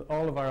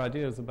all of our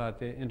ideas about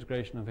the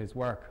integration of his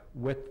work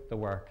with the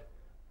work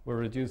were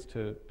reduced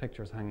to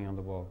pictures hanging on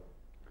the wall.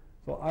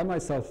 So I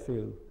myself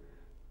feel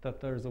that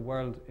there's a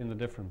world in the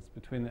difference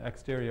between the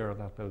exterior of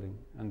that building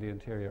and the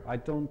interior. I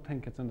don't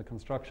think it's in the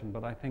construction,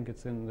 but I think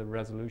it's in the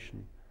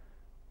resolution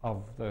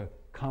of the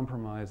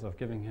compromise of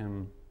giving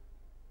him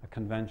a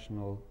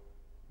conventional,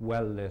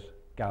 well-lit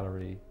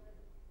gallery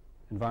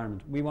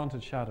environment. We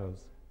wanted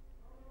shadows.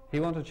 He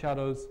wanted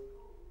shadows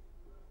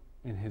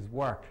in his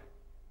work,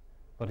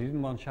 but he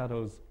didn't want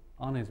shadows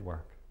on his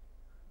work.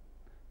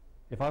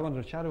 If I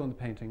wanted a shadow in the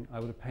painting, I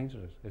would have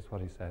painted it, is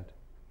what he said.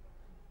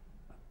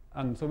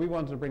 And so we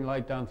wanted to bring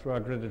light down through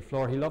our gridded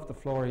floor. He loved the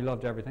floor, he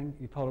loved everything.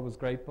 He thought it was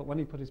great, but when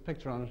he put his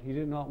picture on it, he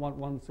did not want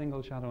one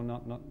single shadow,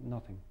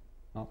 nothing,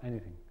 not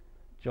anything,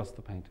 just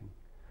the painting.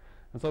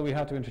 And so we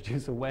had to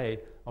introduce a way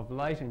of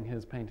lighting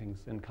his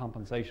paintings in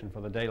compensation for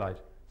the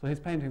daylight. So his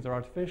paintings are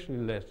artificially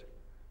lit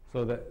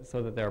so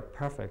that they're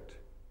perfect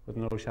with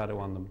no shadow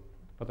on them,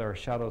 but there are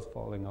shadows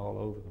falling all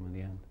over them in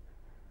the end.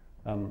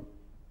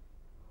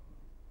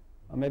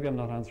 Maybe I'm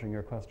not answering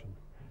your question.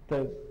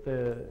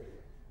 The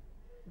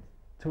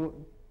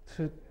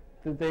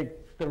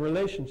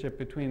relationship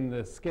between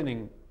the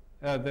skinning,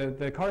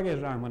 the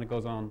corrugated iron, when it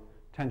goes on,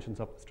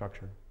 tensions up the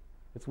structure.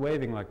 It's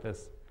waving like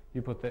this.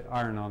 You put the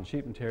iron on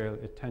sheet material,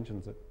 it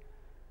tensions it.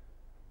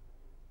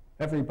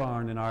 Every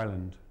barn in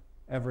Ireland,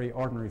 every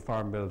ordinary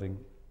farm building,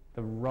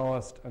 the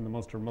rawest and the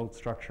most remote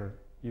structure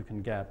you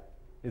can get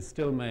is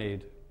still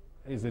made,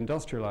 is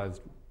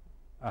industrialized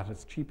at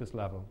its cheapest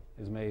level,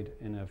 is made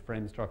in a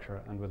frame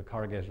structure and with a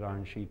corrugated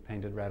iron sheet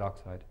painted red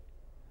oxide.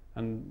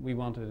 And we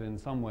wanted in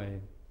some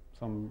way,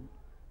 some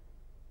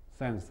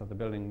sense that the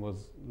building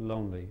was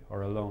lonely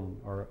or alone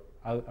or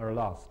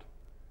lost.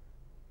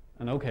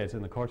 And okay, it's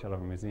in the courtyard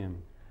of a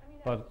museum,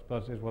 but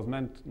it was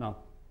meant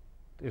not,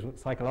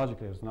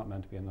 psychologically it was not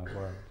meant to be in that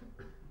world.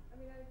 I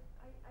mean, I guess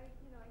I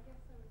was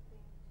being too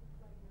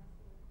polite in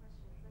asking the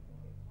question, because I think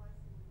it was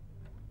in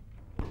the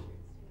pictures,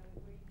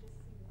 where you just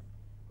see this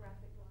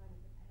graphic line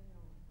of the pale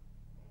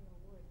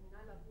wood. I mean,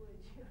 I love wood,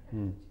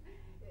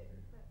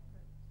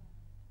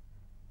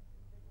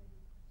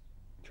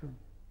 Sure.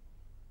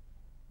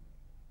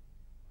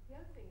 The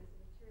other thing is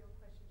a material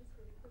question, just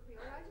really quickly.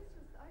 I was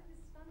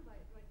stunned by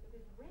it, like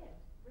this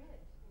red, in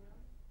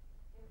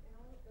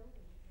all the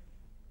buildings.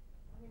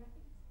 I mean, I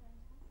think it's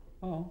fantastic.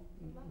 Oh,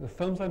 the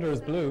film center is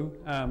blue.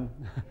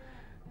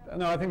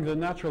 No, I think the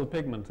natural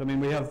pigment. I mean,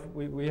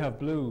 we have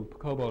blue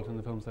cobalt in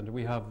the film center.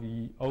 We have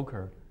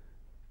ochre,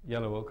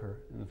 yellow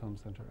ochre in the film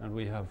center, and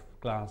we have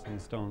glass and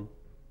stone.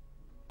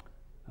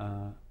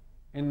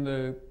 In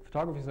the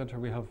photography center,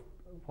 we have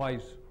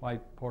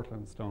white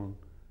Portland stone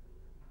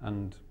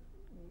and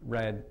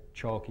red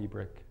chalky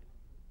brick.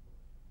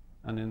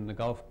 And in the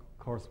golf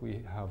course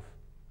we have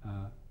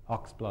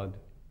oxblood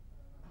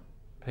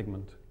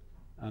pigment.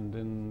 And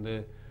in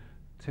the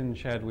tin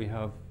shed we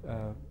have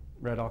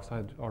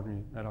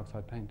ordinary red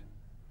oxide paint.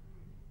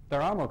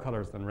 There are more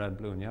colors than red,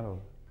 blue and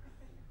yellow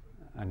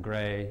and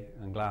grey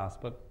and glass,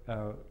 but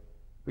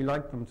we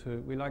like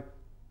to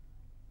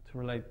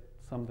relate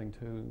something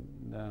to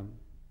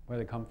where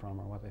they come from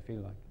or what they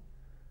feel like.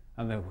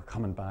 And they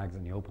come in bags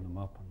and you open them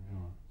up and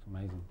it's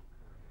amazing.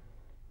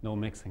 No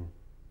mixing.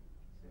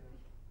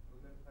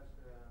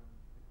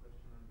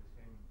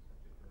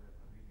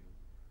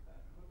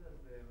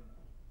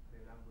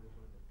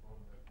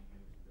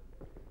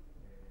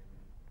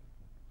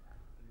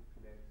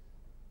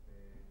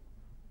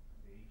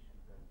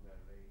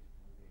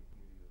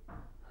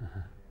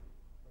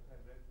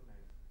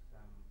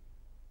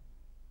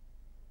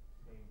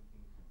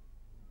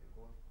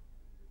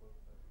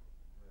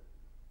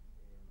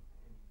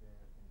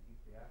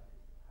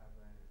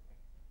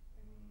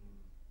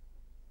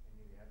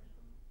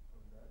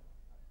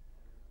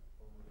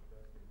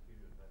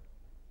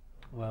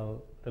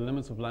 Well, the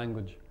limits of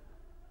language,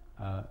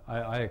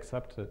 I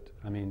accept it.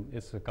 I mean,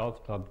 it's a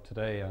golf club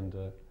today and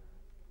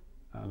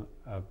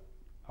a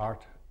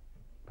art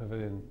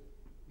pavilion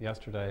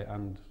yesterday,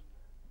 and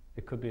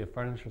it could be a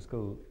furniture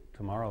school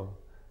tomorrow.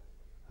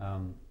 I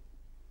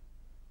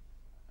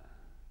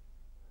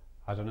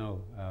don't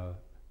know.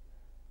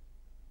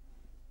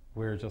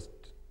 We're just,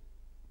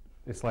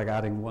 it's like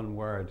adding one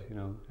word, you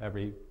know,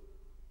 every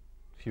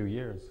few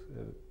years.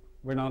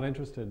 We're not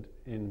interested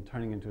in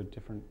turning into a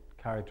different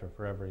character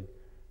for every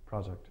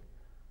project,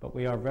 but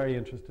we are very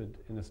interested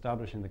in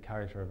establishing the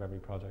character of every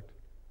project.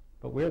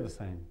 But we're the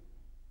same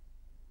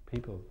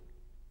people.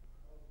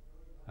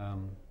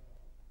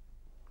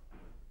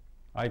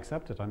 I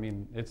accept it. I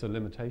mean, it's a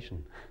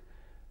limitation.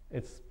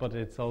 But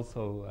it's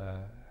also,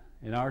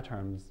 in our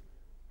terms,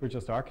 we're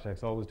just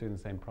architects, always doing the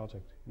same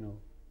project. You know,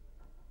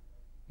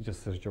 you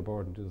just sit at your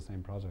board and do the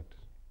same project.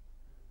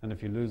 And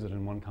if you lose it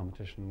in one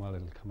competition, well,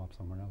 it'll come up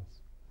somewhere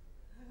else.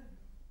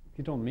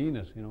 You don't mean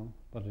it, you know,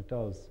 but it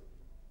does.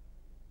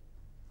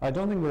 I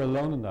don't think we're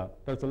alone in that.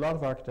 There's a lot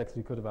of architects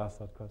you could have asked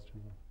that question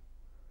of.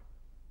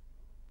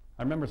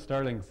 I remember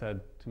Sterling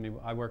said to me,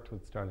 I worked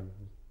with Sterling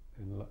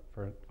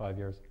for 5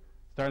 years.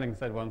 Sterling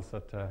said once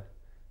that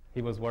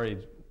he was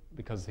worried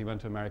because he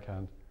went to America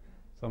and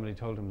somebody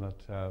told him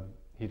that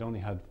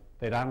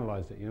they'd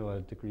analysed it, you know,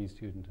 a degree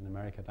student in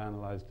America had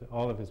analysed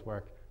all of his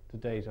work to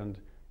date, and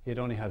he had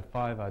only had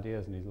 5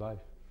 ideas in his life.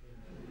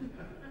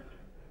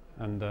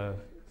 And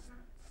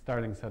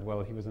Sterling said,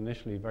 well, he was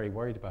initially very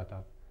worried about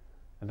that.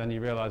 And then he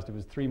realised it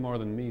was 3 more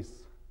than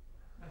Mies.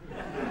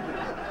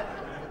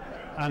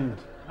 and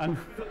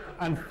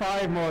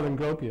 5 more than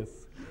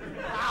Gropius.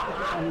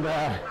 And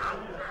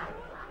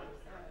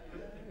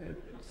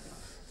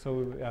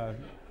so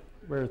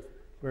we're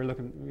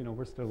looking, you know,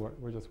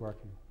 we're just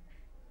working.